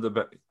one of the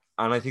best,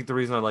 and I think the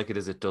reason I like it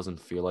is it doesn't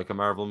feel like a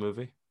Marvel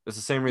movie. It's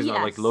the same reason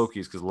I like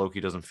Loki's, because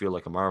Loki doesn't feel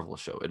like a Marvel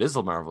show. It is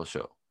a Marvel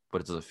show, but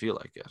it doesn't feel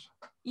like it.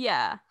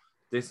 Yeah.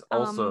 This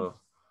also.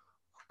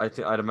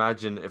 I'd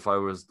imagine if I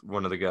was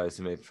one of the guys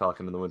who made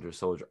Falcon and the Winter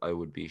Soldier, I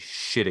would be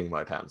shitting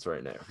my pants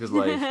right now. Because,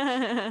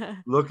 like,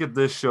 look at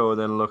this show,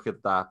 then look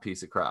at that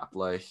piece of crap.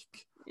 Like,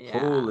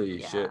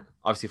 holy shit.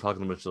 Obviously,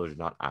 Falcon and the Winter Soldier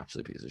not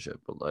actually a piece of shit,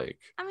 but, like...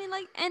 I mean,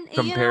 like, and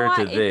compared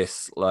to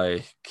this,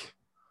 like...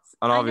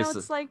 And obviously... I know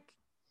it's like...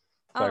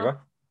 Sorry,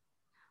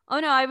 Oh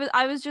no,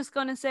 I was just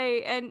gonna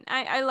say, and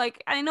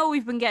I know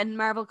we've been getting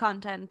Marvel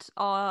content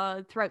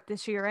throughout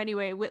this year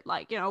anyway, with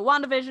like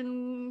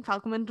WandaVision,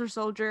 Falcon Winter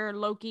Soldier,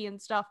 Loki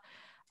and stuff.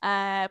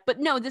 But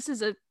no, this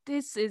is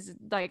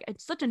like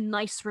it's such a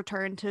nice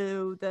return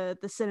to the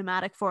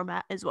cinematic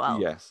format as well.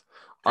 Yes.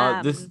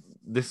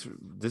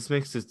 This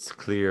makes it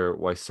clear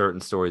why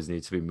certain stories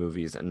need to be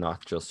movies and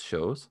not just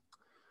shows.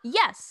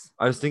 Yes.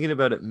 I was thinking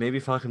about it.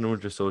 Maybe Falcon and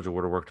Winter Soldier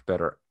would have worked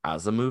better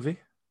as a movie.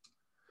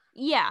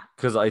 Yeah.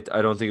 Because I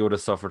don't think it would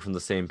have suffered from the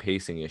same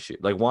pacing issue.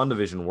 Like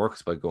WandaVision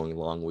works by going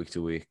long week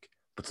to week.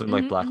 But something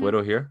like Black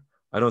Widow here,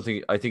 I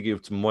think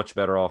it's much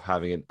better off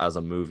having it as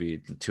a movie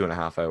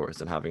 2.5 hours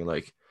than having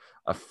like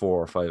a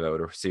 4 or 5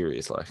 hour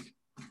series. Like,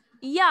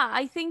 yeah,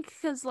 I think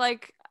because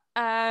like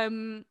I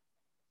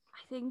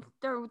think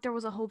there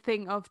was a whole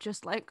thing of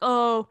just like,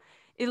 oh,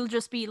 it'll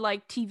just be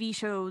like TV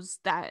shows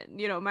that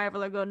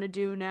Marvel are going to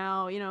do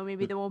now.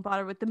 Maybe they won't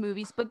bother with the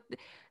movies, but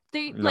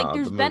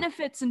there's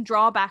benefits and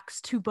drawbacks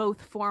to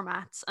both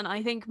formats, and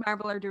I think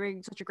Marvel are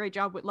doing such a great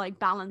job with like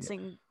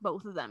balancing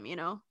both of them.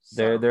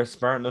 So. They're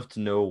smart enough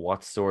to know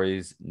what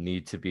stories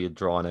need to be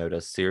drawn out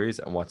as series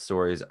and what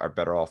stories are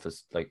better off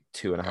as like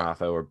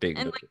 2.5 hour big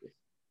movies. Like,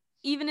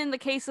 even in the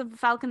case of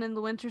Falcon and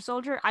the Winter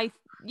Soldier,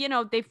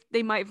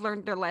 they might have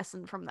learned their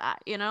lesson from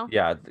that.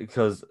 Yeah,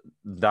 because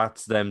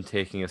that's them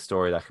taking a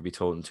story that could be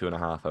told in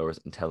 2.5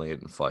 hours and telling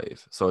it in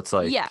 5. So it's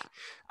like,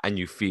 and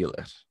you feel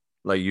it.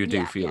 Like, you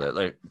do feel it.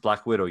 Like,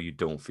 Black Widow, you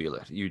don't feel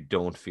it. You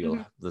don't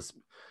feel this.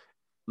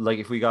 Like,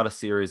 if we got a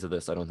series of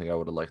this, I don't think I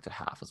would have liked it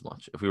half as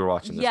much. If we were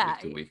watching this week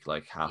to week,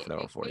 like half an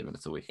hour, 40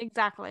 minutes a week.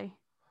 Exactly.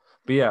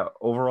 But yeah,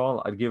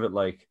 overall, I'd give it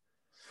like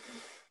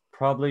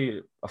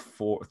probably a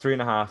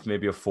 3.5,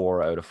 maybe a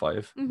 4 out of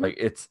 5. Like,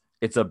 it's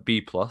a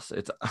B+.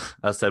 It's, as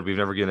I said, we've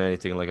never given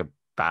anything like a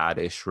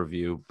bad-ish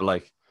review, but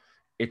like,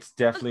 it's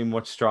definitely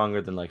much stronger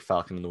than like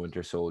Falcon and the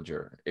Winter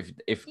Soldier.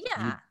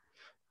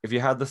 If you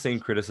had the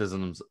same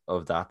criticisms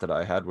of that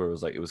I had, where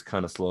it was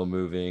kind of slow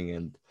moving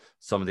and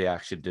some of the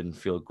action didn't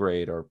feel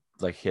great or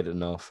like hit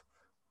enough,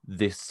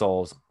 this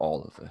solves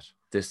all of it.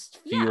 This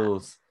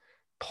feels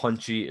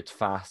punchy, it's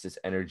fast, it's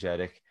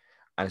energetic,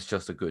 and it's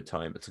just a good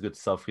time. It's a good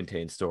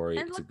self-contained story.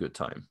 It's a good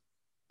time.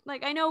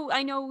 Like, I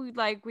know,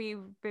 like, we've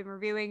been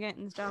reviewing it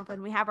and stuff,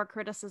 and we have our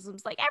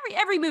criticisms. Like,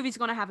 every movie's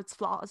going to have its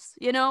flaws,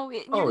 You're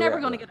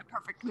never going to get a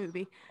perfect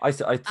movie. I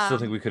still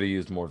think we could have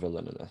used more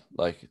villain in it.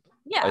 Like,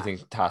 I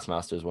think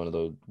Taskmaster is one of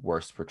the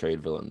worst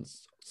portrayed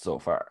villains so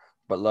far.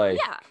 But, like...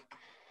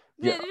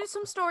 There's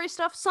some story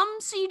stuff. Some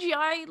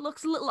CGI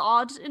looks a little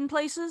odd in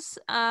places.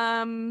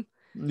 Final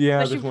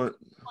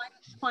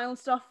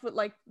stuff with,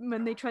 like,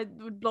 when they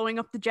tried blowing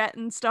up the jet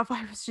and stuff,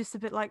 I was just a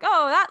bit like,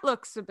 oh, that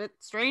looks a bit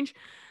strange.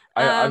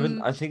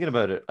 I'm thinking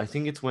about it. I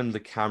think it's when the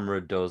camera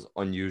does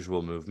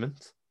unusual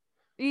movement.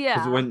 Yeah.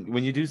 Because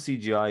when you do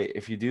CGI,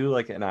 if you do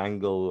like an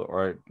angle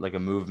or like a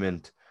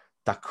movement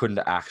that couldn't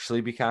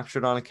actually be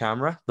captured on a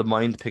camera, the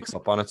mind picks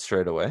up on it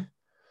straight away.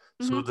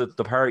 So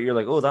the part you're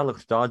like, oh, that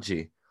looks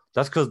dodgy.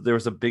 That's because there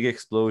was a big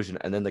explosion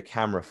and then the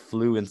camera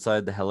flew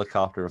inside the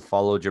helicopter and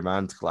followed your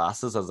man's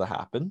glasses as it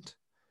happened.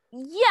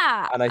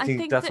 Yeah, And I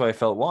think that's why I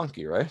felt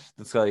wonky, right?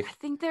 It's like I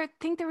think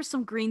there was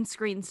some green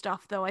screen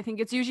stuff though. I think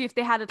it's usually if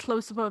they had a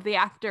close up of the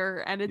actor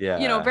and it,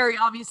 yeah. very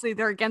obviously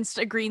they're against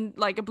a green,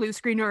 like a blue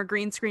screen or a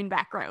green screen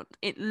background.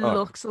 It Oh,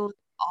 looks a little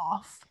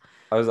off.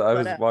 I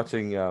But was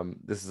watching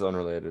this is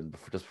unrelated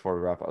just before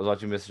we wrap. I was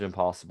watching Mission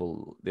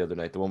Impossible the other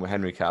night, the one with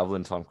Henry Cavill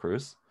and Tom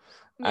Cruise.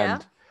 yeah.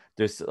 And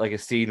there's like a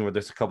scene where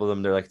there's a couple of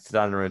them, they're like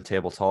standing around a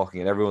table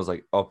talking, and everyone's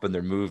like up and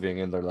they're moving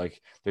and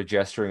they're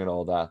gesturing and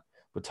all that.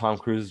 But Tom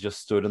Cruise just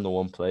stood in the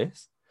one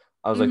place.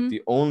 I was like, Hmm.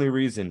 the only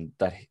reason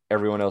that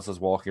everyone else is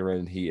walking around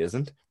and he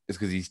isn't is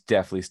because he's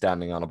definitely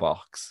standing on a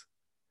box.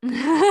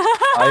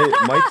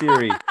 My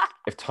theory,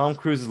 if Tom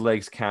Cruise's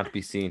legs can't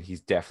be seen,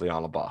 he's definitely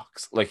on a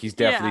box. Like he's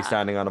definitely Yeah.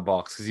 standing on a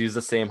box because he's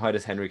the same height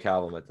as Henry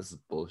Cavill. Like this is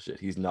bullshit.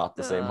 He's not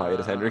the same height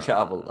as Henry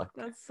Cavill. Like,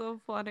 That's so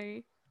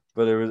funny.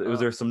 but it was Oh.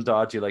 there some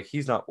dodgy like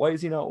he's not. Why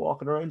is he not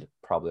walking around?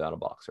 Probably on a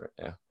box right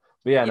now.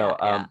 But yeah, no.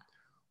 Yeah.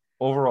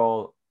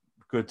 Overall,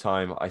 good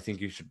time. I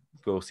think you should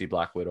go see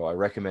Black Widow. I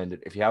recommend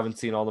it. If you haven't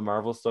seen all the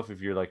Marvel stuff,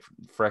 if you're like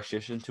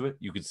fresh-ish into it,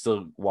 you could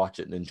still watch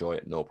it and enjoy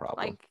it, no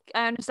problem. Like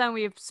I understand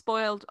we've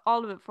spoiled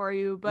all of it for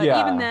you, but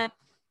Yeah. even then,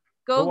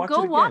 go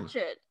watch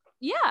it.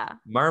 Yeah.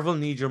 Marvel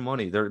need your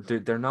money.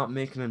 They're not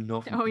making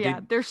enough. Oh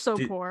yeah, they're so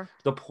poor.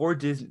 The poor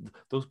Disney,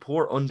 those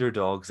poor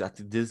underdogs at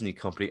the Disney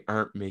company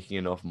aren't making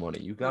enough money.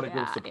 You gotta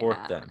go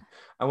support them.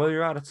 And while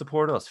you're at it,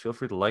 support us. Feel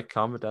free to like,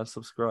 comment, and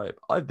subscribe.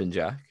 I've been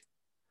Jack.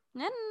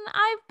 And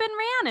I've been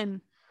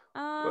Rhiannon.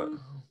 Well,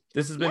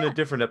 this has been a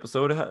different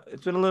episode.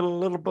 It's been a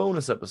little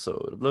bonus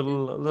episode, a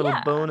little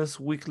bonus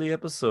weekly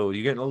episode.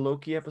 You're getting a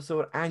Loki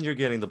episode, and you're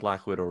getting the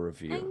Black Widow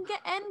review,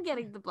 and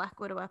getting the Black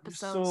Widow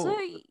episode. So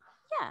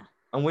yeah.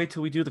 And wait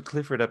till we do the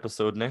Clifford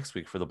episode next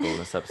week for the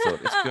bonus episode.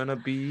 It's gonna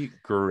be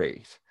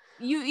great.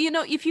 You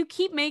know, if you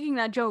keep making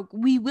that joke,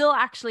 we will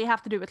actually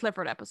have to do a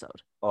Clifford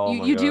episode. Oh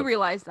you do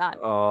realize that?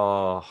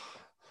 Oh,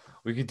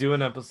 we could do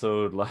an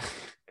episode like.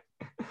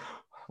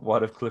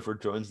 What if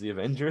Clifford joins the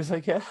Avengers? I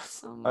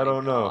guess. Oh I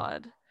don't know.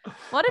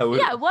 What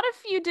if what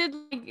if you did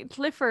like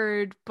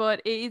Clifford,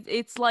 but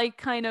it's like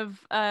kind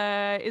of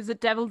is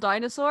it Devil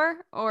Dinosaur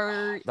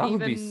or that even,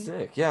 would be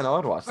sick. Yeah, no,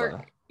 I'd watch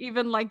that.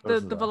 Even like the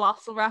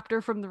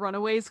Velociraptor from the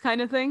Runaways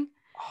kind of thing.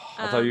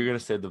 I thought you were gonna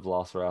say the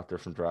Velociraptor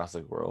from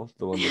Jurassic World,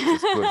 the one that's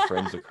just good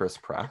friends with Chris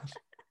Pratt.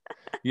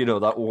 You know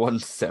that one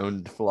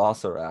sound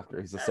Velociraptor.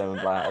 He's a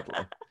sound lad.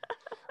 Like.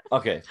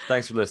 Okay,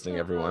 thanks for listening,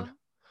 everyone.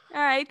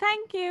 All right,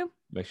 thank you.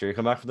 Make sure you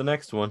come back for the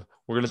next one.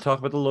 We're going to talk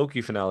about the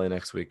Loki finale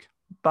next week.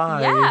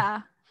 Bye.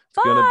 Yeah.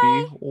 It's going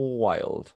to be wild.